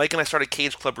thing, Mike and I started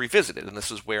CageClub Revisited. And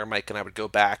this is where Mike and I would go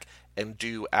back and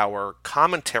do our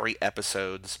commentary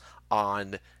episodes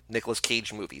on Nicolas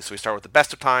Cage movies. So we start with the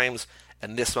best of times,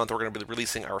 and this month we're going to be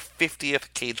releasing our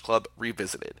 50th CageClub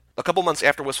Revisited. A couple months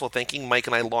after Wistful Thinking, Mike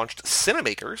and I launched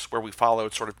Cinemakers, where we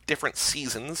followed sort of different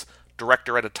seasons,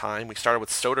 director at a time. We started with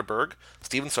Soderbergh,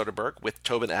 Steven Soderbergh, with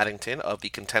Tobin Addington of the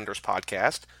Contenders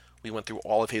podcast. We went through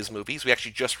all of his movies. We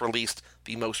actually just released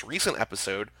the most recent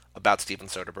episode about Steven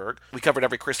Soderbergh. We covered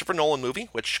every Christopher Nolan movie,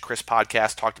 which Chris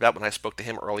Podcast talked about when I spoke to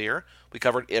him earlier. We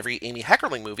covered every Amy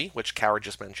Heckerling movie, which Kara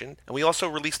just mentioned. And we also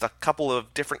released a couple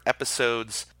of different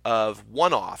episodes of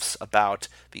one-offs about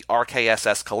the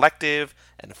RKSS Collective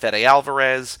and Fede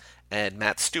Alvarez and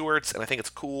Matt Stewart's. And I think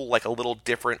it's cool, like a little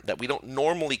different, that we don't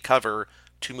normally cover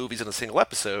 2 movies in a single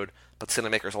episode, but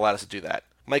Cinemakers allowed us to do that.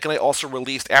 Mike and I also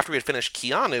released, after we had finished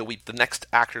Keanu, the next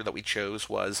actor that we chose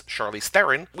was Charlize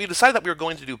Theron. We decided that we were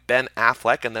going to do Ben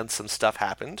Affleck, and then some stuff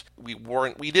happened. We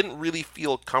didn't really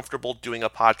feel comfortable doing a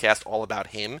podcast all about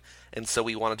him, and so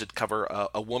we wanted to cover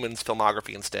a woman's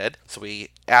filmography instead. So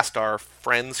we asked our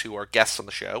friends who are guests on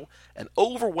the show, and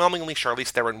overwhelmingly Charlize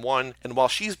Theron won. And while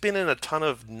she's been in a ton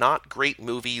of not great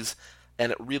movies,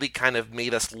 and it really kind of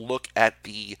made us look at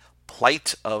the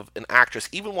plight of an actress,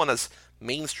 even one as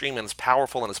mainstream and as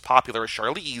powerful and as popular as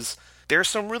Charlize. There's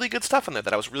some really good stuff in there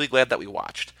that I was really glad that we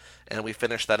watched. And we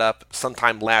finished that up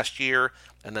sometime last year,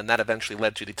 and then that eventually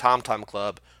led to the Tom Tom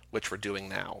Club, which we're doing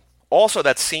now. Also,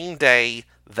 that same day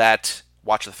that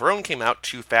Watch the Throne came out,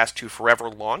 Too Fast, Too Forever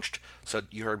launched. So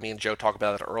you heard me and Joe talk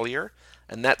about it earlier.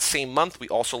 And that same month, we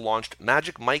also launched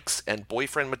Magic Mike's and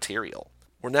Boyfriend Material.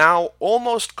 We're now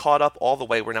almost caught up all the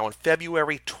way. We're now in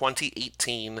February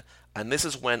 2018, and this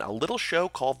is when a little show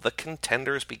called The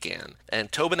Contenders began.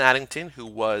 And Tobin Addington, who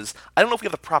was, I don't know if we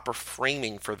have the proper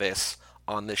framing for this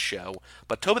on this show,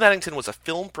 but Tobin Addington was a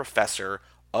film professor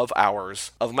of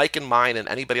ours, of Mike and mine, and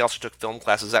anybody else who took film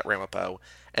classes at Ramapo.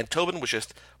 And Tobin was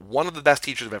just one of the best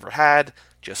teachers I've ever had,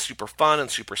 just super fun and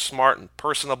super smart and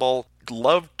personable.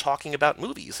 Loved talking about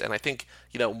movies. And I think,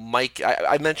 Mike,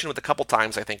 I mentioned it a couple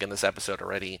times, I think, in this episode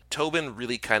already. Tobin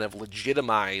really kind of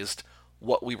legitimized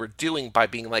what we were doing by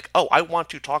being like, oh, I want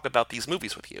to talk about these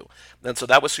movies with you. And so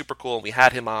that was super cool. And we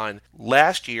had him on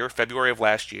last year, February of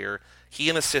last year. He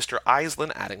and his sister,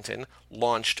 Aislinn Addington,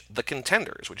 launched The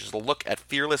Contenders, which is a look at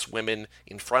fearless women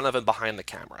in front of and behind the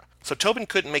camera. So Tobin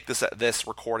couldn't make this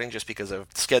recording just because of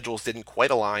schedules didn't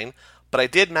quite align, but I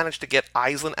did manage to get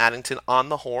Aislinn Addington on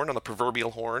the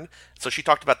proverbial horn. So she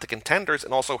talked about The Contenders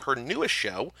and also her newest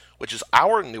show, which is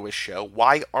our newest show,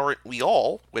 Why Aren't We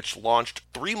All?, which launched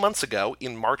 3 months ago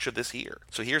in March of this year.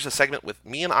 So here's a segment with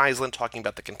me and Aislinn talking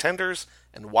about The Contenders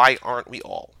and Why Aren't We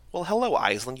All? Well, hello,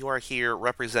 Aislinn. You are here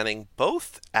representing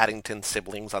both Addington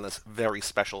siblings on this very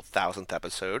special 1000th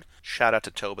episode. Shout out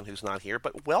to Tobin, who's not here,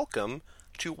 but welcome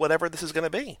to whatever this is going to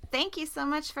be. Thank you so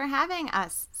much for having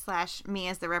us, / me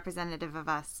as the representative of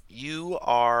us. You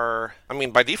are,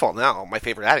 by default now, my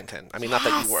favorite Addington. Not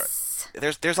that you were.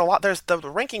 There's a lot. There's the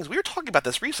rankings. We were talking about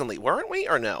this recently, weren't we,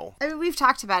 or no? We've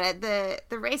talked about it.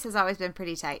 The race has always been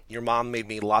pretty tight. Your mom made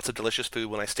me lots of delicious food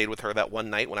when I stayed with her that one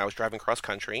night when I was driving cross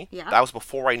country. Yeah. That was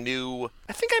before I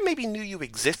think I maybe knew you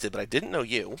existed, but I didn't know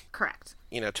you. Correct.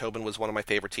 Tobin was one of my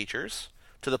favorite teachers,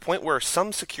 to the point where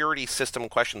some security system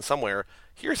question somewhere,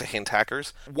 here's a hint,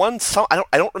 hackers. I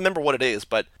don't remember what it is,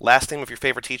 but last name of your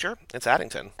favorite teacher, it's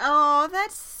Addington. Oh,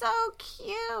 that's so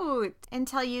cute.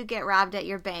 Until you get robbed at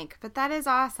your bank, but that is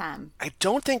awesome. I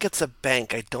don't think it's a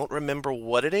bank. I don't remember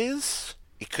what it is.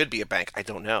 It could be a bank. I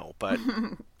don't know, but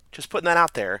just putting that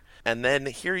out there. And then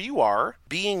here you are,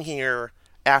 being here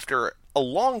after a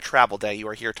long travel day. You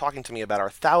are here talking to me about our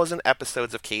 1,000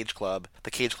 episodes of Cage Club,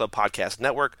 the Cage Club podcast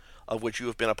network, of which you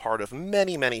have been a part of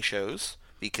many, many shows,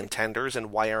 The Contenders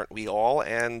and Why Aren't We All,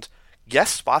 and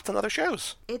guest spots on other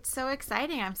shows. It's so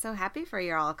exciting. I'm so happy for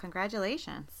you all.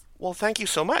 Congratulations. Well, thank you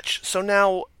so much. So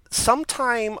now,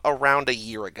 sometime around a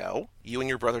year ago, you and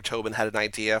your brother Tobin had an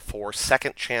idea for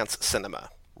Second Chance Cinema,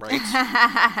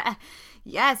 right?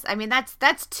 Yes,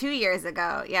 that's 2 years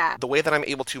ago, yeah. The way that I'm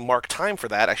able to mark time for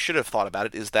that, I should have thought about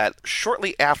it, is that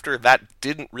shortly after that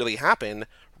didn't really happen,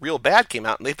 Real Bad came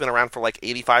out, and they've been around for like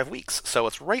 85 weeks. So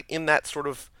it's right in that sort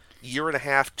of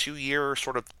 1.5 to 2 year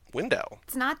sort of window.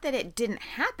 It's not that it didn't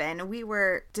happen. We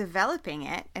were developing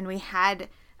it, and we had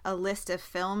a list of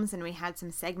films, and we had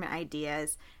some segment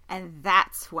ideas, and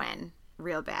that's when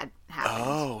Real Bad happened.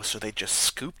 Oh, so they just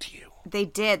scooped you. They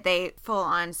did. They full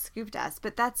on scooped us,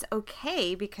 but that's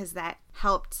okay because that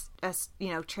helped us,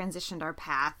 transitioned our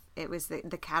path. It was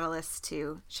the catalyst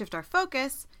to shift our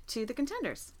focus to The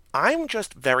Contenders. I'm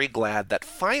just very glad that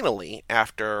finally,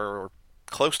 after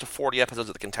close to 40 episodes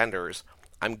of The Contenders,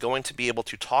 I'm going to be able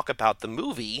to talk about the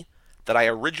movie that I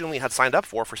originally had signed up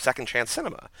for Second Chance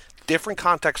Cinema. Different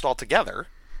context altogether.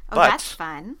 Oh, but that's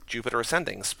fun. Jupiter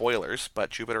Ascending. Spoilers, but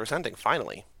Jupiter Ascending,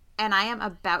 finally. And I am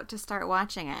about to start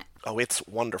watching it. Oh, it's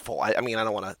wonderful. I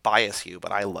don't want to bias you,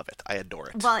 but I love it. I adore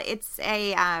it. Well, it's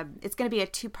going to be a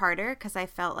two-parter because I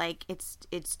felt like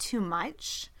it's too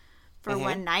much for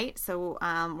one night. So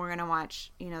we're going to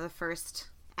watch, the first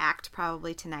act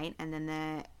probably tonight, and then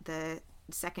the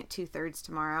second 2/3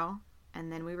 tomorrow,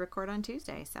 and then we record on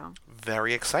Tuesday. So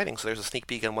very exciting. So there's a sneak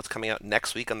peek on what's coming out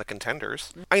next week on The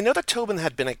Contenders. I know that Tobin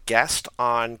had been a guest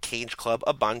on Cage Club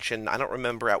a bunch, and I don't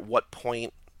remember at what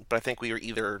point, but I think we were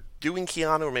either doing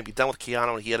Keanu or maybe done with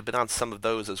Keanu, and he had been on some of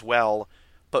those as well.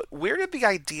 But where did the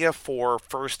idea for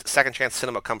Second Chance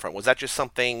Cinema come from? Was that just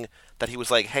something that he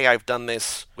was like, hey, I've done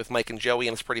this with Mike and Joey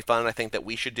and it's pretty fun and I think that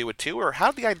we should do it too? Or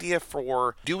how did the idea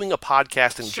for doing a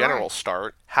podcast in general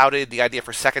start? How did the idea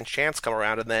for Second Chance come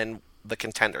around, and then The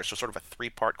Contenders? So sort of a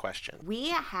 3-part question. We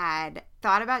had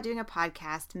thought about doing a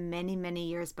podcast many, many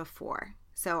years before.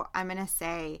 So I'm going to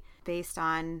say, based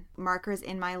on markers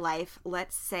in my life,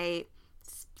 let's say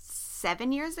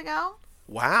 7 years ago.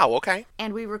 Wow, okay.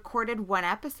 And we recorded one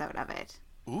episode of it.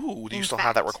 Ooh, do you In still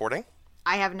have that fact, recording?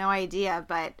 I have no idea,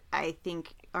 but I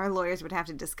think our lawyers would have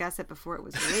to discuss it before it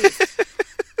was released.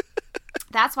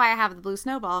 That's why I have the Blue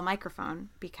Snowball microphone,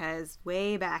 because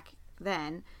way back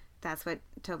then, that's what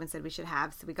Tobin said we should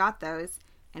have. So we got those,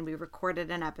 and we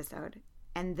recorded an episode.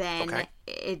 And then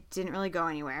it didn't really go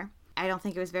anywhere. I don't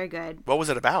think it was very good. What was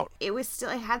it about? It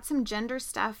had some gender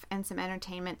stuff and some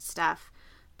entertainment stuff,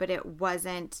 but it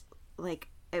wasn't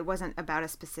about a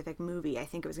specific movie. I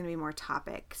think it was going to be more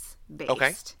topics based.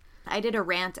 Okay. I did a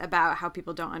rant about how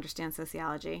people don't understand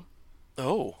sociology.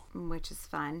 Oh. Which is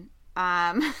fun.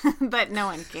 But no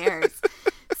one cares.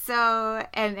 So,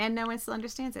 and no one still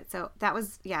understands it. So that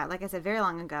was, like I said, very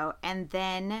long ago. And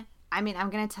then, I'm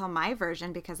going to tell my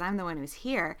version because I'm the one who's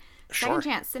here. Sure. Second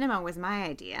Chance Cinema was my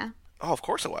idea. Oh, of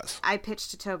course it was. I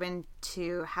pitched to Tobin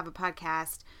to have a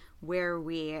podcast where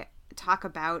we talk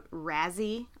about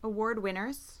Razzie Award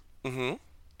winners. Mm-hmm.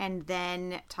 And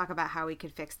then talk about how we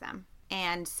could fix them.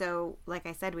 And so, like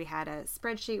I said, we had a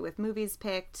spreadsheet with movies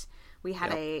picked. We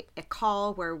had a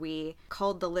call where we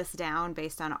culled the list down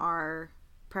based on our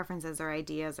preferences or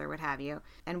ideas or what have you.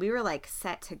 And we were like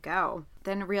set to go.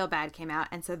 Then Real Bad came out.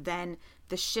 And so then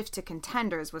the shift to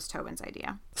Contenders was Tobin's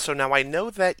idea. So now I know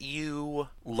that you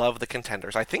love the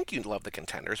Contenders. I think you love the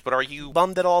Contenders. But are you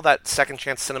bummed at all that Second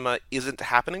Chance Cinema isn't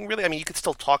happening, really? I mean, you could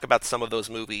still talk about some of those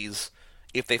movies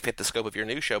if they fit the scope of your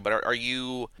new show, but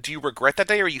do you regret that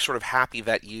day, or are you sort of happy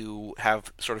that you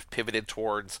have sort of pivoted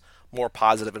towards more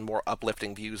positive and more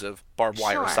uplifting views of barbed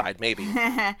wire side, maybe?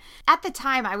 At the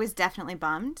time, I was definitely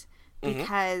bummed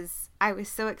because I was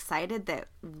so excited that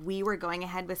we were going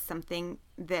ahead with something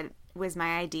that was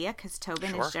my idea, because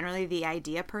Tobin is generally the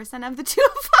idea person of the two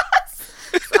of us.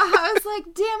 So I was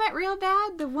like, damn it, Real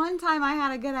Bad, the one time I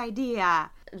had a good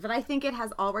idea. But I think it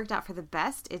has all worked out for the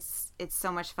best. It's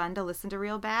so much fun to listen to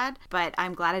Real Bad, but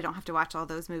I'm glad I don't have to watch all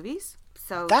those movies.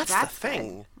 So that's the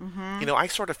thing. Mm-hmm. You know, I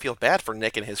sort of feel bad for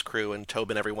Nick and his crew and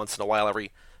Tobin every once in a while,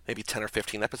 every maybe 10 or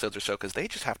 15 episodes or so, because they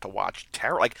just have to watch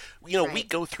terror. Like, you know, we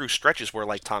go through stretches where,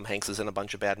 like, Tom Hanks is in a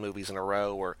bunch of bad movies in a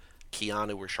row, or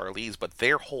Keanu or Charlize, but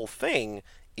their whole thing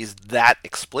is that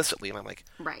explicitly, and I'm like,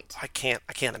 I can't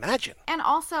imagine. And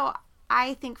also,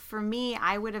 I think for me,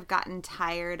 I would have gotten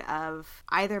tired of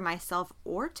either myself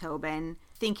or Tobin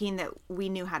thinking that we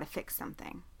knew how to fix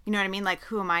something. You know what I mean? Like,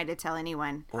 who am I to tell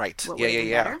anyone? Right. What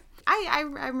better?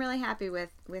 I'm really happy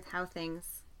with how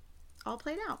things all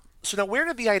played out. So now, where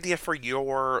did the idea for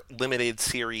your limited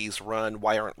series run,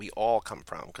 Why Aren't We All, come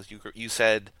from? Because you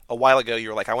said a while ago, you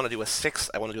were like, I want to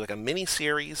do like a mini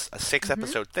series, a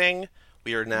 6-episode thing.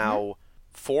 We are now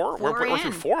four. We're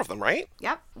through 4 of them, right?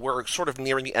 Yep. We're sort of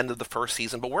nearing the end of the first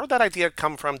season. But where did that idea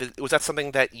come from? Was that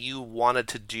something that you wanted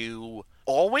to do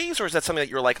always? Or is that something that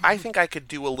you're like, I think I could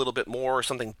do a little bit more, or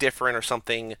something different, or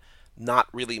something not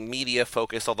really media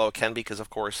focused, although it can be, because of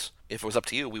course, if it was up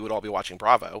to you, we would all be watching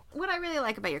Bravo. What I really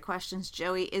like about your questions,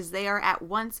 Joey, is they are at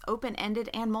once open-ended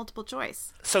and multiple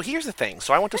choice. So here's the thing.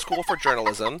 So I went to school for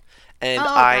journalism, and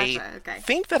I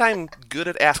think that I'm good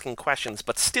at asking questions,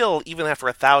 but still, even after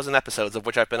 1,000 episodes, of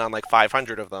which I've been on like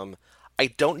 500 of them, I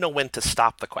don't know when to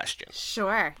stop the question.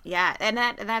 Sure, yeah, and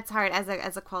that's hard.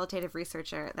 As a qualitative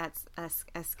researcher, that's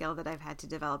a skill that I've had to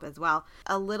develop as well.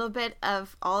 A little bit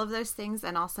of all of those things,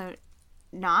 and also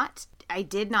not. I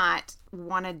did not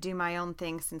want to do my own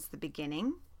thing since the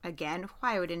beginning. Again,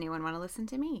 why would anyone want to listen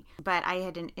to me? But I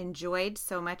had enjoyed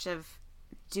so much of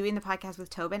doing the podcast with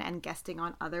Tobin and guesting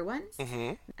on other ones.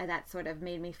 Mm-hmm. And that sort of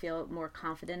made me feel more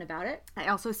confident about it. I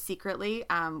also secretly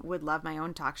would love my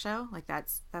own talk show. Like,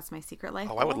 that's my secret life.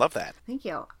 Oh, I would love that. Thank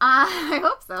you. I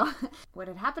hope so. What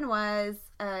had happened was,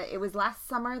 it was last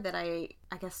summer that I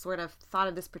guess sort of thought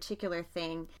of this particular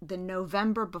thing. The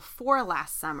November before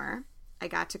last summer, I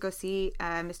got to go see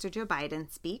Mr. Joe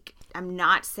Biden speak. I'm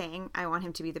not saying I want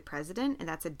him to be the president, and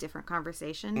that's a different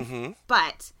conversation. Mm-hmm.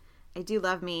 But I do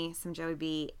love me some Joey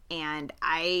B. And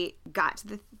I got to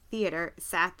the theater,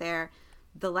 sat there,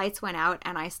 the lights went out,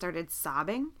 and I started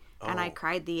sobbing. Oh. And I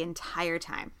cried the entire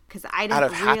time. Because I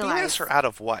didn't realize... Out of happiness or out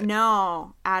of what?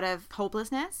 No, out of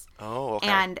hopelessness. Oh, okay.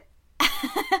 And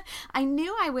I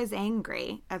knew I was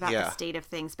angry about the state of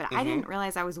things, but I didn't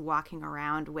realize I was walking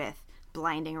around with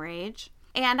blinding rage.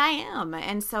 And I am.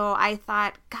 And so I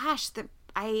thought, gosh,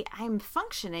 I'm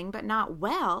functioning, but not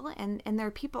well. And there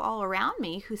are people all around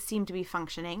me who seem to be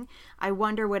functioning. I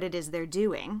wonder what it is they're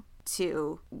doing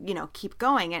to, keep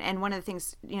going. And one of the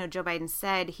things, Joe Biden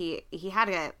said, he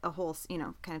had a whole,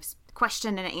 kind of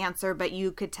question and answer, but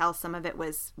you could tell some of it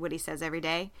was what he says every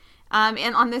day.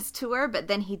 And on this tour, but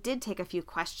then he did take a few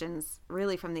questions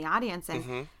really from the audience.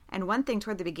 And And one thing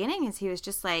toward the beginning is he was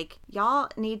just like, y'all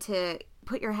need to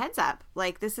put your heads up.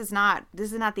 Like, this is not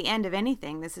the end of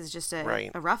anything. This is just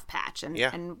a rough patch.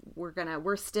 And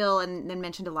we're still, and then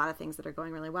mentioned a lot of things that are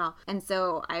going really well. And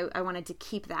so I wanted to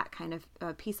keep that kind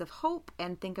of piece of hope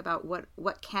and think about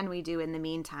what can we do in the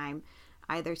meantime,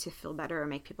 either to feel better or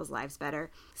make people's lives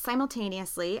better.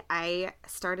 Simultaneously, I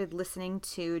started listening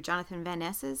to Jonathan Van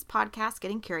Ness's podcast,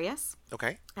 Getting Curious.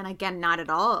 Okay. And again, not at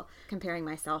all comparing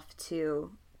myself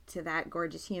to that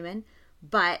gorgeous human,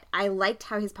 but I liked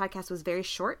how his podcast was very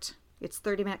short. It's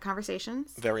 30-minute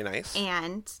conversations. Very nice.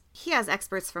 And he has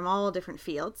experts from all different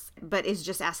fields, but is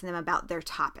just asking them about their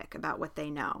topic, about what they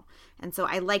know. And so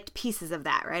I liked pieces of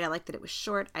that, right? I liked that it was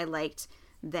short. I liked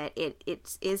that it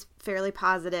is fairly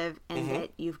positive, and that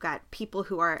you've got people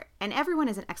who are, and everyone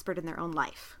is an expert in their own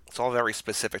life. It's all very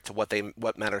specific to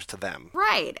what matters to them.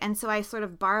 Right. And so I sort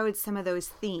of borrowed some of those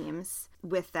themes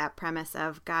with that premise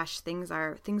of, gosh, things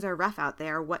are rough out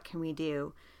there. What can we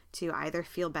do to either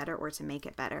feel better or to make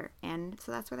it better? And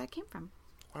so that's where that came from.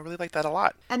 I really like that a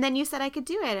lot. And then you said I could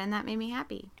do it, and that made me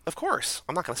happy. Of course.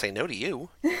 I'm not going to say no to you.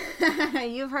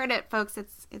 You've heard it, folks.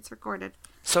 It's recorded.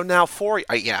 So now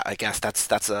I guess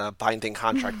that's a binding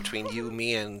contract between you,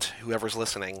 me, and whoever's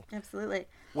listening. Absolutely.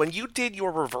 When you did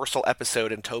your reversal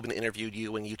episode and Tobin interviewed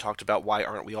you and you talked about why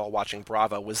aren't we all watching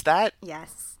Bravo, was that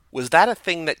a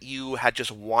thing that you had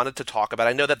just wanted to talk about?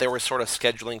 I know that there were sort of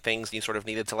scheduling things and you sort of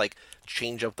needed to like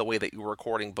change up the way that you were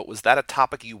recording, but was that a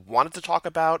topic you wanted to talk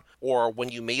about? Or when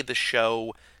you made the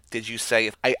show, did you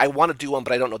say, I want to do one,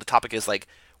 but I don't know what the topic is? Like,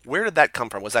 where did that come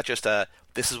from? Was that just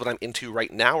this is what I'm into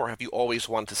right now, or have you always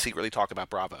wanted to secretly talk about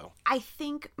Bravo? I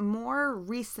think more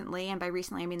recently, and by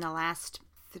recently I mean the last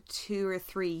 2 or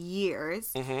 3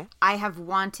 years, I have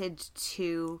wanted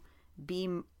to be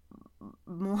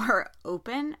more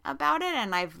open about it,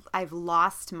 and I've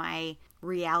lost my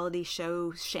reality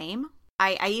show shame.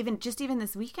 I even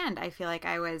this weekend, I feel like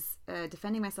I was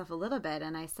defending myself a little bit,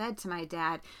 and I said to my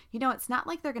dad, it's not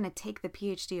like they're going to take the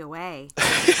PhD away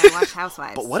if I watch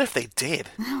Housewives. But what if they did?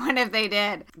 What if they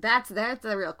did? That's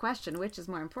the real question, which is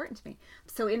more important to me.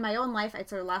 So in my own life, I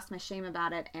sort of lost my shame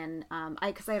about it, and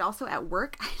because I had also at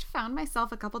work, I found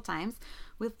myself a couple times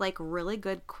with like really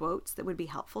good quotes that would be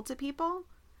helpful to people.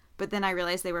 But then I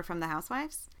realized they were from the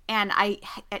Housewives. And I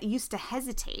used to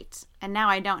hesitate. And now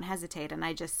I don't hesitate. And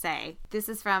I just say, this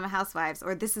is from Housewives.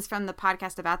 Or this is from the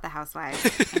podcast about the Housewives.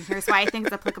 And here's why I think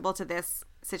it's applicable to this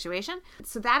situation.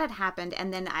 So that had happened.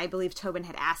 And then I believe Tobin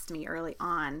had asked me early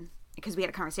on, because we had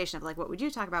a conversation of like, what would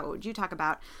you talk about? What would you talk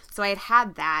about? So I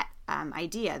had that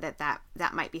idea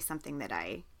that might be something that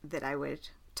I would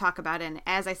talk about. And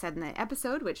as I said in the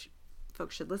episode, which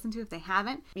folks should listen to if they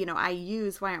haven't, I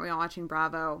use Why Aren't We All Watching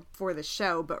Bravo for the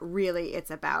show, but really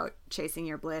it's about chasing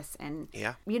your bliss and,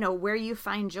 where you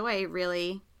find joy,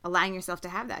 really allowing yourself to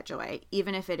have that joy,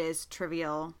 even if it is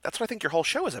trivial. That's what I think your whole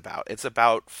show is about. It's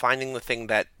about finding the thing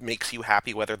that makes you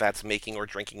happy, whether that's making or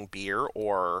drinking beer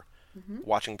or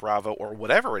watching Bravo or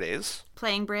whatever it is.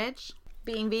 Playing bridge,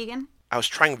 being vegan. I was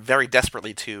trying very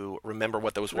desperately to remember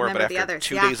what those were, but after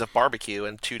 2 days of barbecue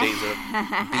and 2 days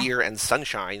of beer and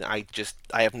sunshine, I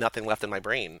have nothing left in my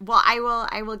brain. Well, I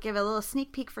will give a little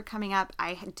sneak peek for coming up.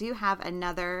 I do have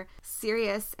another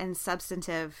serious and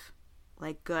substantive,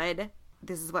 like good,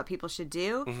 this is what people should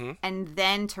do. And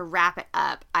then to wrap it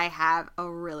up, I have a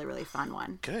really, really fun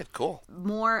one. Good, cool.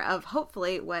 More of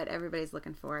hopefully what everybody's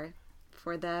looking for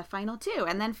the final 2.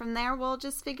 And then from there, we'll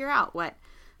just figure out what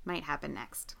might happen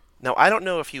next. Now, I don't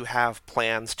know if you have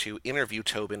plans to interview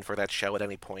Tobin for that show at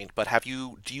any point, but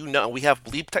do you know, we have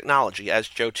bleep technology, as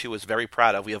Joe, too, is very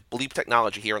proud of. We have bleep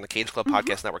technology here on the Cage Club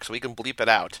Podcast Network, so we can bleep it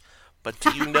out. But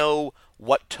do you know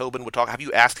what Tobin would talk? Have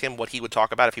you asked him what he would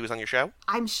talk about if he was on your show?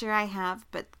 I'm sure I have,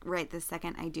 but right this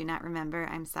second, I do not remember.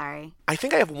 I'm sorry. I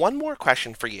think I have one more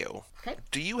question for you. Okay.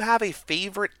 Do you have a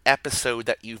favorite episode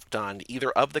that you've done, either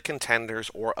of The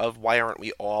Contenders or of Why Aren't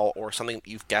We All, or something that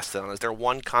you've guested on? Is there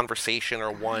one conversation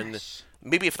or one,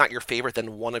 maybe if not your favorite,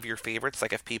 then one of your favorites?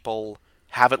 Like if people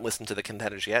haven't listened to The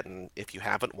Contenders yet, and if you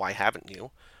haven't, why haven't you?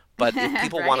 But if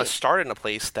people want to start in a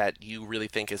place that you really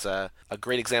think is a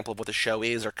great example of what the show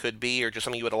is or could be, or just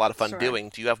something you had a lot of fun doing,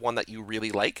 do you have one that you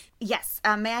really like? Yes.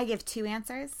 May I give 2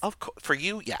 answers? For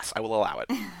you, yes, I will allow it.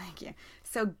 Thank you.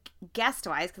 So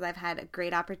guest-wise, because I've had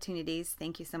great opportunities,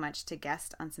 thank you so much, to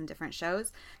guest on some different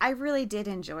shows. I really did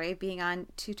enjoy being on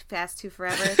Too Fast, Too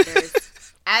Forever. There's,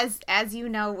 as you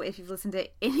know, if you've listened to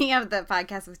any of the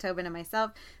podcasts with Tobin and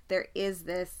myself, there is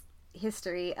this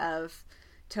history of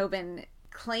Tobin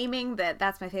claiming that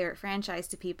that's my favorite franchise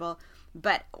to people,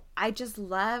 but I just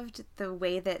loved the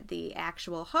way that the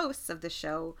actual hosts of the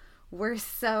show were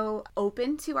so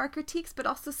open to our critiques, but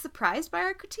also surprised by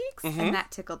our critiques. And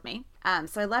that tickled me.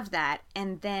 So I loved that.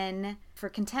 And then for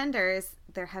contenders,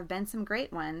 there have been some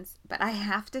great ones, but I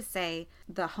have to say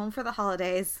the Home for the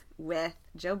Holidays with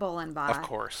Joe Bolenbaugh. Of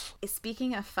course.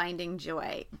 Speaking of finding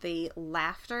joy, the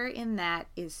laughter in that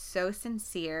is so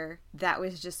sincere. That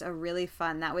was just a really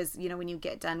fun. That was, when you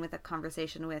get done with a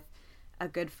conversation with a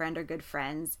good friend or good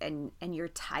friends and you're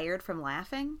tired from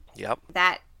laughing. Yep.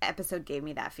 That episode gave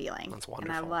me that feeling. That's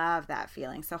wonderful. And I love that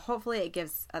feeling. So hopefully it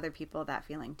gives other people that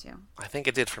feeling too. I think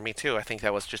it did for me too. I think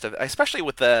that was just especially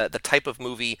with the type of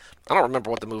movie. I don't remember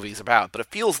what the movie is about, but it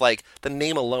feels like the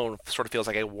name alone sort of feels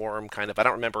like a warm kind of. I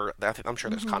don't remember. I'm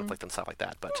sure there's conflict and stuff like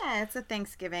that, but yeah, it's a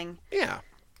Thanksgiving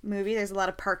movie. There's a lot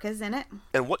of parkas in it.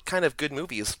 And what kind of good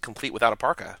movie is complete without a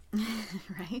parka?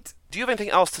 Right. Do you have anything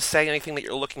else to say? Anything that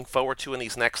you're looking forward to in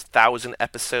these next 1,000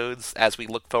 episodes as we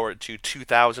look forward to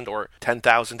 2,000 or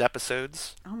 10,000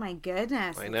 episodes? Oh my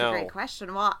goodness. I That's know. a great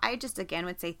question. Well, I just again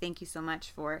would say thank you so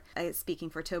much for speaking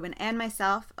for Tobin and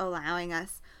myself, allowing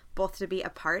us both to be a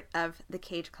part of the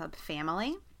Cage Club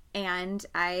family. And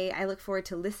I look forward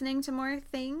to listening to more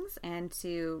things and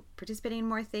to participating in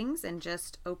more things and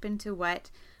just open to what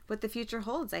the future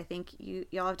holds. I think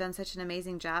y'all have done such an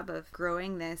amazing job of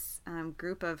growing this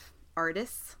group of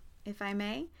artists, if I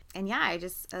may. And yeah,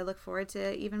 I look forward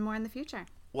to even more in the future.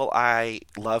 Well, I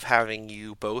love having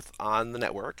you both on the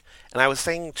network. And I was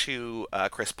saying to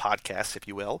Chris Podcast, if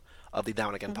you will, of the Now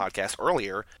and Again podcast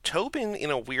earlier, Tobin, in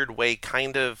a weird way,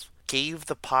 kind of gave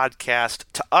the podcast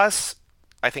to us,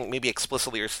 I think maybe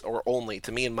explicitly or only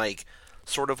to me and Mike,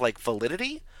 sort of like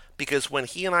validity. Because when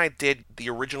he and I did the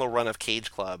original run of Cage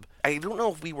Club, I don't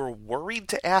know if we were worried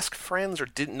to ask friends or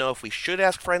didn't know if we should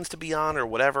ask friends to be on or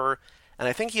whatever. And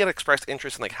I think he had expressed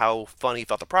interest in like how fun he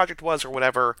thought the project was or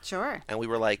whatever. Sure. And we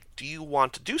were like, do you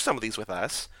want to do some of these with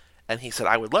us? And he said,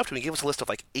 I would love to. And he gave us a list of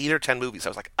like 8 or 10 movies. I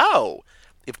was like, oh,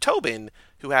 if Tobin,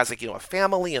 who has like, a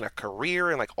family and a career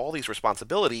and like all these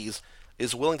responsibilities,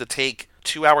 is willing to take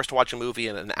 2 hours to watch a movie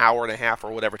and an hour and a half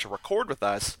or whatever to record with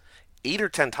us, 8 or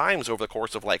 10 times over the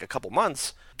course of like a couple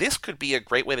months, this could be a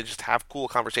great way to just have cool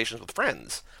conversations with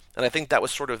friends. And I think that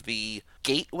was sort of the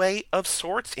gateway of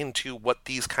sorts into what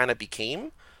these kind of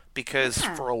became. Because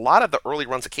for a lot of the early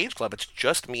runs of Cage Club, it's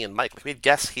just me and Mike. Like, we had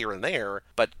guests here and there,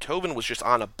 but Tobin was just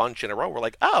on a bunch in a row. We're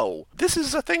like, oh, this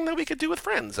is a thing that we could do with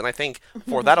friends. And I think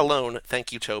for that alone,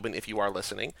 thank you, Tobin, if you are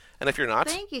listening. And if you're not,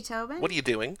 thank you, Tobin. What are you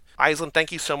doing? Island,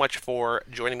 thank you so much for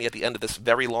joining me at the end of this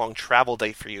very long travel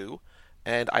day for you.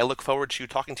 And I look forward to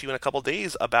talking to you in a couple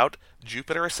days about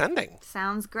Jupiter Ascending.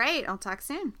 Sounds great. I'll talk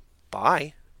soon.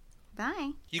 Bye.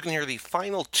 Bye. You can hear the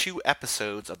final 2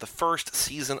 episodes of the first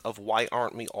season of Why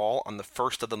Aren't We All on the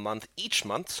 1st of the month each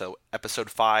month. So episode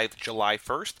 5, July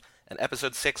 1st, and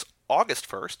episode 6, August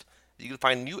 1st. You can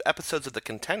find new episodes of The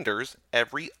Contenders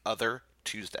every other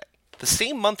Tuesday. The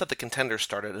same month that The Contenders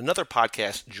started, another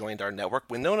podcast joined our network,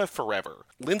 Winona Forever.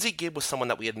 Lindsay Gibb was someone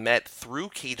that we had met through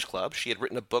Cage Club. She had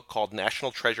written a book called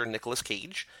National Treasure Nicolas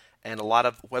Cage, and a lot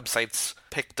of websites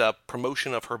picked up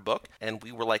promotion of her book, and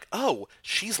we were like, oh,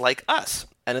 she's like us.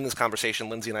 And in this conversation,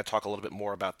 Lindsay and I talk a little bit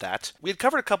more about that. We had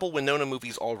covered a couple Winona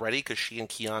movies already, because she and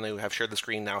Keanu have shared the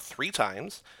screen now 3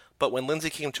 times. But when Lindsay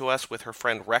came to us with her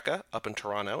friend Rekka up in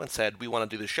Toronto and said, we want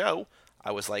to do the show,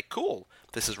 I was like, cool.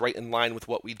 This is right in line with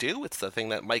what we do. It's the thing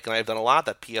that Mike and I have done a lot,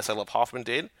 that P.S. I Love Hoffman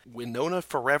did. Winona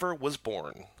Forever was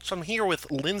born. So I'm here with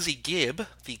Lindsay Gibb,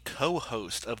 the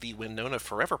co-host of the Winona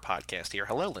Forever podcast here.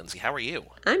 Hello, Lindsay. How are you?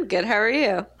 I'm good. How are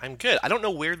you? I'm good. I don't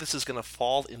know where this is going to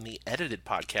fall in the edited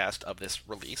podcast of this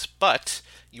release, but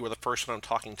you are the first one I'm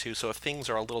talking to, so if things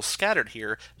are a little scattered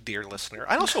here, dear listener,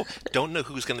 I also don't know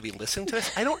who's going to be listening to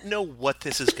this. I don't know what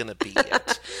this is going to be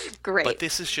yet. Great. But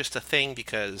this is just a thing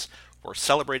because we're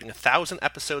celebrating 1,000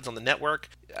 episodes on the network.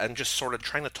 I'm just sort of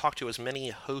trying to talk to as many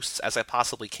hosts as I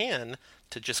possibly can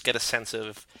to just get a sense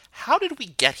of how did we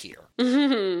get here?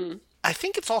 Mm-hmm. I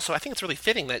think it's really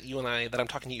fitting that I'm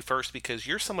talking to you first because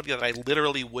you're somebody that I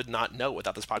literally would not know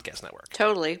without this podcast network.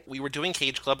 Totally. We were doing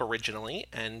Cage Club originally,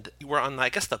 and you were on, I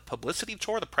guess, the publicity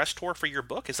tour, the press tour for your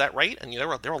book. Is that right? And there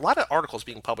were a lot of articles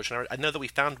being published, and I know that we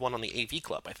found one on the AV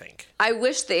Club, I think. I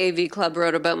wish the AV Club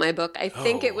wrote about my book. I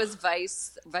think it was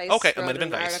Vice. Vice okay, it might wrote have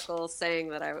been an Vice. article saying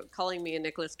that I was calling me a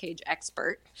Nicolas Cage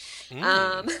expert.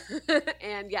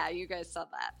 And yeah, you guys saw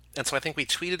that. And so I think we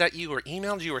tweeted at you or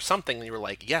emailed you or something, and you were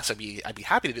like, yes, I'd be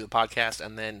happy to do the podcast.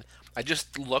 And then I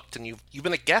just looked, and you've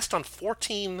been a guest on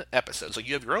 14 episodes. So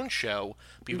you have your own show,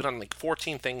 but you've been on like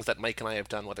 14 things that Mike and I have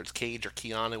done, whether it's Cage or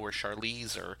Keanu or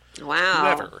Charlize or wow.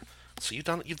 whoever. So you've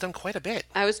done quite a bit.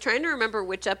 I was trying to remember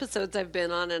which episodes I've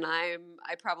been on, and I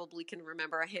probably can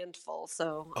remember a handful.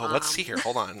 So Let's see here.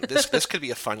 Hold on. This could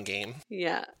be a fun game.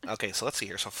 Yeah. Okay, so let's see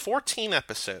here. So 14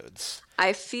 episodes.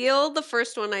 I feel the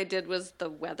first one I did was The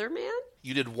Weatherman.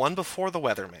 You did one before The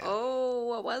Weatherman. Oh,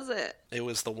 what was it? It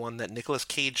was the one that Nicolas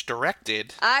Cage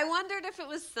directed. I wondered if it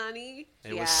was Sunny.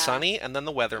 It was Sunny and then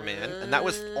The Weatherman. And that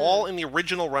was all in the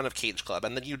original run of Cage Club.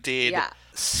 And then you did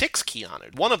 6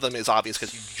 Keanu. One of them is obvious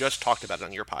because you just talked about it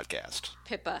on your podcast.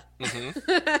 Pippa.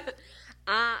 Mm-hmm.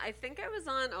 I think I was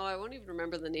on, I won't even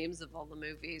remember the names of all the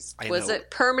movies. Was it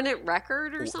Permanent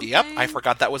Record or something? Yep, I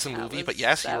forgot that was a movie, but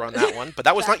yes, you were on that one. But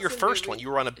that was not your first one. You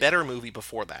were on a better movie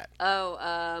before that.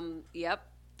 Yep,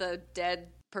 the Dead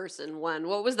Person one.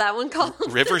 What was that one called?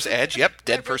 River's Edge, yep,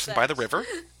 Dead River's Person Edge. by the River.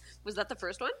 Was that the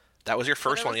first one? That was your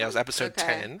first one. Yeah, it was episode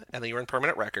 10, and then you were in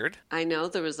Permanent Record. I know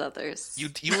there was others.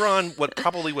 You were on what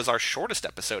probably was our shortest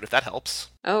episode, if that helps.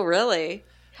 Oh, really?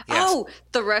 Yes. Oh,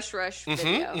 the Rush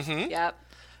video. Yep.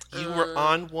 You were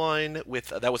on one with,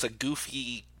 that was a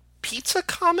goofy pizza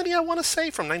comedy, I want to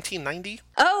say, from 1990.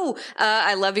 Oh,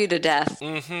 I Love You to Death.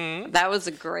 Mm-hmm. That was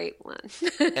a great one.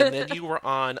 And then you were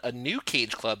on a new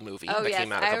Cage Club movie that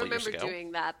came out a couple years ago. I remember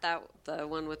doing that, the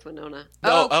one with Winona.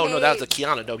 No, no, that was a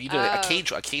Keanu. No, you did a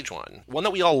Cage one. One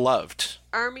that we all loved.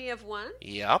 Army of One?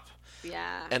 Yep.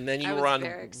 Yeah. And then you were on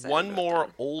one more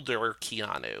older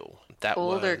Keanu.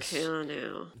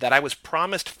 Keanu. That I was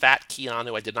promised Fat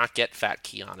Keanu. I did not get Fat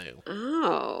Keanu.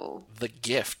 Oh. The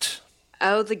Gift.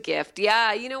 Oh, The Gift.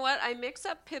 Yeah, you know what? I mix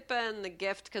up Pippa and The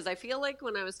Gift because I feel like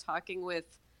when I was talking with,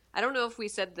 I don't know if we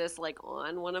said this like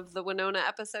on one of the Winona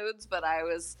episodes, but I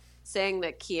was saying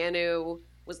that Keanu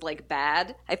was like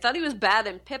bad. I thought he was bad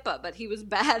in Pippa, but he was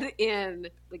bad in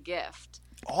The Gift.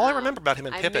 All I remember about him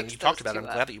in Pippa, and you talked about it, I'm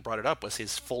glad that you brought it up, was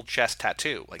his full chest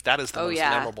tattoo. Like, that is the most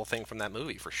memorable thing from that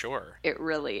movie, for sure. It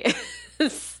really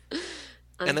is.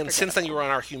 And then since then, you were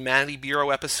on our Humanity Bureau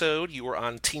episode. You were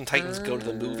on Teen Titans Go to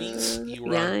the Movies. You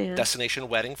were on Destination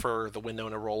Wedding for the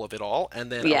Winona role of it all.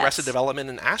 And then Arrested Development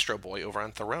and Astro Boy over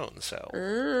on Throne. So,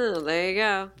 there you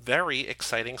go. Very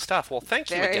exciting stuff. Well, thank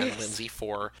you again, Lindsay,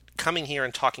 for coming here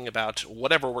and talking about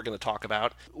whatever we're going to talk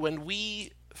about. When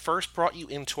we first brought you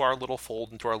into our little fold,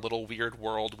 into our little weird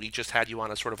world, we just had you on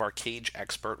as sort of our Cage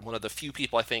expert, one of the few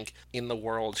people I think in the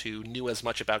world who knew as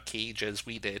much about Cage as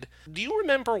we did. Do you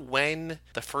remember when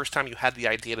the first time you had the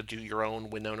idea to do your own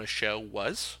Winona show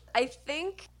was? I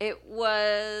think it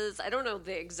was, I don't know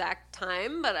the exact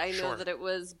time, but I know that it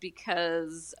was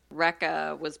because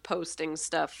Rekka was posting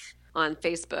stuff on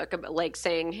Facebook, like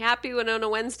saying Happy Winona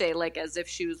Wednesday, like as if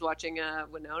she was watching a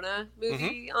Winona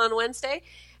movie on Wednesday.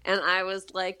 And I was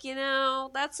like,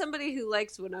 that's somebody who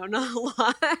likes Winona a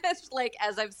lot. Like,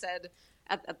 as I've said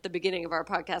at the beginning of our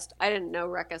podcast, I didn't know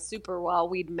Rekka super well.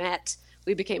 We'd met.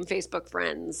 We became Facebook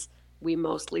friends. We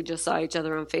mostly just saw each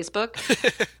other on Facebook.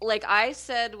 Like I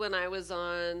said when I was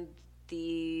on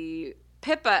the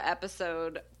Pippa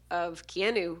episode of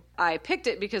Keanu, I picked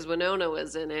it because Winona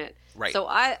was in it. Right. So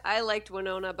I liked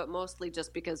Winona, but mostly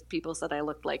just because people said I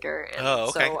looked like her.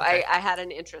 And so I had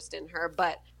an interest in her.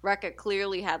 But Rekka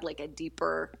clearly had like a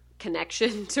deeper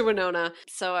connection to Winona.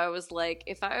 So I was like,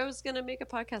 if I was going to make a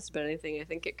podcast about anything, I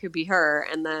think it could be her.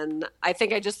 And then I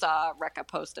think I just saw Rekka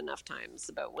post enough times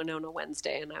about Winona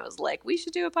Wednesday. And I was like, we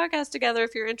should do a podcast together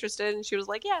if you're interested. And she was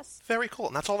like, yes. Very cool.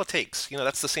 And that's all it takes.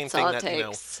 That's the same thing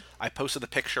that, I posted the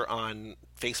picture on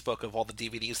Facebook of all the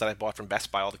DVDs that I bought from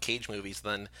Best Buy, all the Cage movies.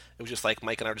 Then it was just like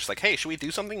Mike and I were just like, hey, should we do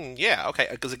something? Yeah, okay.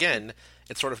 Because again,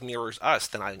 it sort of mirrors us.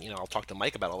 Then I'll talk to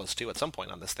Mike about all this too at some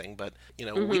point on this thing. But we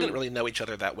didn't really know each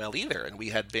other that well either, and we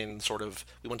had been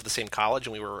we went to the same college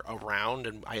and we were around,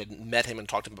 and I had met him and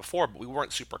talked to him before, but we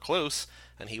weren't super close.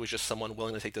 And he was just someone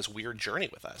willing to take this weird journey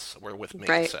with us, or with me.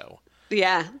 Right. So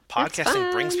yeah,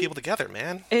 podcasting brings people together,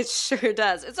 man. It sure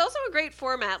does. It's also a great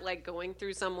format, like going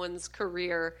through someone's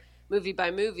career movie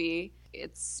by movie.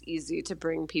 It's easy to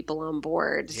bring people on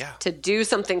board to do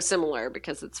something similar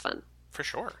because it's fun. For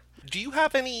sure. Do you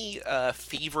have any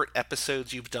favorite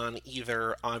episodes you've done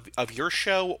either of your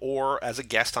show or as a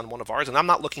guest on one of ours? And I'm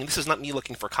not looking, this is not me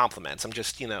looking for compliments. I'm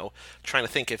just, trying to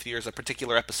think if there's a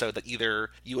particular episode that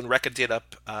either you and Rekka did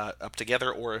up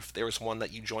together, or if there was one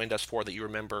that you joined us for that you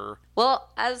remember. Well,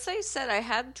 as I said, I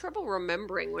had trouble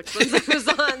remembering which ones I was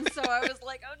on. So I was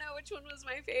like, oh no, which one was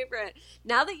my favorite?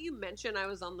 Now that you mention I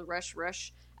was on the Rush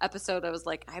episode, I was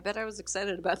like, I bet I was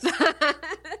excited about that.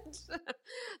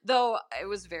 Though it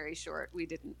was very short. We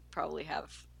didn't probably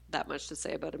have that much to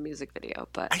say about a music video.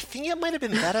 But I think it might have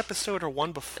been that episode or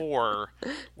one before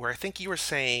where I think you were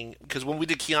saying, because when we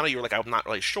did Keanu, you were like, I'm not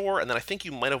really sure. And then I think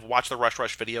you might have watched the Rush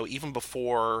Rush video even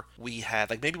before we had,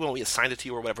 like maybe when we assigned it to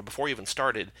you or whatever, before you even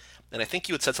started. And I think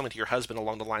you had said something to your husband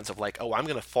along the lines of like, oh, I'm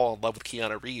going to fall in love with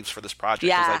Keanu Reeves for this project.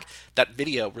 Yeah. 'Cause, like, that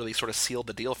video really sort of sealed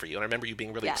the deal for you. And I remember you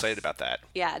being really excited about that.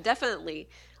 Yeah, definitely.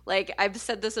 Like, I've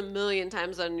said this a million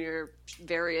times on your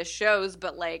various shows,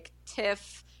 but like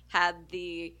TIFF had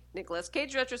the Nicolas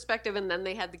Cage retrospective and then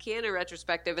they had the Keanu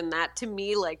retrospective, and that to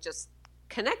me like just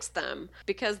connects them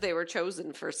because they were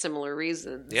chosen for similar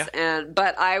reasons. Yeah.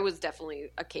 But I was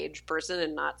definitely a Cage person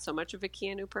and not so much of a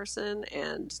Keanu person,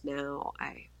 and now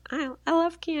I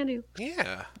love Keanu.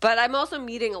 Yeah. But I'm also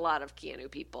meeting a lot of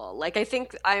Keanu people. Like, I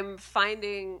think I'm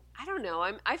finding, I don't know,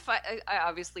 I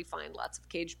obviously find lots of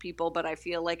Cage people, but I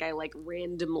feel like I like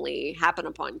randomly happen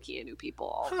upon Keanu people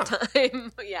all the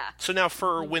time. Yeah. So now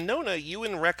for Winona, you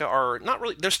and Rekka are not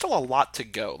really, there's still a lot to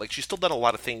go. Like, she's still done a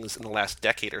lot of things in the last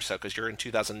decade or so, because you're in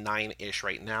 2009-ish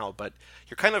right now, but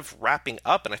you're kind of wrapping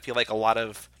up, and I feel like a lot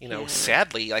of,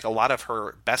 sadly, like a lot of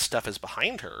her best stuff is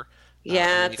behind her.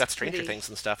 Yeah, you got Stranger Things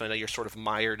and stuff. I know you're sort of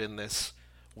mired in this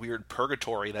weird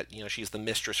purgatory that, she's the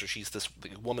mistress or she's this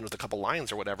woman with a couple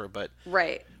lines or whatever, but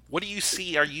right. What do you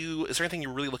see? Is there anything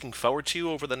you're really looking forward to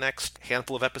over the next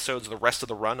handful of episodes, the rest of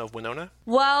the run of Winona?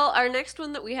 Well, our next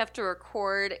one that we have to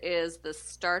record is the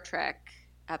Star Trek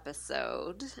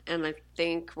episode, and I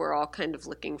think we're all kind of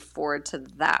looking forward to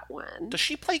that one. Does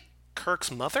she play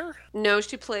Kirk's mother? No,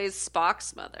 she plays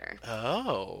Spock's mother.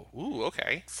 Oh, ooh,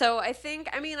 okay. So I think,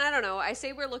 I don't know. I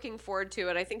say we're looking forward to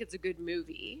it. I think it's a good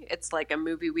movie. It's like a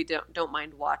movie we don't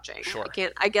mind watching. Sure.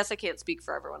 I guess I can't speak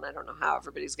for everyone. I don't know how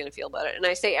everybody's going to feel about it. And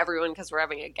I say everyone because we're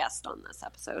having a guest on this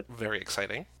episode. Very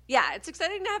exciting. Yeah, it's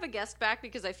exciting to have a guest back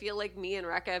because I feel like me and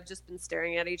Rekka have just been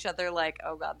staring at each other like,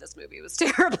 oh God, this movie was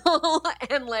terrible.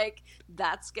 And like,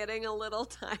 that's getting a little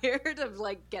tired of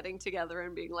like getting together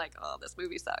and being like, oh, this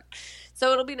movie sucked.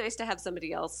 So it'll be nice to have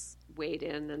somebody else wade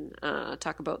in and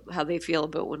talk about how they feel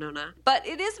about Winona. But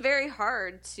it is very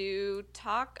hard to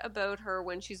talk about her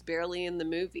when she's barely in the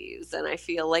movies. And I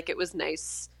feel like it was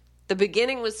nice. The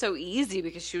beginning was so easy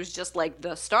because she was just like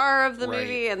the star of the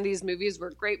movie, and these movies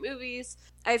were great movies.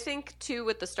 I think too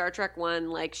with the Star Trek one,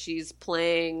 like she's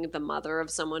playing the mother of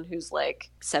someone who's like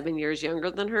 7 years younger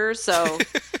than her. So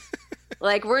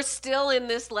like we're still in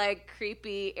this like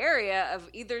creepy area of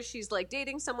either she's like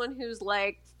dating someone who's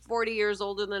like 40 years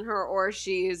older than her, or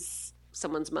she's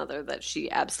someone's mother that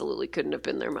she absolutely couldn't have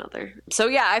been their mother. So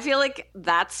yeah, I feel like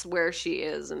that's where she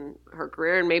is in her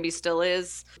career, and maybe still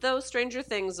is. Though Stranger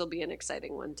Things will be an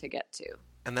exciting one to get to.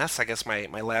 And that's, I guess, my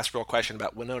last real question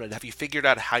about Winona. Have you figured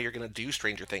out how you're going to do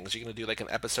Stranger Things? Are you going to do like an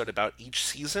episode about each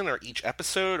season or each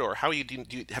episode? Or how are you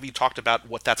have you talked about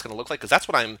what that's going to look like? Because that's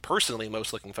what I'm personally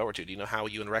most looking forward to. Do you know how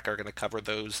you and Rekka are going to cover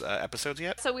those episodes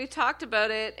yet? So we talked about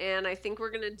it, and I think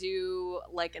we're going to do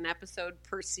like an episode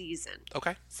per season.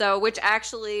 Okay. So, which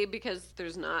actually, because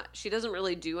she doesn't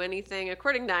really do anything,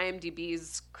 according to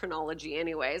IMDb's chronology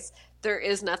anyways, there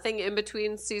is nothing in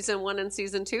between season 1 and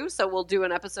season 2, so we'll do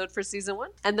an episode for season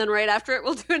 1, and then right after it,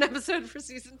 we'll do an episode for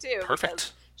season 2.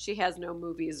 Perfect. She has no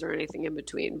movies or anything in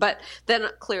between, but then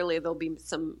clearly there'll be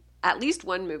at least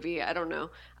one movie, I don't know,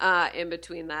 in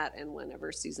between that and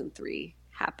whenever season 3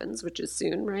 happens, which is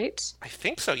soon, right? I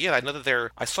think so. Yeah, I know that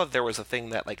I saw that there was a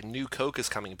thing that like New Coke is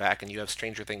coming back, and you have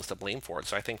Stranger Things to blame for it.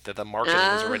 So I think that the marketing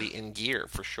is already in gear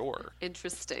for sure.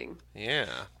 Interesting. Yeah.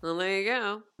 Well, there you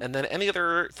go. And then any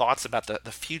other thoughts about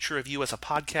the future of you as a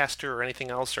podcaster or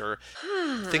anything else, or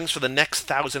things for the next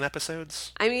 1,000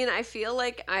 episodes? I mean, I feel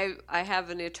like I have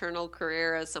an eternal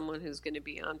career as someone who's going to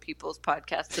be on people's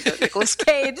podcasts about Nicolas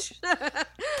Cage.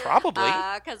 Probably.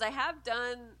 Because I have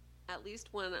done at least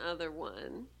one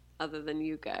other than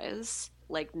you guys.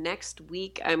 Like next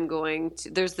week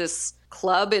there's this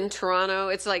club in Toronto.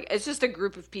 It's just a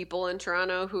group of people in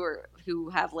Toronto who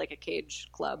have like a Cage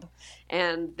Club,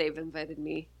 and they've invited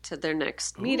me to their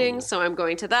next meeting. So I'm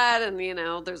going to that, and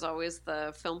there's always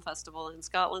the film festival in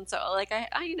Scotland. So like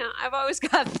I've always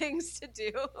got things to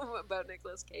do about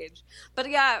Nicolas Cage. But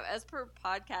yeah, as per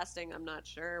podcasting, I'm not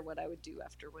sure what I would do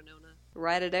after Winona.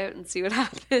 Ride it out and see what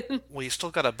happens. Well, you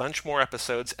still got a bunch more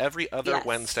episodes. Every other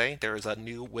Wednesday, there is a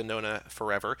new Winona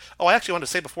Forever. Oh, I actually wanted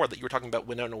to say before that you were talking about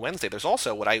Winona Wednesday. There's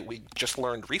also we just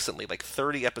learned recently, like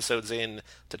 30 episodes in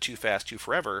to Too Fast, Too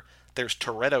Forever, there's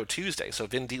Toretto Tuesday. So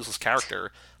Vin Diesel's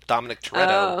character Dominic Toretto,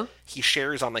 Oh. he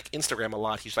shares on like Instagram a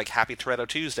lot. He's like Happy Toretto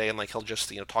Tuesday, and like he'll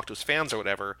just talk to his fans or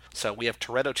whatever. So we have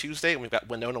Toretto Tuesday, and we've got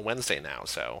Winona Wednesday now.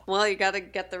 So Well, you got to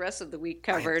get the rest of the week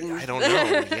covered. I don't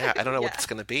know. Yeah, I don't know what it's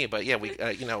going to be, but yeah, we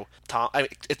Tom.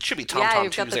 It should be Tom Yeah, Tom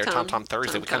you've got the Tuesday or Tom Tom- Tom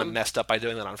Thursday. Tom We kind of Tom. messed up by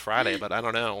doing that on Friday, but I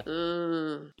don't know.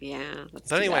 Yeah. That's But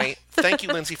too anyway, bad. thank you,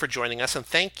 Lindsay, for joining us, and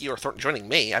thank you for joining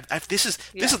me. This is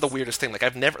the weirdest thing. Like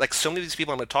I've never, like so many of these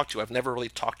people I'm going to talk to, I've never really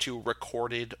talked to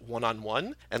recorded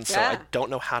one-on-one, and so I Yeah. don't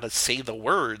know how to say the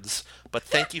words. But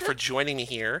thank you for joining me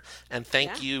here, and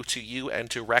thank you to you and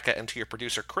to Rekka and to your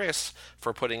producer Chris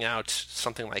for putting out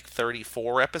something like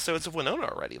 34 episodes of Winona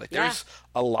already. Like there's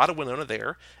a lot of Winona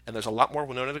there, and there's a lot more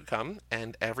Winona to come,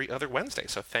 and every other Wednesday.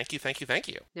 So thank you.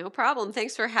 No problem.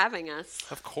 Thanks for having us.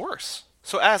 Of course.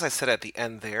 So as I said at the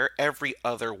end there, every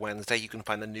other Wednesday you can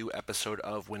find a new episode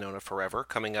of Winona Forever.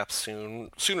 Coming up soon,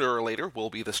 sooner or later, will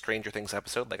be the Stranger Things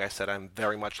episode. Like I said, I'm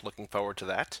very much looking forward to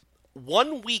that.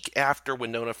 1 week after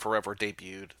Winona Forever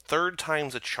debuted, Third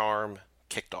Time's a Charm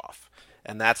kicked off.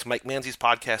 And that's Mike Manzi's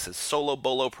podcast, his Solo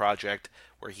Bolo project,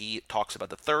 where he talks about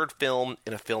the third film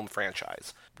in a film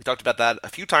franchise. We talked about that a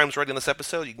few times already in this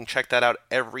episode. You can check that out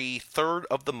every third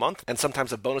of the month, and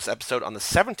sometimes a bonus episode on the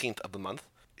 17th of the month.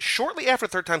 Shortly after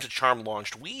Third Time's a Charm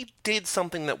launched, we did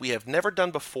something that we have never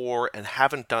done before and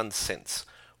haven't done since.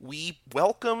 We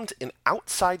welcomed an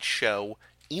outside show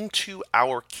into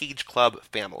our Cage Club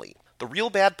family. The Real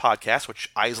Bad Podcast,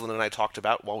 which Aislinn and I talked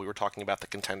about while we were talking about The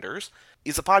Contenders,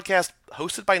 is a podcast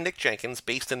hosted by Nick Jenkins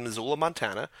based in Missoula,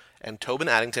 Montana, and Tobin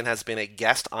Addington has been a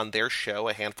guest on their show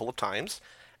a handful of times.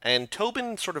 And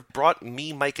Tobin sort of brought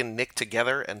me, Mike, and Nick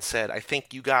together and said, I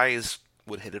think you guys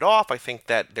would hit it off. I think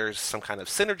that there's some kind of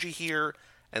synergy here.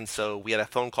 And so we had a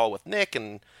phone call with Nick,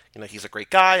 and he's a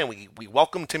great guy, and we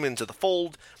welcomed him into the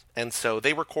fold. And so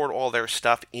they record all their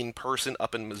stuff in person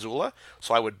up in Missoula.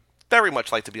 So I would very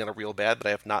much like to be on a Real Bad, but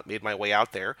I have not made my way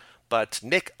out there. But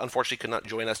Nick, unfortunately, could not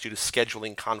join us due to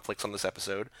scheduling conflicts on this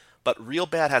episode. But Real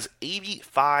Bad has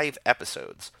 85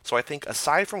 episodes. So I think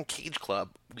aside from Cage Club,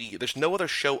 there's no other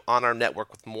show on our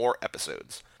network with more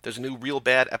episodes. There's a new Real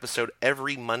Bad episode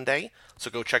every Monday, so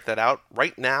go check that out.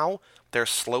 Right now, they're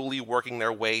slowly working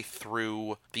their way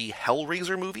through the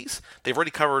Hellraiser movies. They've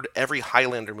already covered every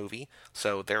Highlander movie,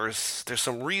 so there's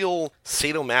some real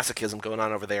sadomasochism going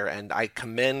on over there, and I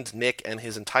commend Nick and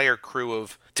his entire crew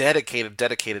of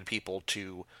dedicated people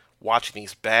to watching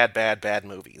these bad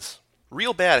movies.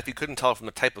 Real Bad, if you couldn't tell from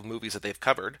the type of movies that they've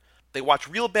covered, they watch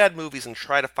real bad movies and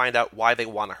try to find out why they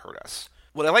want to hurt us.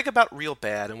 What I like about Real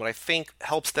Bad, and what I think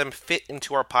helps them fit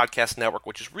into our podcast network,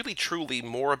 which is really truly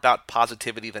more about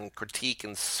positivity than critique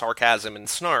and sarcasm and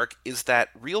snark, is that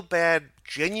Real Bad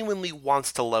genuinely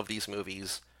wants to love these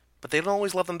movies, but they don't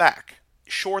always love them back.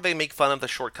 Sure, they make fun of the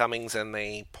shortcomings and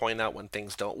they point out when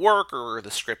things don't work, or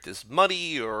the script is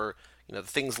muddy, or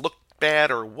things look bad,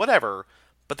 or whatever,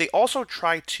 but they also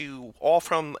try to, all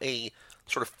from a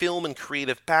sort of film and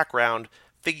creative background,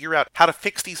 figure out how to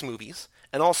fix these movies.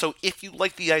 And also, if you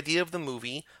like the idea of the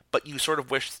movie, but you sort of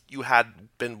wish you had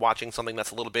been watching something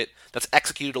that's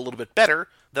executed a little bit better,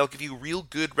 they'll give you real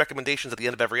good recommendations at the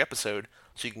end of every episode,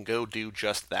 so you can go do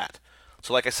just that.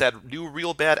 So like I said, new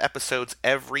Real Bad episodes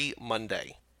every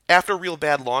Monday. After Real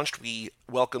Bad launched, we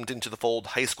welcomed into the fold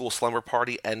High School Slumber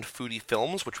Party and Foodie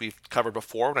Films, which we've covered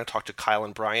before when I talked to Kyle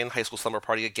and Brian. High School Slumber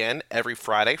Party again every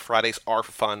Friday. Fridays are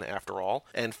fun after all.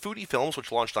 And Foodie Films,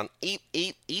 which launched on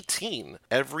 8/8/18.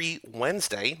 Every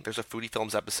Wednesday, there's a Foodie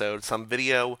Films episode, some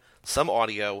video, some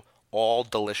audio, all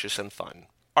delicious and fun.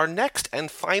 Our next and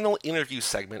final interview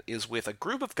segment is with a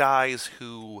group of guys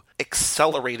who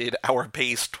accelerated our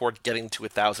pace toward getting to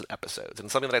 1,000 episodes,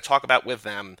 and something that I talk about with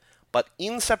them. But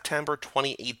in September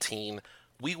 2018,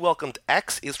 we welcomed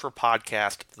X is for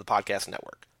Podcast to the podcast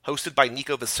network. Hosted by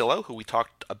Nico Vasillo, who we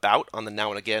talked about on the Now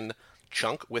and Again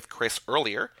chunk with Chris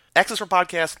earlier, X is for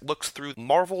Podcast looks through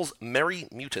Marvel's Merry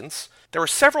Mutants. There are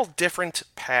several different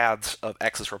paths of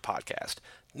X is for Podcast.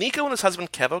 Nico and his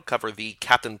husband Kevo cover the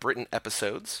Captain Britain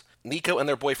episodes. Nico and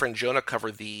their boyfriend Jonah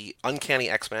cover the Uncanny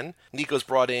X-Men. Nico's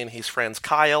brought in his friends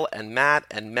Kyle and Matt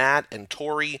and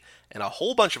Tori and a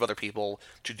whole bunch of other people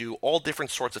to do all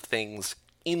different sorts of things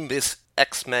in this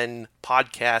X-Men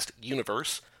podcast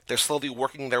universe. They're slowly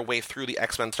working their way through the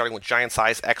X-Men, starting with Giant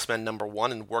Size X-Men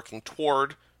 #1 and working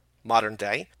toward modern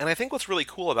day. And I think what's really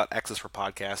cool about X is for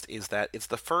Podcast is that it's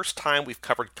the first time we've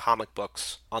covered comic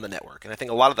books on the network. And I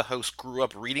think a lot of the hosts grew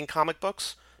up reading comic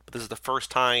books, but this is the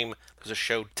first time there's a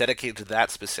show dedicated to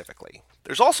that specifically.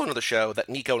 There's also another show that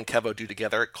Nico and Kevo do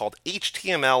together called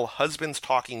HTML Husbands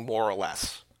Talking More or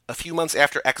Less. A few months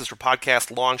after X is for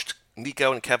Podcast launched,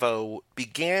 Nico and Kevo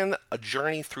began a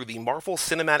journey through the Marvel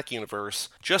Cinematic Universe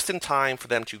just in time for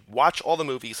them to watch all the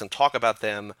movies and talk about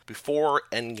them before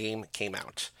Endgame came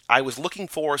out. I was looking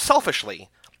for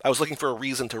a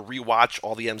reason to rewatch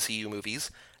all the MCU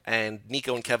movies, and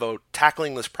Nico and Kevo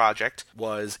tackling this project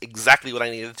was exactly what I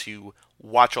needed to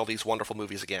watch all these wonderful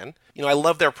movies again. You know, I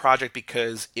love their project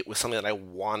because it was something that I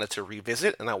wanted to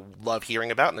revisit and I love hearing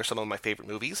about, and they're some of my favorite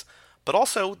movies. But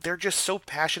also, they're just so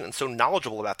passionate and so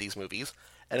knowledgeable about these movies,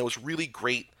 and it was really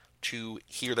great to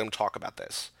hear them talk about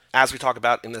this. As we talk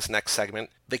about in this next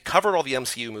segment, they covered all the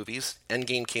MCU movies.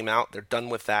 Endgame came out. They're done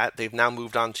with that. They've now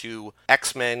moved on to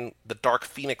X-Men, the Dark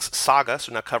Phoenix saga,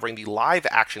 so now covering the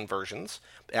live-action versions,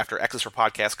 after X's for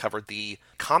Podcast covered the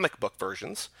comic book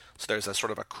versions. So there's a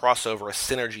sort of a crossover, a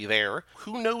synergy there.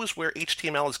 Who knows where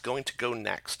HTML is going to go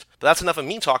next? But that's enough of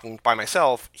me talking by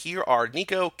myself. Here are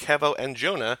Nico, Kevo, and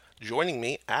Jonah joining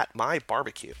me at my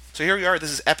barbecue. So here we are.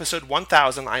 This is episode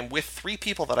 1000. I'm with three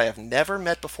people that I have never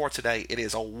met before today. It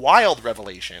is a wild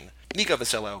revelation. Nico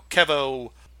Vasillo,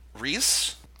 Kevo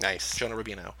Reese. Nice. Jonah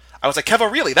Rubino. I was like,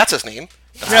 Kevo, really? That's his name.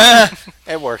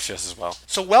 It works just as well.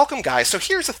 So welcome, guys. So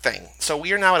here's the thing. So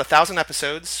we are now at 1,000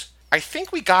 episodes. I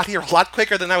think we got here a lot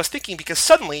quicker than I was thinking because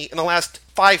suddenly, in the last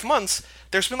 5 months,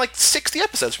 there's been like 60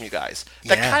 episodes from you guys.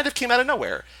 That kind of came out of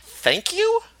nowhere. Thank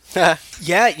you?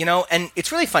 Yeah, you know, and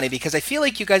it's really funny because I feel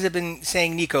like you guys have been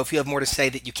saying, Nico, if you have more to say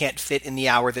that you can't fit in the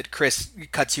hour that Chris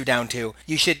cuts you down to,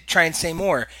 you should try and say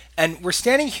more. And we're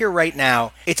standing here right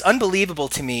now. It's unbelievable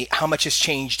to me how much has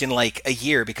changed in like a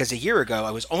year, because a year ago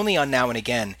I was only on Now and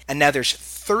Again, and now there's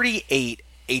 38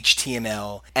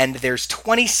 HTML, and there's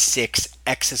 26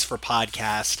 X's for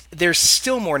Podcast. There's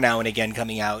still more Now and Again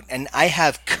coming out, and I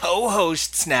have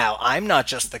co-hosts now. I'm not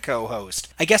just the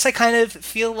co-host. I guess I kind of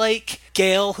feel like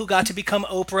Gail, who got to become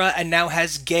Oprah and now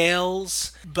has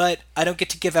Gales, but I don't get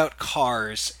to give out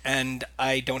cars, and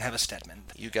I don't have a Stedman.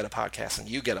 You get a podcast, and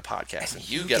you get a podcast, and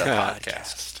you get a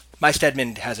podcast. My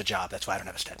Stedman has a job. That's why I don't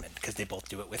have a Stedman, because they both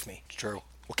do it with me. True.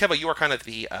 Well, Kevo, you are kind of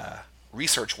the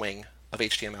research wing of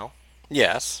HTML.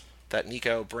 Yes. That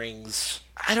Nico brings.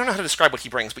 I don't know how to describe what he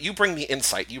brings, but you bring the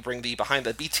insight. You bring the behind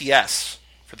the BTS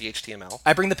for the HTML.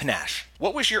 I bring the panache.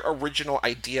 What was your original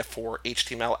idea for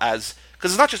HTML as...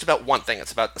 Because it's not just about one thing,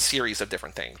 it's about a series of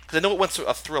different things. Because I know it went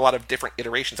through a lot of different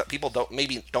iterations that people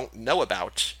don't know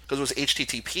about. Because it was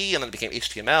HTTP, and then it became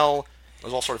HTML. It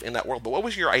was all sort of in that world. But what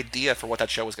was your idea for what that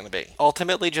show was going to be?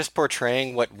 Ultimately just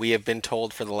portraying what we have been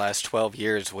told for the last 12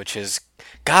 years, which is,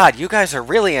 God, you guys are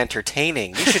really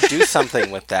entertaining. You should do something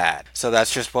with that. So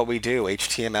that's just what we do.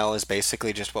 HTML is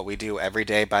basically just what we do every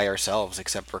day by ourselves,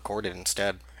 except record it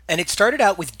instead. And it started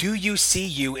out with Do You See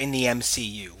You in the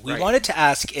MCU? We wanted to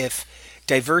ask if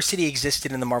diversity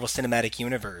existed in the Marvel Cinematic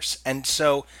Universe. And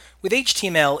so with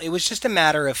HTML, it was just a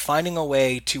matter of finding a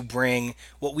way to bring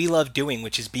what we love doing,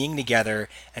 which is being together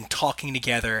and talking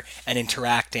together and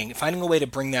interacting, finding a way to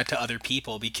bring that to other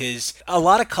people, because a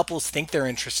lot of couples think they're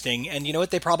interesting, and you know what,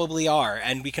 they probably are,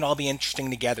 and we can all be interesting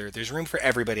together. There's room for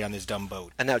everybody on this dumb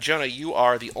boat. And now, Jonah, you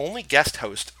are the only guest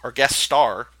host, or guest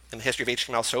star, in the history of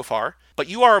HTML so far, but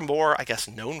you are more, I guess,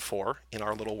 known for, in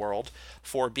our little world,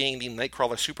 for being the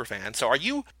Nightcrawler superfan. So are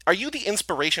you the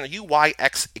inspiration? Are you why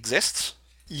X exists?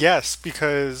 Yes,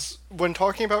 because when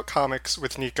talking about comics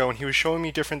with Nico, and he was showing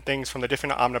me different things from the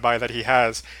different omnibuy that he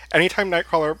has, anytime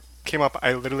Nightcrawler came up,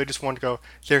 I literally just wanted to go,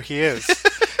 there he is.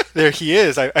 There he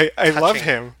is. I love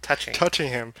him. Touching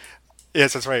him.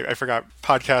 Yes, that's right. I forgot.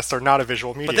 Podcasts are not a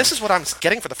visual medium. But this is what I'm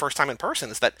getting for the first time in person,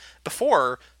 is that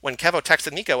before, when Kevo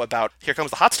texted Nico about, here comes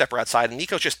the hot stepper outside, and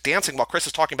Nico's just dancing while Chris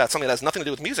is talking about something that has nothing to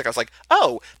do with music, I was like,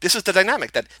 oh, this is the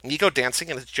dynamic, that Nico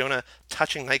dancing and it's Jonah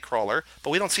touching Nightcrawler, but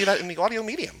we don't see that in the audio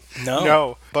medium.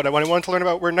 No. But when I wanted to learn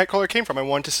about where Nightcrawler came from, I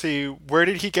wanted to see where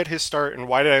did he get his start, and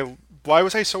why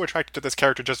was I so attracted to this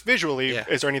character just visually? Yeah.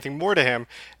 Is there anything more to him?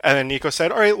 And then Nico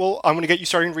said, all right, well, I'm going to get you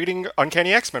started reading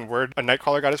Uncanny X-Men, where a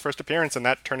Nightcrawler got his first appearance, and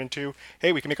that turned into,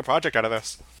 hey, we can make a project out of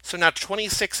this. So now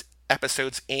 26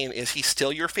 episodes in, is he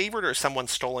still your favorite, or has someone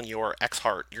stolen your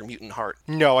X-Heart, your mutant heart?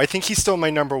 No, I think he's still my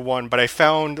number one, but I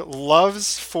found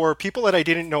loves for people that I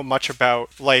didn't know much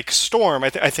about, like Storm. I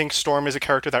think Storm is a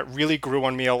character that really grew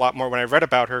on me a lot more when I read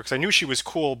about her, because I knew she was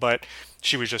cool, but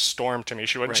she was just Storm to me.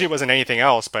 She wasn't anything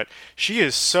else, but she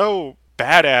is so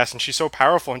badass, and she's so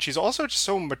powerful, and she's also just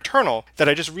so maternal that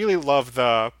I just really love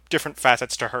the different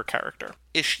facets to her character.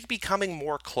 Is she becoming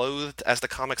more clothed as the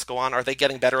comics go on? Are they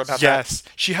getting better about that? Yes.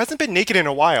 She hasn't been naked in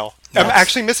a while. No. I'm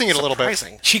actually missing it a little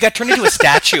bit. She got turned into a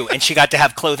statue, and she got to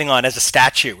have clothing on as a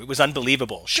statue. It was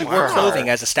unbelievable. She wore clothing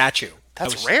as a statue.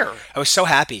 That's rare. I was so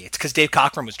happy. It's because Dave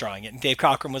Cockrum was drawing it, and Dave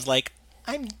Cockrum was like,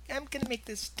 I'm gonna make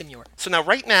this demure. So now,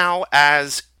 right now,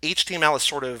 as HTML is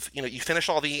sort of, you finish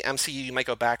all the MCU you might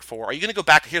go back for. Are you going to go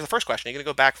back? Here's the first question. Are you going to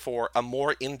go back for a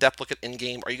more in-depth look at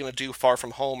in-game? Are you going to do Far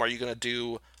From Home? Are you going to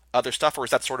do other stuff? Or is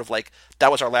that sort of like,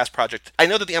 that was our last project? I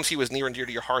know that the MCU was near and dear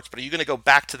to your hearts, but are you going to go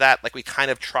back to that like we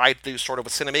kind of tried to do sort of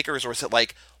with Cinemakers? Or is it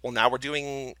like, well, now we're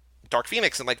doing Dark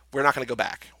Phoenix and like we're not going to go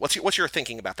back? What's your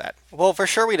thinking about that? Well, for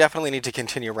sure we definitely need to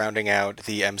continue rounding out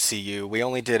the MCU. We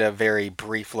only did a very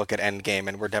brief look at Endgame,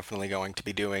 and we're definitely going to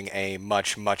be doing a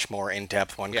much more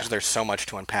in-depth one because there's so much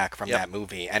to unpack from that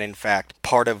movie. And in fact,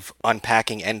 part of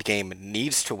unpacking Endgame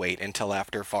needs to wait until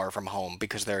after Far From Home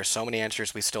because there are so many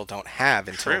answers we still don't have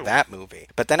until that movie.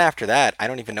 But then after that, I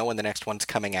don't even know when the next one's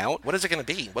coming out. What is it going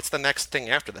to be? What's the next thing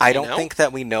after that? I don't think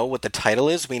that we know what the title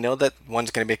is. We know that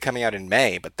one's going to be coming out in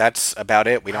May, but that's about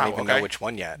it. We don't even know which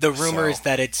one yet. The rumor is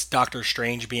that it's Doctor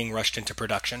Strange being rushed into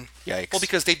production. Yikes. Well,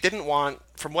 because they didn't want,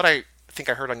 from what I think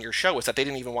I heard on your show, was that they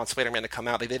didn't even want Spider-Man to come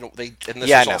out. And this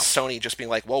was all Sony just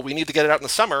being like, well, we need to get it out in the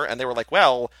summer. And they were like,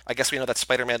 well, I guess we know that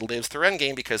Spider-Man lives through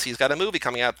Endgame because he's got a movie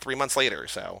coming out 3 months later,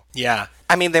 so. Yeah.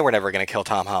 I mean, they were never going to kill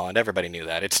Tom Holland. Everybody knew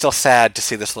that. It's still sad to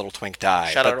see this little twink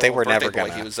die, but they were never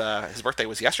going to. He was, his birthday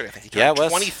was yesterday, I think. He turned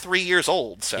 23 years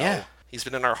old, so he's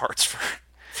been in our hearts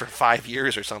for 5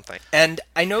 years or something. And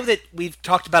I know that we've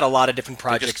talked about a lot of different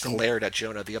projects. I just glared at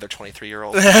Jonah, the other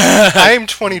 23-year-old. I'm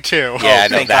 22. Yeah,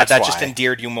 thank God that just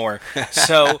endeared you more.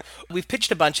 So we've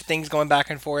pitched a bunch of things going back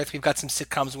and forth. We've got some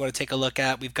sitcoms we want to take a look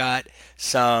at. We've got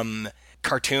some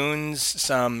cartoons,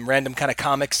 some random kind of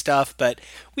comic stuff, but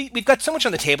we've got so much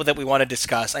on the table that we want to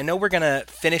discuss. I know we're going to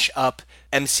finish up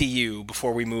MCU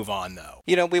before we move on, though.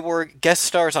 We were guest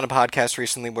stars on a podcast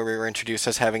recently where we were introduced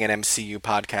as having an MCU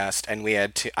podcast, and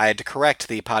I had to correct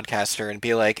the podcaster and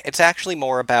be like, it's actually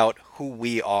more about who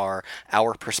we are,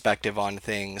 our perspective on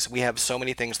things. We have so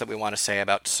many things that we want to say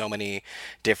about so many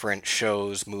different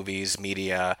shows, movies,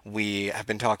 media. We have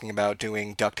been talking about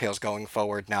doing DuckTales going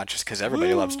forward, not just because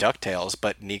everybody loves DuckTales,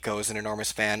 but Nico is an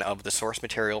enormous fan of the source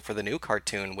material for the new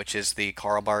cartoon, which is the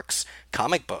Carl Barks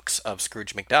comic books of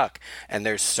Scrooge McDuck. And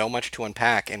there's so much to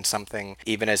unpack in something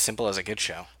even as simple as a kid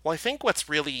show. Well, I think what's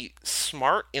really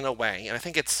smart in a way, and I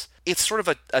think it's sort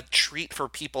of a treat for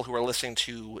people who are listening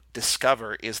to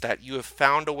discover, is that you have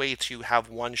found a way to have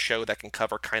one show that can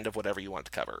cover kind of whatever you want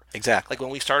to cover. Exactly. Like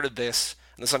when we started this,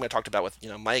 and this is something I talked about with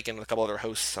Mike and a couple other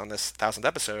hosts on this 1000th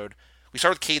episode, we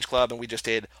started with CageClub and we just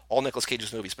did all Nicolas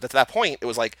Cage's movies. But at that point, it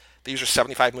was like, these are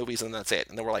 75 movies and that's it.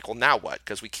 And then we're like, well, now what?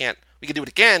 Because we could do it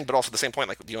again, but also at the same point,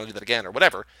 like, do you want to do that again or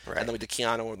whatever? Right. And then we did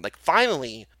Keanu, and like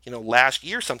finally, last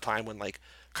year sometime when like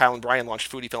Kyle and Brian launched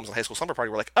Foodie Films and High School Slumber Party,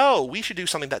 we're like, oh, we should do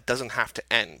something that doesn't have to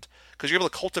end. Because you're able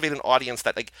to cultivate an audience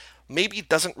that like maybe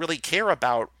doesn't really care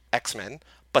about X-Men,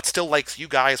 but still likes you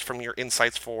guys from your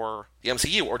insights for the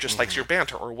MCU, or just likes your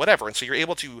banter or whatever. And so you're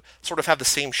able to sort of have the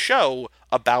same show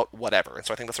about whatever. And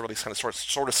so I think that's a really kind of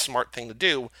sort of smart thing to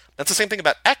do. That's the same thing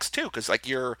about X too, because like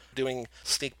you're doing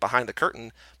sneak behind the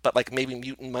curtain, but like maybe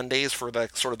Mutant Mondays for the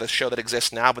sort of the show that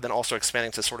exists now, but then also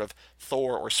expanding to sort of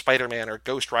Thor or Spider-Man or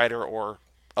Ghost Rider or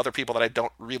other people that I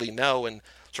don't really know, and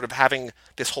sort of having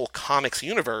this whole comics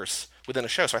universe within a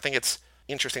show. So I think it's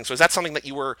interesting. So is that something that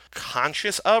you were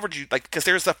conscious of, or did you like, because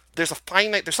there's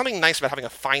something nice about having a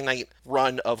finite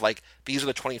run of like, these are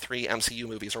the 23 MCU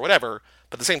movies or whatever,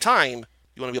 but at the same time,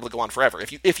 you want to be able to go on forever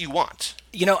if you want.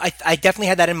 I definitely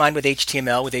had that in mind with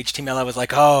HTML. With HTML, I was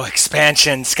like, oh,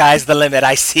 expansion, sky's the limit,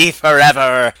 I see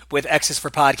forever. With X's for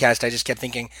podcast, I just kept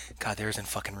thinking, God, there isn't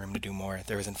fucking room to do more.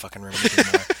 There isn't fucking room to do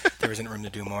more. There isn't room to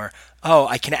do more. Oh,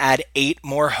 I can add 8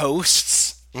 more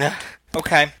hosts?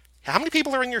 Okay. How many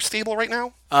people are in your stable right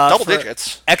now? Double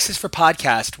digits. X's for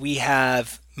podcast, we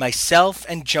have myself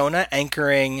and Jonah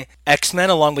anchoring X-Men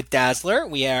along with Dazzler.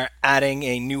 We are adding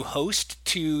a new host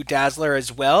to Dazzler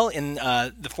as well in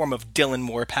the form of Dylan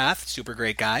Warpath, super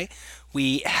great guy.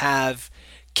 We have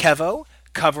Kevo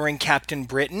covering Captain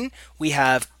Britain. We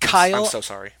have Kyle. I'm so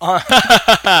sorry.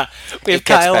 We have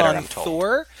Kyle on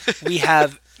Thor. We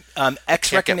have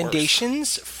X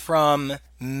recommendations from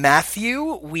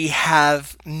Matthew. We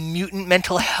have Mutant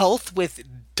Mental Health with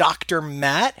Dr.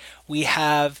 Matt. We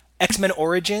have X-Men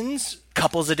Origins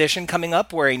Couples Edition coming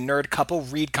up, where a nerd couple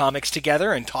read comics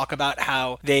together and talk about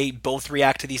how they both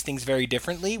react to these things very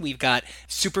differently. We've got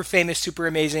super famous, super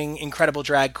amazing, incredible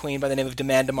drag queen by the name of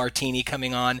Demanda Martini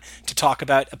coming on to talk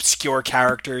about obscure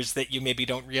characters that you maybe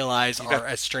don't realize are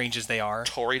as strange as they are.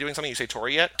 Tori doing something? You say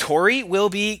Tori yet? Tori will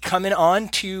be coming on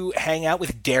to hang out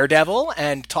with Daredevil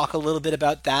and talk a little bit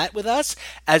about that with us,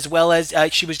 as well as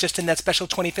she was just in that special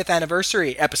 25th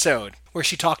anniversary episode. where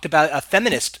she talked about a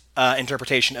feminist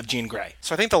interpretation of Jean Grey.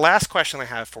 So I think the last question I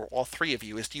have for all three of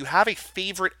you is, do you have a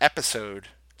favorite episode?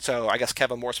 So I guess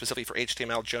Kevin more specifically for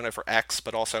HTML, Jonah for X,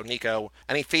 but also Nico.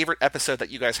 Any favorite episode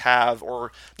that you guys have,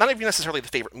 or not even necessarily the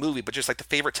favorite movie, but just like the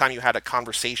favorite time you had a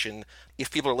conversation, if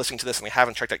people are listening to this and they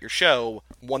haven't checked out your show,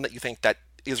 one that you think that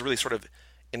is really sort of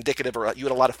indicative or you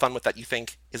had a lot of fun with that you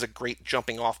think is a great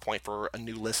jumping off point for a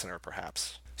new listener,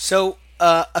 perhaps? So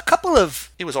a couple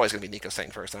of... It was always going to be Nico saying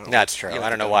first. That's true. I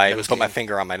don't know why I put my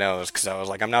finger on my nose, because I was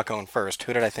like, I'm not going first.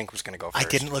 Who did I think was going to go first? I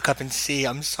didn't look up and see.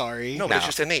 I'm sorry. No, but it's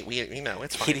just innate.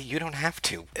 It's fine. You don't have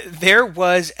to. There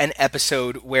was an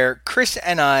episode where Chris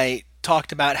and I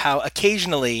talked about how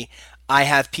occasionally I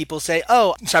have people say,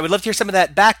 oh, so I would love to hear some of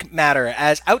that back matter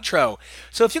as outro.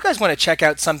 So if you guys want to check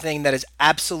out something that is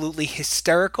absolutely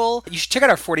hysterical, you should check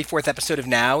out our 44th episode of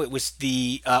Now. It was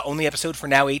the only episode for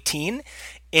Now 18.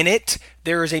 In it,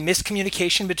 there is a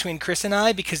miscommunication between Chris and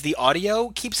I because the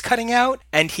audio keeps cutting out,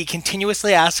 and he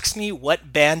continuously asks me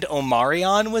what band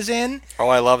Omarion was in. Oh,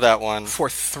 I love that one. For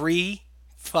 3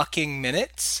 fucking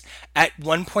minutes. At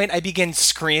one point, I begin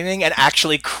screaming and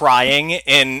actually crying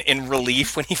in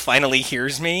relief when he finally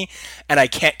hears me, and I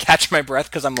can't catch my breath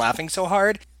because I'm laughing so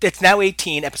hard. It's Now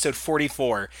 18, episode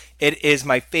 44. It is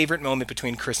my favorite moment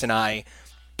between Chris and I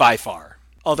by far.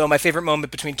 Although my favorite moment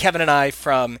between Kevin and I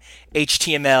from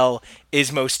HTML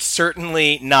is most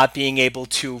certainly not being able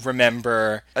to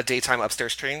remember... A Daytime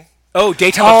Upstairs Train? Oh,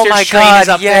 Daytime Upstairs Train is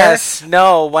up yes.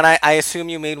 No, when I assume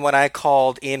you mean when I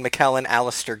called Ian McKellen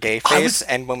Alistair Gayface,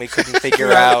 and when we couldn't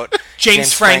figure out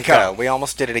James Franco. We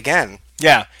almost did it again.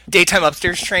 Yeah. Daytime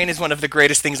Upstairs Train is one of the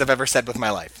greatest things I've ever said with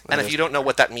my life. And if you don't know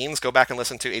what that means, go back and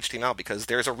listen to HTML, because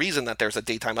there's a reason that there's a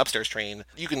Daytime Upstairs Train.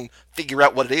 You can figure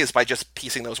out what it is by just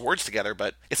piecing those words together,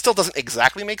 but it still doesn't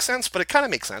exactly make sense, but it kind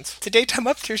of makes sense. It's a Daytime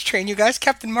Upstairs Train, you guys.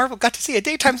 Captain Marvel got to see a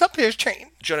Daytime Upstairs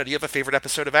Train. Jonah, do you have a favorite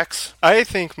episode of X? I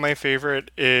think my favorite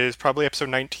is probably episode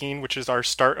 19, which is our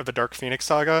start of the Dark Phoenix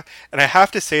saga. And I have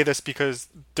to say this because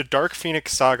the Dark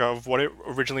Phoenix saga, of what it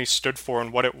originally stood for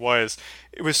and what it was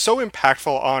so impactful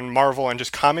on Marvel and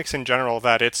just comics in general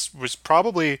that it was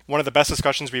probably one of the best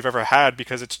discussions we've ever had,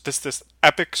 because it's just this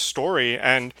epic story,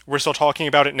 and we're still talking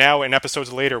about it now, and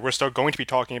episodes later we're still going to be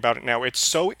talking about it now. It's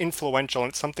so influential, and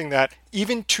it's something that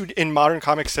even in modern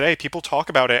comics today, people talk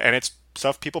about it, and it's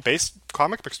stuff people base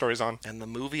comic book stories on. And the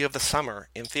movie of the summer,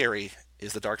 in theory,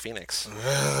 is the Dark Phoenix.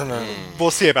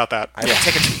 We'll see about that. I have a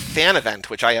ticket to the fan event,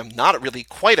 which I am not really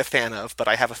quite a fan of, but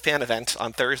I have a fan event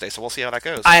on Thursday, so we'll see how that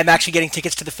goes. I am actually getting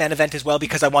tickets to the fan event as well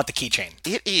because I want the keychain.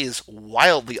 It is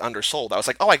wildly undersold. I was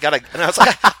like, oh, I gotta... And I was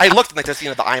like, I looked and just,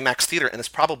 the IMAX theater, and it's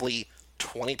probably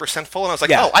 20% full, and I was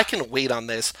like, oh, I can wait on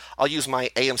this. I'll use my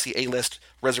AMC A-list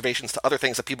reservations to other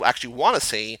things that people actually want to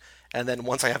see, and then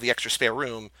once I have the extra spare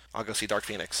room, I'll go see Dark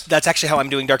Phoenix. That's actually how I'm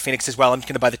doing Dark Phoenix as well. I'm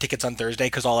going to buy the tickets on Thursday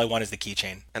because all I want is the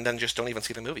keychain. And then just don't even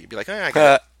see the movie. Be like, I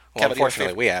got it. Well,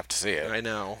 unfortunately, we have to see it. I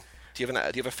know. Do you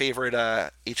have a favorite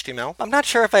HTML? I'm not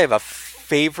sure if I have a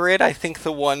favorite. I think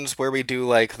the ones where we do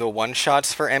like the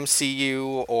one-shots for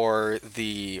MCU, or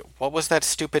the... What was that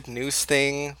stupid news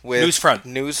thing with... Newsfront.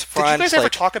 Did you guys ever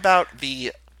talk about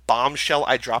the bombshell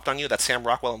I dropped on you that Sam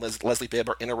Rockwell and Leslie Bibb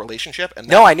are in a relationship? And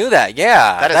no, I knew that.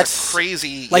 Yeah, that's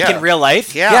crazy. Like in real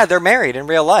life? Yeah, they're married in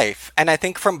real life, and I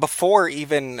think from before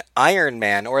even Iron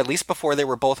Man, or at least before they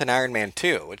were both in Iron Man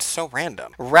 2. It's so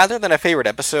random. Rather than a favorite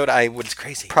episode, I would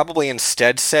probably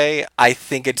instead say I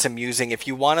think it's amusing. If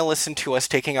you want to listen to us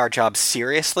taking our job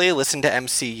seriously, listen to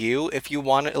MCU. If you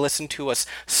want to listen to us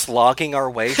slogging our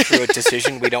way through a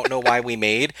decision we don't know why we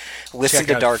made, listen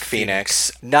to Dark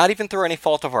Phoenix. Not even through any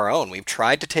fault of our own. We've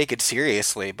tried to take it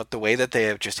seriously, but the way that they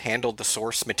have just handled the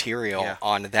source material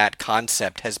on that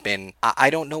concept has been...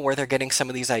 I don't know where they're getting some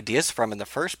of these ideas from in the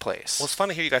first place. Well, it's fun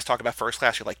to hear you guys talk about First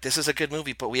Class. You're like, this is a good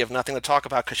movie, but we have nothing to talk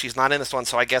about because she's not in this one,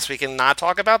 so I guess we can not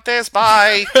talk about this.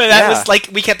 Bye. That was like,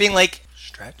 we kept being like,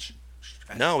 stretch.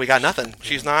 No, we got nothing.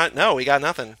 She's not. No, we got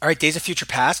nothing. All right, Days of Future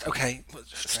Past. Okay.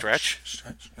 Stretch?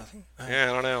 Nothing?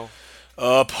 Yeah, I don't know.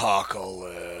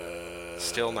 Apocalypse.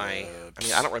 Still I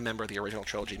don't remember the original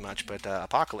trilogy much, but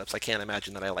Apocalypse, I can't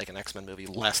imagine that I like an X-Men movie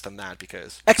less than that,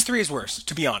 because... X3 is worse,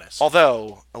 to be honest.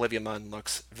 Although Olivia Munn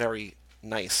looks very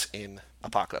nice in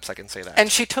Apocalypse, I can say that.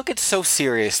 And she took it so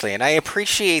seriously, and I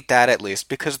appreciate that at least,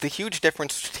 because the huge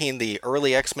difference between the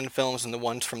early X-Men films and the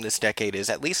ones from this decade is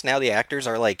at least now the actors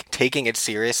are, like, taking it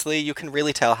seriously. You can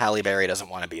really tell Halle Berry doesn't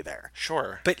want to be there.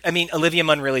 Sure. But, I mean, Olivia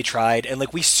Munn really tried, and,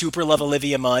 like, we super love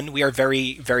Olivia Munn. We are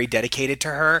very, very dedicated to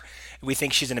her. We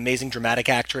think she's an amazing dramatic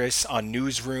actress on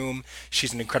Newsroom.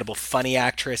 She's an incredible funny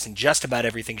actress in just about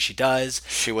everything she does.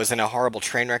 She was in a horrible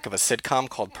train wreck of a sitcom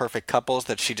called Perfect Couples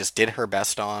that she just did her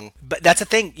best on. But That's the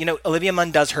thing. Olivia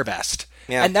Munn does her best.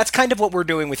 Yeah. And that's kind of what we're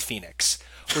doing with Phoenix.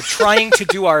 We're trying to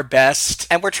do our best.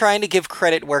 And we're trying to give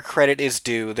credit where credit is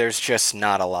due. There's just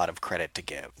not a lot of credit to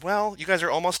give. Well, you guys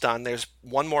are almost done. There's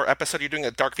one more episode. You're doing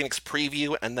a Dark Phoenix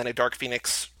preview and then a Dark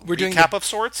Phoenix recap of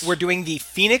sorts. We're doing the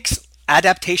Phoenix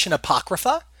adaptation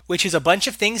Apocrypha, which is a bunch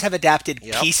of things have adapted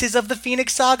pieces of the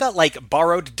Phoenix saga, like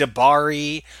borrowed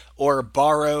Dabari or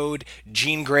borrowed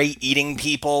Jean Grey eating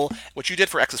people. Which you did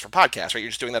for X's for Podcast, right? You're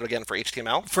just doing that again for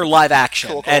HTML? For live action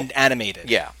Cool. and animated.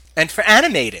 Yeah. And for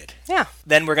animated. Yeah.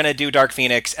 Then we're going to do Dark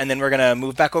Phoenix, and then we're going to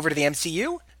move back over to the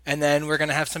MCU, and then we're going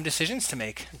to have some decisions to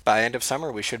make. By end of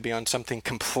summer, we should be on something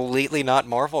completely not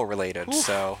Marvel related, Oof.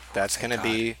 so that's going to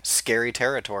be scary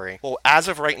territory. Well, as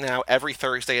of right now, every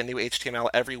Thursday a new HTML,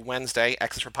 every Wednesday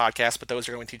X's for Podcast, but those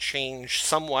are going to change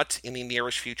somewhat in the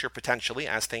nearest future, potentially,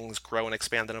 as things grow and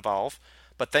expand and evolve.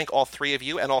 But thank all three of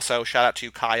you, and also shout out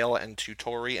to Kyle and to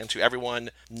Tori and to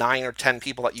everyone, 9 or 10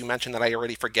 people that you mentioned that I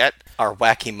already forget. Our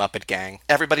wacky Muppet gang.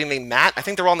 Everybody named Matt. I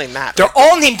think they're all named Matt. They're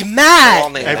all named Matt! They're all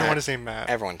named Everyone Matt. is named Matt.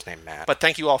 Everyone's named Matt. But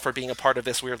thank you all for being a part of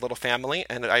this weird little family,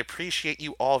 and I appreciate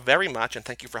you all very much, and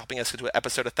thank you for helping us get to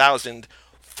episode 1,000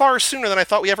 far sooner than I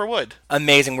thought we ever would.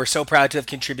 Amazing. We're so proud to have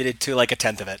contributed to like a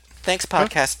tenth of it. Thanks,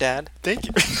 Podcast Dad. Thank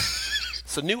you.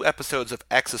 So new episodes of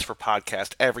X's for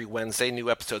Podcast every Wednesday, new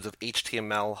episodes of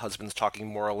HTML, Husbands Talking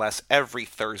More or Less every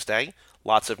Thursday.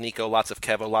 Lots of Nico, lots of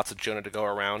Kevo, lots of Jonah to go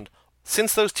around.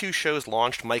 Since those two shows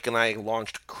launched, Mike and I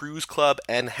launched Cruise Club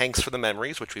and Hanks for the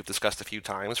Memories, which we've discussed a few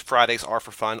times. Fridays are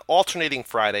for fun, alternating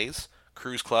Fridays,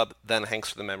 Cruise Club, then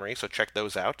Hanks for the Memories, so check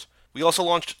those out. We also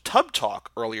launched Tub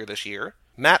Talk earlier this year.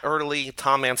 Matt Erdely,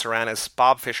 Tom Mansaranis,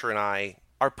 Bob Fisher, and I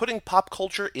are putting pop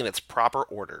culture in its proper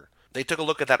order. They took a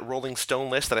look at that Rolling Stone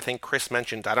list that I think Chris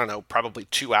mentioned, I don't know, probably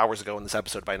 2 hours ago in this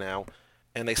episode by now,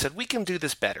 and they said, we can do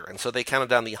this better. And so they counted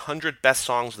down the 100 best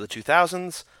songs of the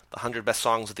 2000s, the 100 best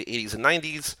songs of the 80s and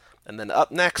 90s, and then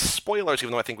up next, spoilers,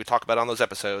 even though I think we talk about it on those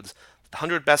episodes, the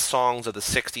 100 best songs of the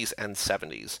 60s and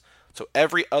 70s. So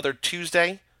every other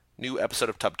Tuesday, new episode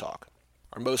of Tub Talk.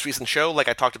 Our most recent show, like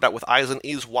I talked about with Eisen,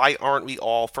 is Why Aren't We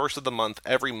All? First of the month,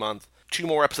 every month. 2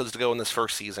 more episodes to go in this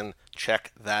first season.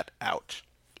 Check that out.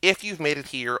 If you've made it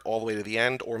here all the way to the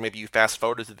end, or maybe you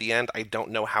fast-forwarded to the end, I don't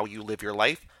know how you live your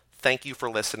life. Thank you for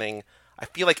listening. I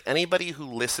feel like anybody who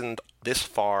listened this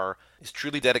far is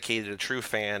truly dedicated, a true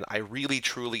fan. I really,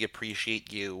 truly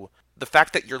appreciate you. The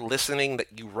fact that you're listening,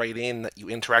 that you write in, that you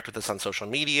interact with us on social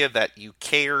media, that you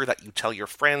care, that you tell your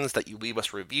friends, that you leave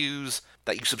us reviews,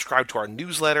 that you subscribe to our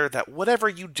newsletter, that whatever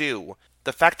you do,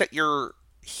 the fact that you're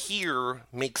here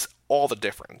makes all the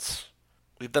difference.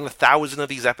 We've done 1,000 of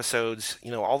these episodes,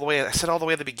 all the way, I said all the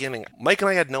way at the beginning. Mike and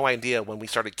I had no idea when we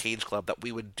started Cage Club that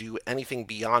we would do anything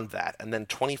beyond that. And then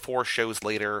 24 shows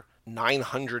later,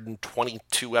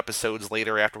 922 episodes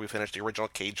later after we finished the original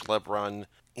Cage Club run,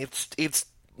 it's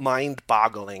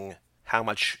mind-boggling how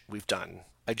much we've done.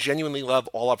 I genuinely love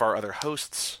all of our other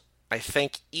hosts. I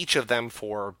thank each of them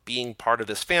for being part of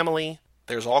this family.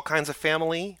 There's all kinds of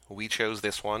family. We chose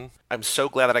this one. I'm so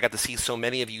glad that I got to see so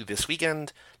many of you this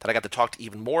weekend, that I got to talk to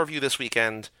even more of you this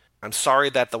weekend. I'm sorry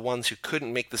that the ones who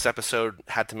couldn't make this episode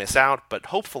had to miss out, but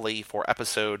hopefully for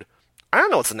episode, I don't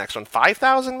know what's the next one,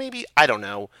 5,000 maybe? I don't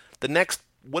know. The next,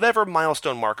 whatever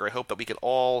milestone marker, I hope that we can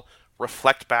all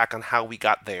reflect back on how we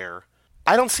got there.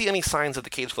 I don't see any signs of the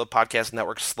Cage Club Podcast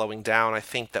Network slowing down. I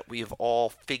think that we've all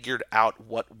figured out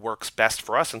what works best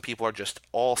for us, and people are just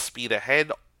all speed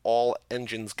ahead, all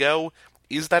engines go.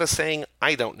 Is that a saying?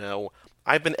 I don't know.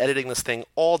 I've been editing this thing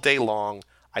all day long.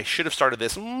 I should have started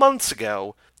this months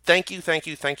ago. Thank you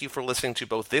for listening to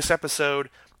both this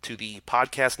episode, to the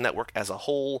podcast network as a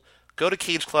whole. Go to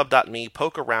cageclub.me,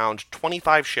 poke around,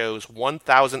 25 shows,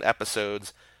 1,000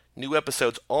 episodes, new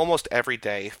episodes almost every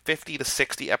day, 50 to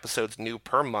 60 episodes new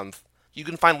per month. You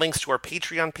can find links to our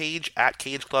Patreon page at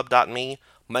cageclub.me.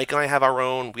 Mike and I have our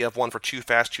own. We have one for Too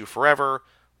Fast, Too Forever.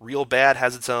 Real Bad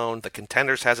has its own. The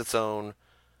Contenders has its own.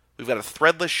 We've got a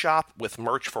threadless shop with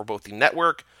merch for both the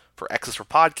network, for X's for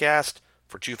Podcast,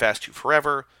 for Too Fast, Too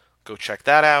Forever. Go check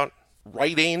that out.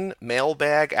 Write in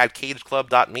mailbag at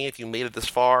cageclub.me if you made it this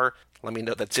far. Let me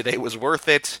know that today was worth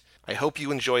it. I hope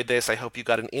you enjoyed this. I hope you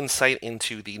got an insight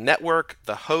into the network,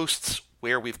 the hosts,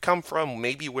 where we've come from,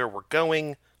 maybe where we're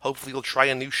going. Hopefully you'll try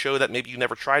a new show that maybe you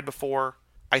never tried before.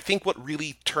 I think what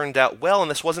really turned out well, and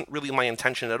this wasn't really my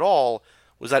intention at all,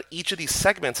 was that each of these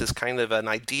segments is kind of an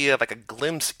idea, like a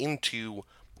glimpse into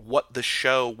what the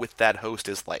show with that host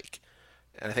is like.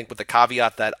 And I think with the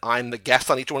caveat that I'm the guest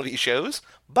on each one of these shows,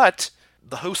 but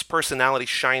the host personality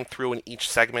shined through in each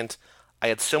segment. I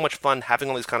had so much fun having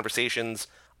all these conversations.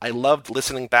 I loved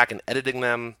listening back and editing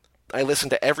them. I listen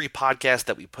to every podcast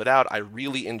that we put out. I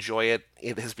really enjoy it.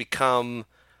 It has become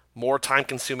more time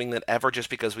consuming than ever just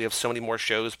because we have so many more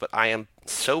shows, but I am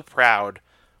so proud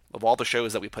of all the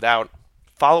shows that we put out.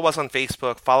 Follow us on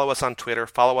Facebook, follow us on Twitter,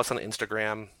 follow us on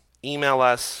Instagram, email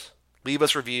us, leave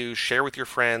us reviews, share with your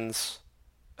friends.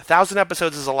 1,000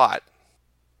 episodes is a lot.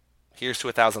 Here's to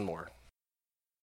 1,000 more.